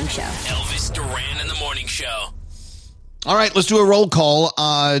in the morning show. Elvis Duran in the morning show. All right, let's do a roll call.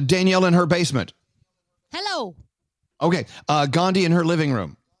 Danielle in her basement. Hello. Okay. Gandhi in her living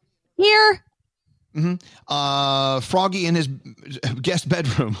room. Here. Froggy in his guest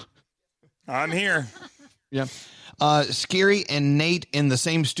bedroom. I'm here. Yeah. Scary and Nate in the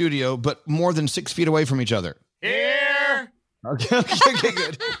same studio, but more than 6 feet away from each other. Here. Okay,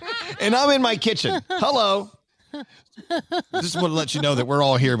 good. And I'm in my kitchen. Hello. Just want to let you know that we're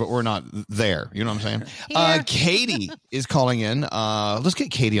all here, but we're not there. You know what I'm saying? Katie is calling in. Let's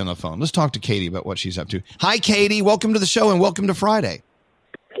get Katie on the phone. Let's talk to Katie about what she's up to. Hi, Katie. Welcome to the show and welcome to Friday.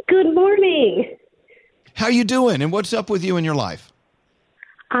 Good morning. How you doing? And what's up with you in your life?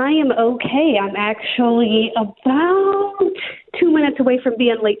 I am okay. I'm actually about 2 minutes away from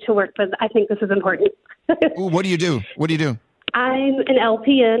being late to work, but I think this is important. Ooh, what do you do? What do you do? I'm an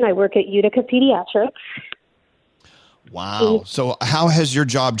LPN. I work at Utica Pediatrics. Wow. So how has your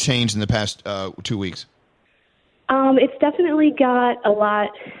job changed in the past 2 weeks? It's definitely got a lot,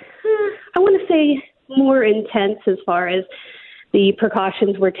 I want to say more intense as far as the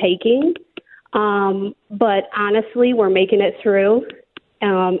precautions we're taking. But honestly, we're making it through.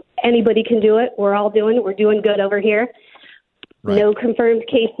 Anybody can do it. We're all doing it. We're doing good over here. Right. No confirmed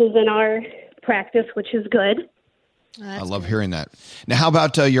cases in our practice, which is good. I love hearing that. Now, how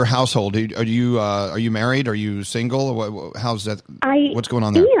about your household? Are you married? Are you single? How's that? What's going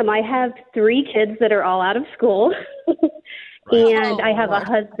on there? I am. I have 3 kids that are all out of school, and I have a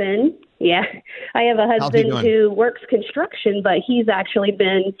husband. Yeah, I have a husband who works construction, but he's actually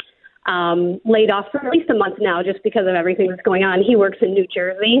been laid off for at least a month now, just because of everything that's going on. He works in New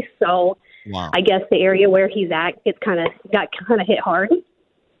Jersey, so I guess the area where he's at, got hit hard.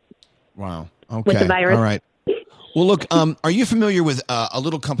 Wow. Okay. With the virus. All right. Well, look, are you familiar with a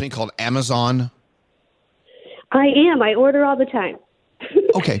little company called Amazon? I am. I order all the time.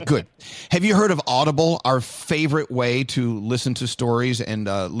 Okay, good. Have you heard of Audible, our favorite way to listen to stories and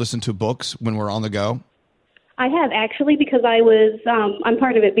listen to books when we're on the go? I have, actually, because I'm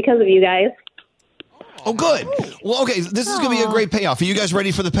part of it because of you guys. Oh, good. Well, okay, this is going to be a great payoff. Are you guys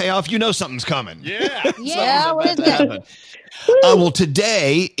ready for the payoff? You know something's coming. Yeah. Yeah. Something's about to happen. Well,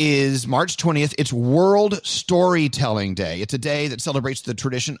 today is March 20th. It's World Storytelling Day. It's a day that celebrates the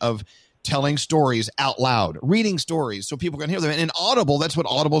tradition of telling stories out loud, reading stories so people can hear them. And in Audible, that's what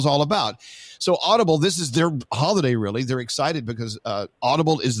Audible is all about. So Audible, this is their holiday, really. They're excited because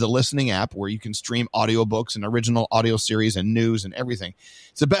Audible is the listening app where you can stream audiobooks and original audio series and news and everything.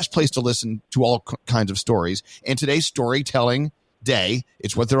 It's the best place to listen to all kinds of stories. And today's Storytelling Day,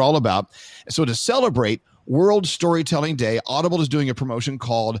 it's what they're all about. So to celebrate World Storytelling Day, Audible is doing a promotion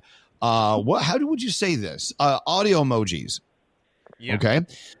called, how would you say this? Audio emojis. Yeah. Okay.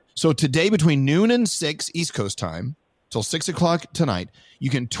 So today between noon and 6 East Coast time till 6 o'clock tonight, you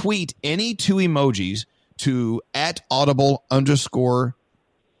can tweet any 2 emojis to @audible_com.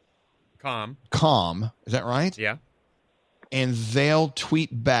 Is that right? Yeah. And they'll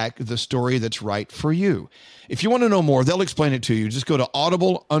tweet back the story that's right for you. If you want to know more, they'll explain it to you. Just go to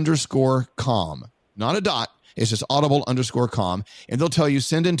 @audible_com. Not a dot. It's just @audible_com. And they'll tell you,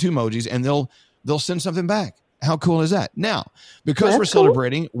 send in 2 emojis, and they'll send something back. How cool is that? Now, because we're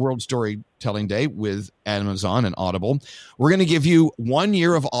celebrating World Storytelling Day with Amazon and Audible, we're going to give you 1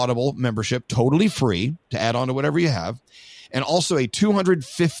 year of Audible membership totally free to add on to whatever you have, and also a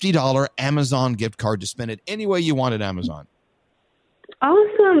 $250 Amazon gift card to spend it any way you want at Amazon.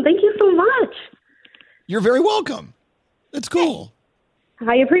 Awesome. Thank you so much. You're very welcome. That's cool.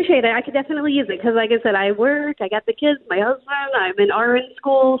 I appreciate it. I could definitely use it because, like I said, I work, I got the kids, my husband, I'm in RN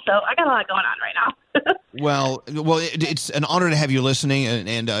school, so I got a lot going on right now. Well, it's an honor to have you listening,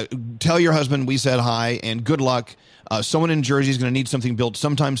 and tell your husband we said hi, and good luck. Someone in Jersey is going to need something built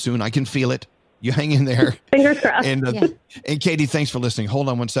sometime soon. I can feel it. You hang in there. Fingers crossed. And Katie, thanks for listening. Hold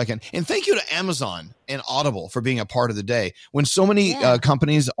on one second. And thank you to Amazon and Audible for being a part of the day. When so many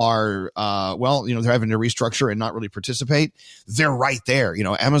companies are, they're having to restructure and not really participate, they're right there. You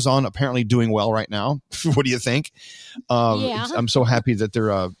know, Amazon apparently doing well right now. What do you think? I'm so happy that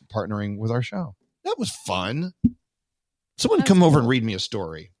they're partnering with our show. That was fun. Someone come over and read me a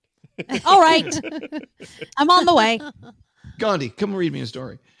story. All right. I'm on the way. Gandhi, come read me a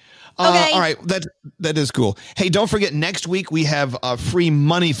story. Okay. All right. That is cool. Hey, don't forget, next week we have free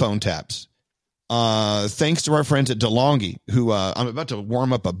money phone taps. Thanks to our friends at DeLonghi, who I'm about to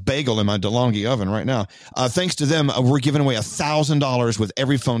warm up a bagel in my DeLonghi oven right now. Thanks to them, we're giving away $1,000 with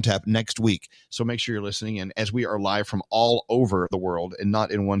every phone tap next week. So make sure you're listening in as we are live from all over the world and not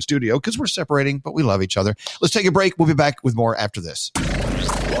in one studio because we're separating, but we love each other. Let's take a break. We'll be back with more after this.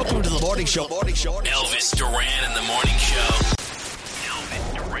 Welcome to the Morning Show. Elvis Duran in the Morning Show.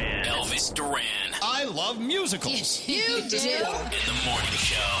 Elvis Duran. I love musicals. You do. In the Morning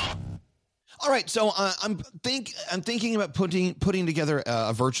Show. All right, so I'm thinking about putting together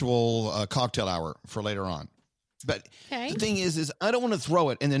a virtual cocktail hour for later on. But the thing is I don't want to throw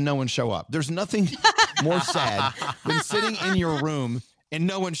it and then no one show up. There's nothing more sad than sitting in your room and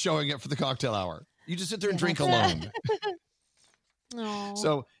no one showing up for the cocktail hour. You just sit there and drink alone.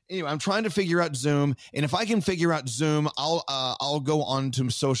 So anyway, I'm trying to figure out Zoom, and if I can figure out Zoom, I'll go on to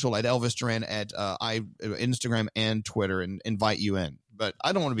social at Elvis Duran at Instagram and Twitter and invite you in. But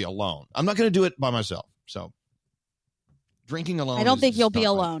I don't want to be alone. I'm not going to do it by myself. So drinking alone. I don't think you'll be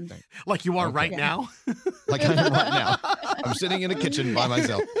alone. Like you are right now. Like I am right now. I'm sitting in a kitchen by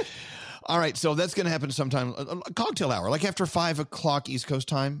myself. All right, so that's going to happen sometime. A cocktail hour, like after 5 o'clock East Coast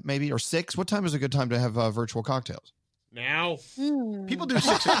time, maybe, or 6. What time is a good time to have virtual cocktails? Now. People do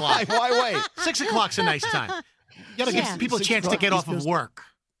 6 o'clock. Why wait? 6 o'clock's a nice time. You got to give people a chance to get off of work.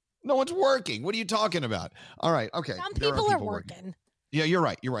 No one's working. What are you talking about? All right, okay. Some people are working. Yeah, you're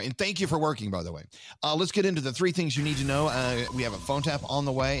right. You're right. And thank you for working, by the way. Let's get into the 3 things you need to know. We have a phone tap on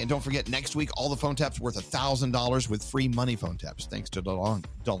the way. And don't forget, next week, all the phone taps worth $1,000 with free money phone taps, thanks to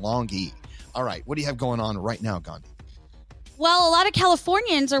DeLonghi. All right, what do you have going on right now, Gandhi? Well, a lot of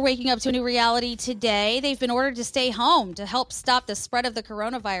Californians are waking up to a new reality today. They've been ordered to stay home to help stop the spread of the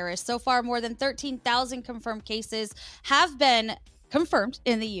coronavirus. So far, more than 13,000 confirmed cases have been confirmed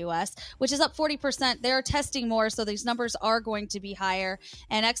in the U.S., which is up 40%. They're testing more, so these numbers are going to be higher.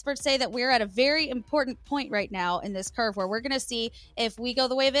 And experts say that we're at a very important point right now in this curve where we're going to see if we go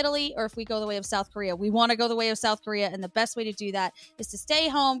the way of Italy or if we go the way of South Korea. We want to go the way of South Korea, and the best way to do that is to stay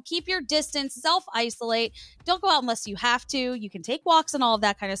home, keep your distance, self-isolate. Don't go out unless you have to. You can take walks and all of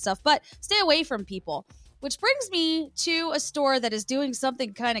that kind of stuff, but stay away from people. Which brings me to a store that is doing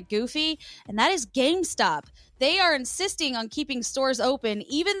something kind of goofy, and that is GameStop. They are insisting on keeping stores open,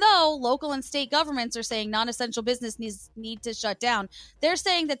 even though local and state governments are saying non-essential business need to shut down. They're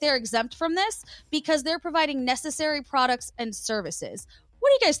saying that they're exempt from this because they're providing necessary products and services. What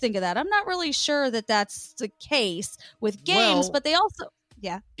do you guys think of that? I'm not really sure that that's the case with games, but they also...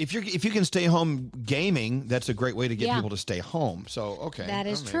 Yeah. If you can stay home gaming, that's a great way to get Yeah. people to stay home. So okay, That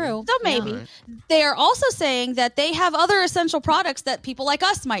is maybe. true. So maybe. All right. They are also saying that they have other essential products that people like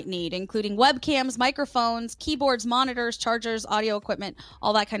us might need, including webcams, microphones, keyboards, monitors, chargers, audio equipment,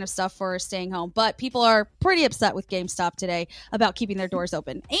 all that kind of stuff for staying home. But people are pretty upset with GameStop today about keeping their doors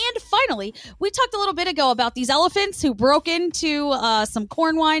open. And finally, we talked a little bit ago about these elephants who broke into some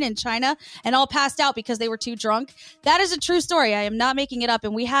corn wine in China and all passed out because they were too drunk. That is a true story. I am not making it up,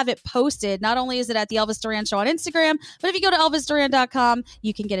 and we have it posted. Not only is it at the Elvis Duran Show on Instagram, but if you go to elvisduran.com,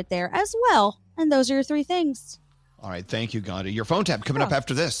 you can get it there as well. And those are your three things. All right, thank you, Gandhi. Your phone tap coming up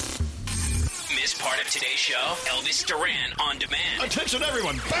after this. Miss part of today's show? Elvis Duran on demand. Attention,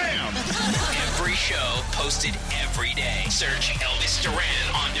 everyone! Bam! Every show posted every day. Search Elvis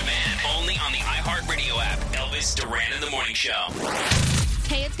Duran on demand. Only on the iHeartRadio app. Elvis Duran in the Morning Show.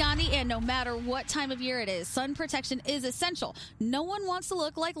 Hey, it's Gandhi, and no matter what time of year it is, sun protection is essential. No one wants to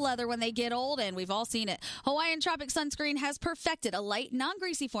look like leather when they get old, and we've all seen it. Hawaiian Tropic Sunscreen has perfected a light,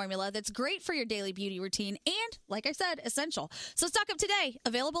 non-greasy formula that's great for your daily beauty routine and, like I said, essential. So stock up today.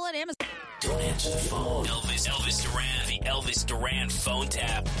 Available at Amazon. Don't answer the phone. Elvis Duran. The Elvis Duran phone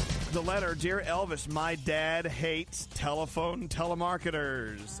tap. The letter, Dear Elvis, my dad hates telephone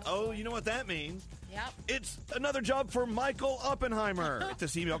telemarketers. Oh, you know what that means? Yep. It's another job for Michael Oppenheimer.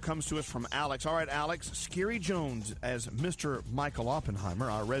 This email comes to us from Alex. All right, Alex, Scary Jones as Mr. Michael Oppenheimer,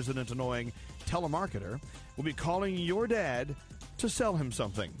 our resident annoying telemarketer, will be calling your dad to sell him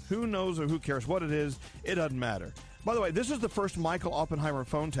something. Who knows or who cares what it is? It doesn't matter. By the way, this is the first Michael Oppenheimer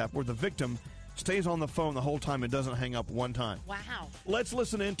phone tap where the victim stays on the phone the whole time and doesn't hang up one time. Wow. Let's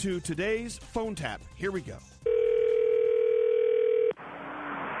listen into today's phone tap. Here we go.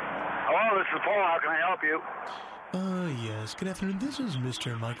 Hello, this is Paul. How can I help you? Yes. Good afternoon. This is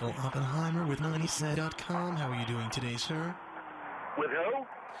Mr. Michael Oppenheimer with 90cent.com. How are you doing today, sir? With who?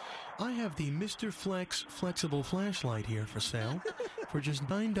 I have the Mr. Flex flexible flashlight here for sale. For just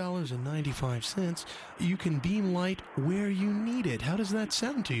 $9.95, you can beam light where you need it. How does that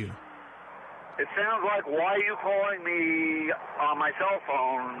sound to you? It sounds like, why are you calling me on my cell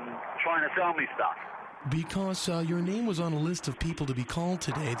phone trying to sell me stuff? Because your name was on a list of people to be called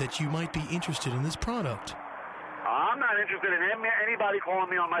today that you might be interested in this product. I'm not interested in anybody calling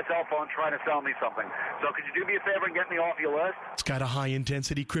me on my cell phone trying to sell me something. So could you do me a favor and get me off your list? It's got a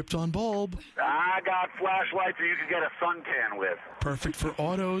high-intensity krypton bulb. I got flashlights that you can get a suntan with. Perfect for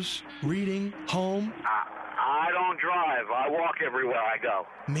autos, reading, home. I don't drive. I walk everywhere I go.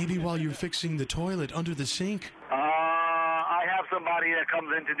 Maybe while you're fixing the toilet under the sink. I have somebody that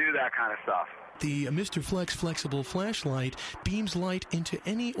comes in to do that kind of stuff. The Mr. Flex flexible flashlight beams light into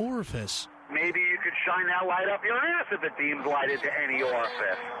any orifice. Maybe you could shine that light up your ass if it beams light into any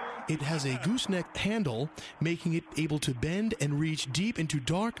orifice. It has a gooseneck handle, making it able to bend and reach deep into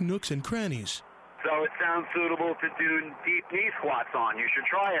dark nooks and crannies. So it sounds suitable to do deep knee squats on. You should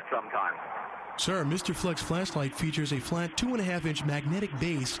try it sometime. Sir, Mr. Flex flashlight features a flat 2.5-inch magnetic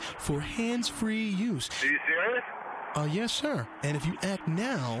base for hands-free use. Are you serious? Yes, sir. And if you act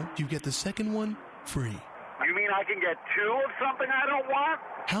now, you get the second one free. You mean I can get two of something I don't want?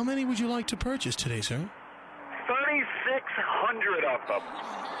 How many would you like to purchase today, sir? 3,600 of them.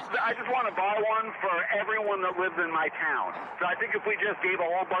 I just want to buy one for everyone that lives in my town. So I think if we just gave a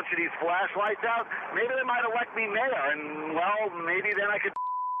whole bunch of these flashlights out, maybe they might elect me mayor, and, well, maybe then I could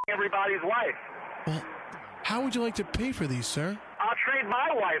everybody's wife. Well, how would you like to pay for these, sir? I'll trade my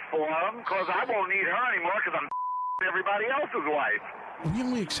wife for them, because I won't need her anymore, because I'm everybody else's wife. We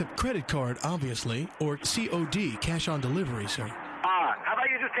only accept credit card, obviously, or COD, cash on delivery, sir. How about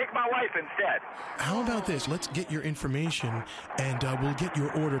you just take my wife instead? How about this? Let's get your information, and we'll get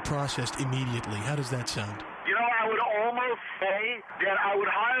your order processed immediately. How does that sound? You know, I would almost say that I would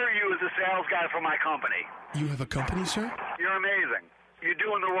hire you as a sales guy for my company. You have a company, sir? You're amazing. You're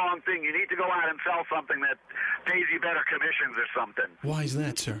doing the wrong thing. You need to go out and sell something that pays you better commissions or something. Why is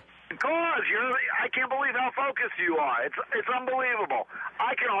that, sir? Because I can't believe how focused you are. It's unbelievable.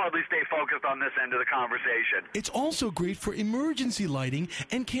 I can hardly stay focused on this end of the conversation. It's also great for emergency lighting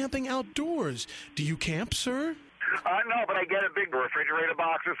and camping outdoors. Do you camp, sir? No, but I get a big refrigerator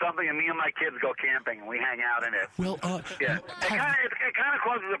box or something, and me and my kids go camping, and we hang out in it. Well, yeah. It kind of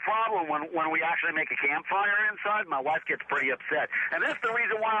causes a problem when we actually make a campfire inside. My wife gets pretty upset. And that's the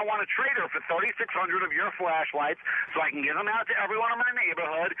reason why I want to trade her for 3,600 of your flashlights so I can give them out to everyone in my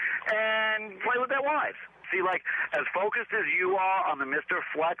neighborhood and play with their wives. See, like, as focused as you are on the Mr.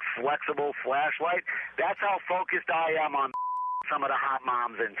 Flex flexible flashlight, that's how focused I am on some of the hot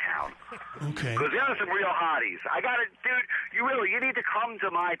moms in town. Okay. Because there are some real hotties. Dude, you need to come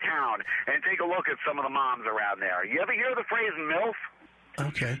to my town and take a look at some of the moms around there. You ever hear the phrase MILF?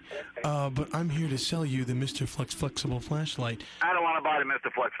 Okay. But I'm here to sell you the Mr. Flex Flexible Flashlight. I don't want to buy the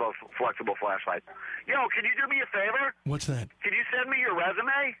Mr. Flexible flashlight. Yo, can you do me a favor? What's that? Can you send me your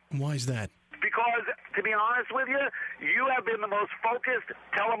resume? Why is that? Because, to be honest with you, you have been the most focused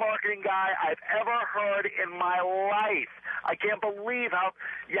telemarketing guy I've ever heard in my life. I can't believe how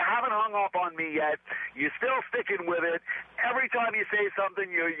you haven't hung up on me yet. You're still sticking with it. Every time you say something,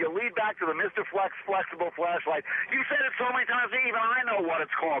 you lead back to the Mr. Flexible flashlight. You've said it so many times that even I know what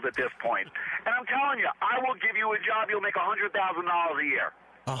it's called at this point. And I'm telling you, I will give you a job. You'll make $100,000 a year.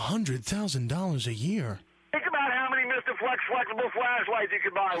 $100,000 a year? Think about how many Mr. Flexible flashlights you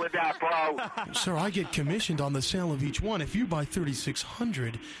could buy with that, bro. Sir, I get commissioned on the sale of each one. If you buy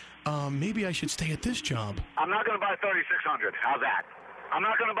 3,600, maybe I should stay at this job. I'm not going to buy 3,600. How's that? I'm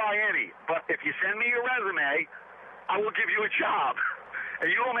not going to buy any. But if you send me your resume, I will give you a job.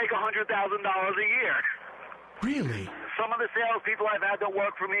 And you will make $100,000 a year. Really? Some of the salespeople I've had that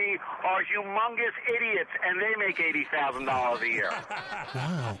work for me are humongous idiots, and they make $80,000 a year.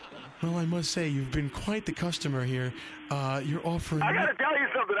 Wow. Well, I must say, you've been quite the customer here. You're offering... I got to tell you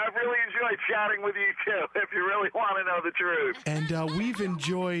something. I've really enjoyed chatting with you, too, if you really want to know the truth. And we've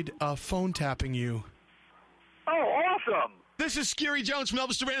enjoyed phone tapping you. Oh, awesome. This is Scary Jones from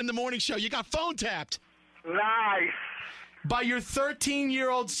Elvis Duran in the Morning Show. You got phone tapped. Nice. By your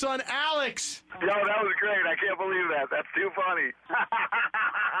 13-year-old son, Alex. Yo, that was great. I can't believe that. That's too funny.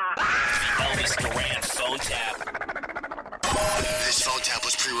 Elvis Duran phone tap. This phone tap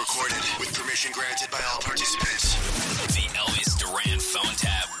was pre-recorded with permission granted by all participants. The Elvis Duran phone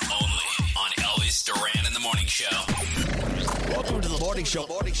tap only on Elvis Duran in the Morning Show. Welcome to the Morning Show.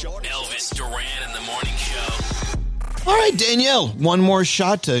 Elvis Duran in the Morning Show. All right, Danielle, one more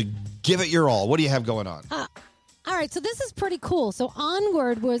shot to give it your all. What do you have going on? All right, so this is pretty cool. So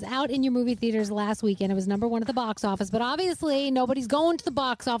Onward was out in your movie theaters last weekend. It was #1 at the box office, but obviously nobody's going to the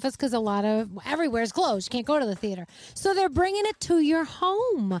box office because everywhere's closed. You can't go to the theater. So they're bringing it to your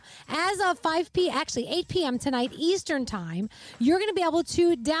home. As of 8 p.m. tonight Eastern Time, you're going to be able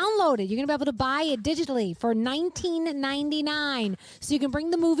to download it. You're going to be able to buy it digitally for $19.99. So you can bring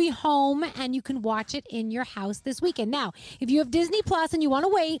the movie home and you can watch it in your house this weekend. Now, if you have Disney Plus and you want to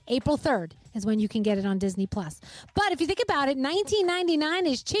wait, April 3rd is when you can get it on Disney Plus. But if you think about it, $19.99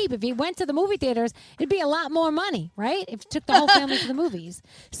 is cheap. If you went to the movie theaters, it'd be a lot more money, right? If you took the whole family to the movies.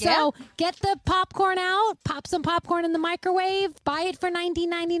 So get the popcorn out, pop some popcorn in the microwave, buy it for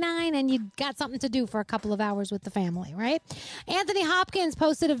 $19.99, and you got something to do for a couple of hours with the family, right? Anthony Hopkins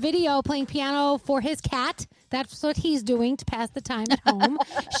posted a video playing piano for his cat. That's what he's doing to pass the time at home.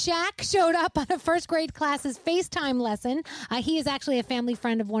 Shaq showed up on a first grade class's FaceTime lesson. He is actually a family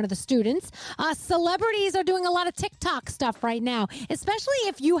friend of one of the students. Celebrities are doing a lot of TikTok stuff right now, especially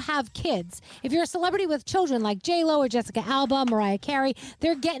if you have kids. If you're a celebrity with children like J-Lo or Jessica Alba, Mariah Carey,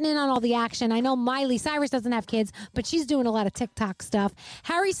 they're getting in on all the action. I know Miley Cyrus doesn't have kids, but she's doing a lot of TikTok stuff.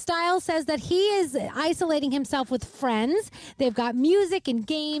 Harry Styles says that he is isolating himself with friends. They've got music and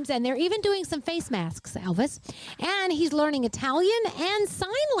games, and they're even doing some face masks, Elvis. And he's learning Italian and sign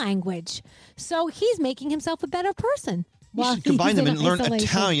language. So he's making himself a better person. You should combine them and learn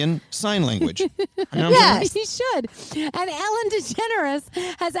Italian sign language. Yes, he should. And Ellen DeGeneres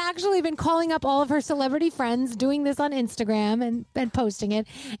has actually been calling up all of her celebrity friends, doing this on Instagram and posting it,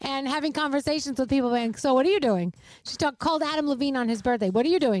 and having conversations with people. Saying, so what are you doing? She called Adam Levine on his birthday. What are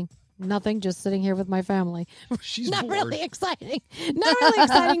you doing? Nothing, just sitting here with my family. She's not bored. really exciting. Not really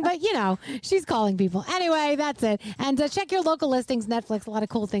exciting, but, she's calling people. Anyway, that's it. And check your local listings, Netflix, a lot of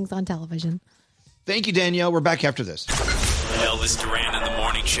cool things on television. Thank you, Danielle. We're back after this. Elvis Duran in the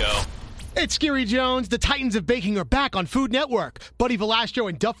Morning Show. It's Scary Jones. The Titans of Baking are back on Food Network. Buddy Velasco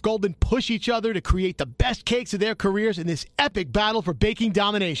and Duff Goldman push each other to create the best cakes of their careers in this epic battle for baking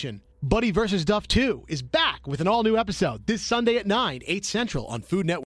domination. Buddy vs. Duff 2 is back with an all-new episode this Sunday at 9, 8 Central on Food Network.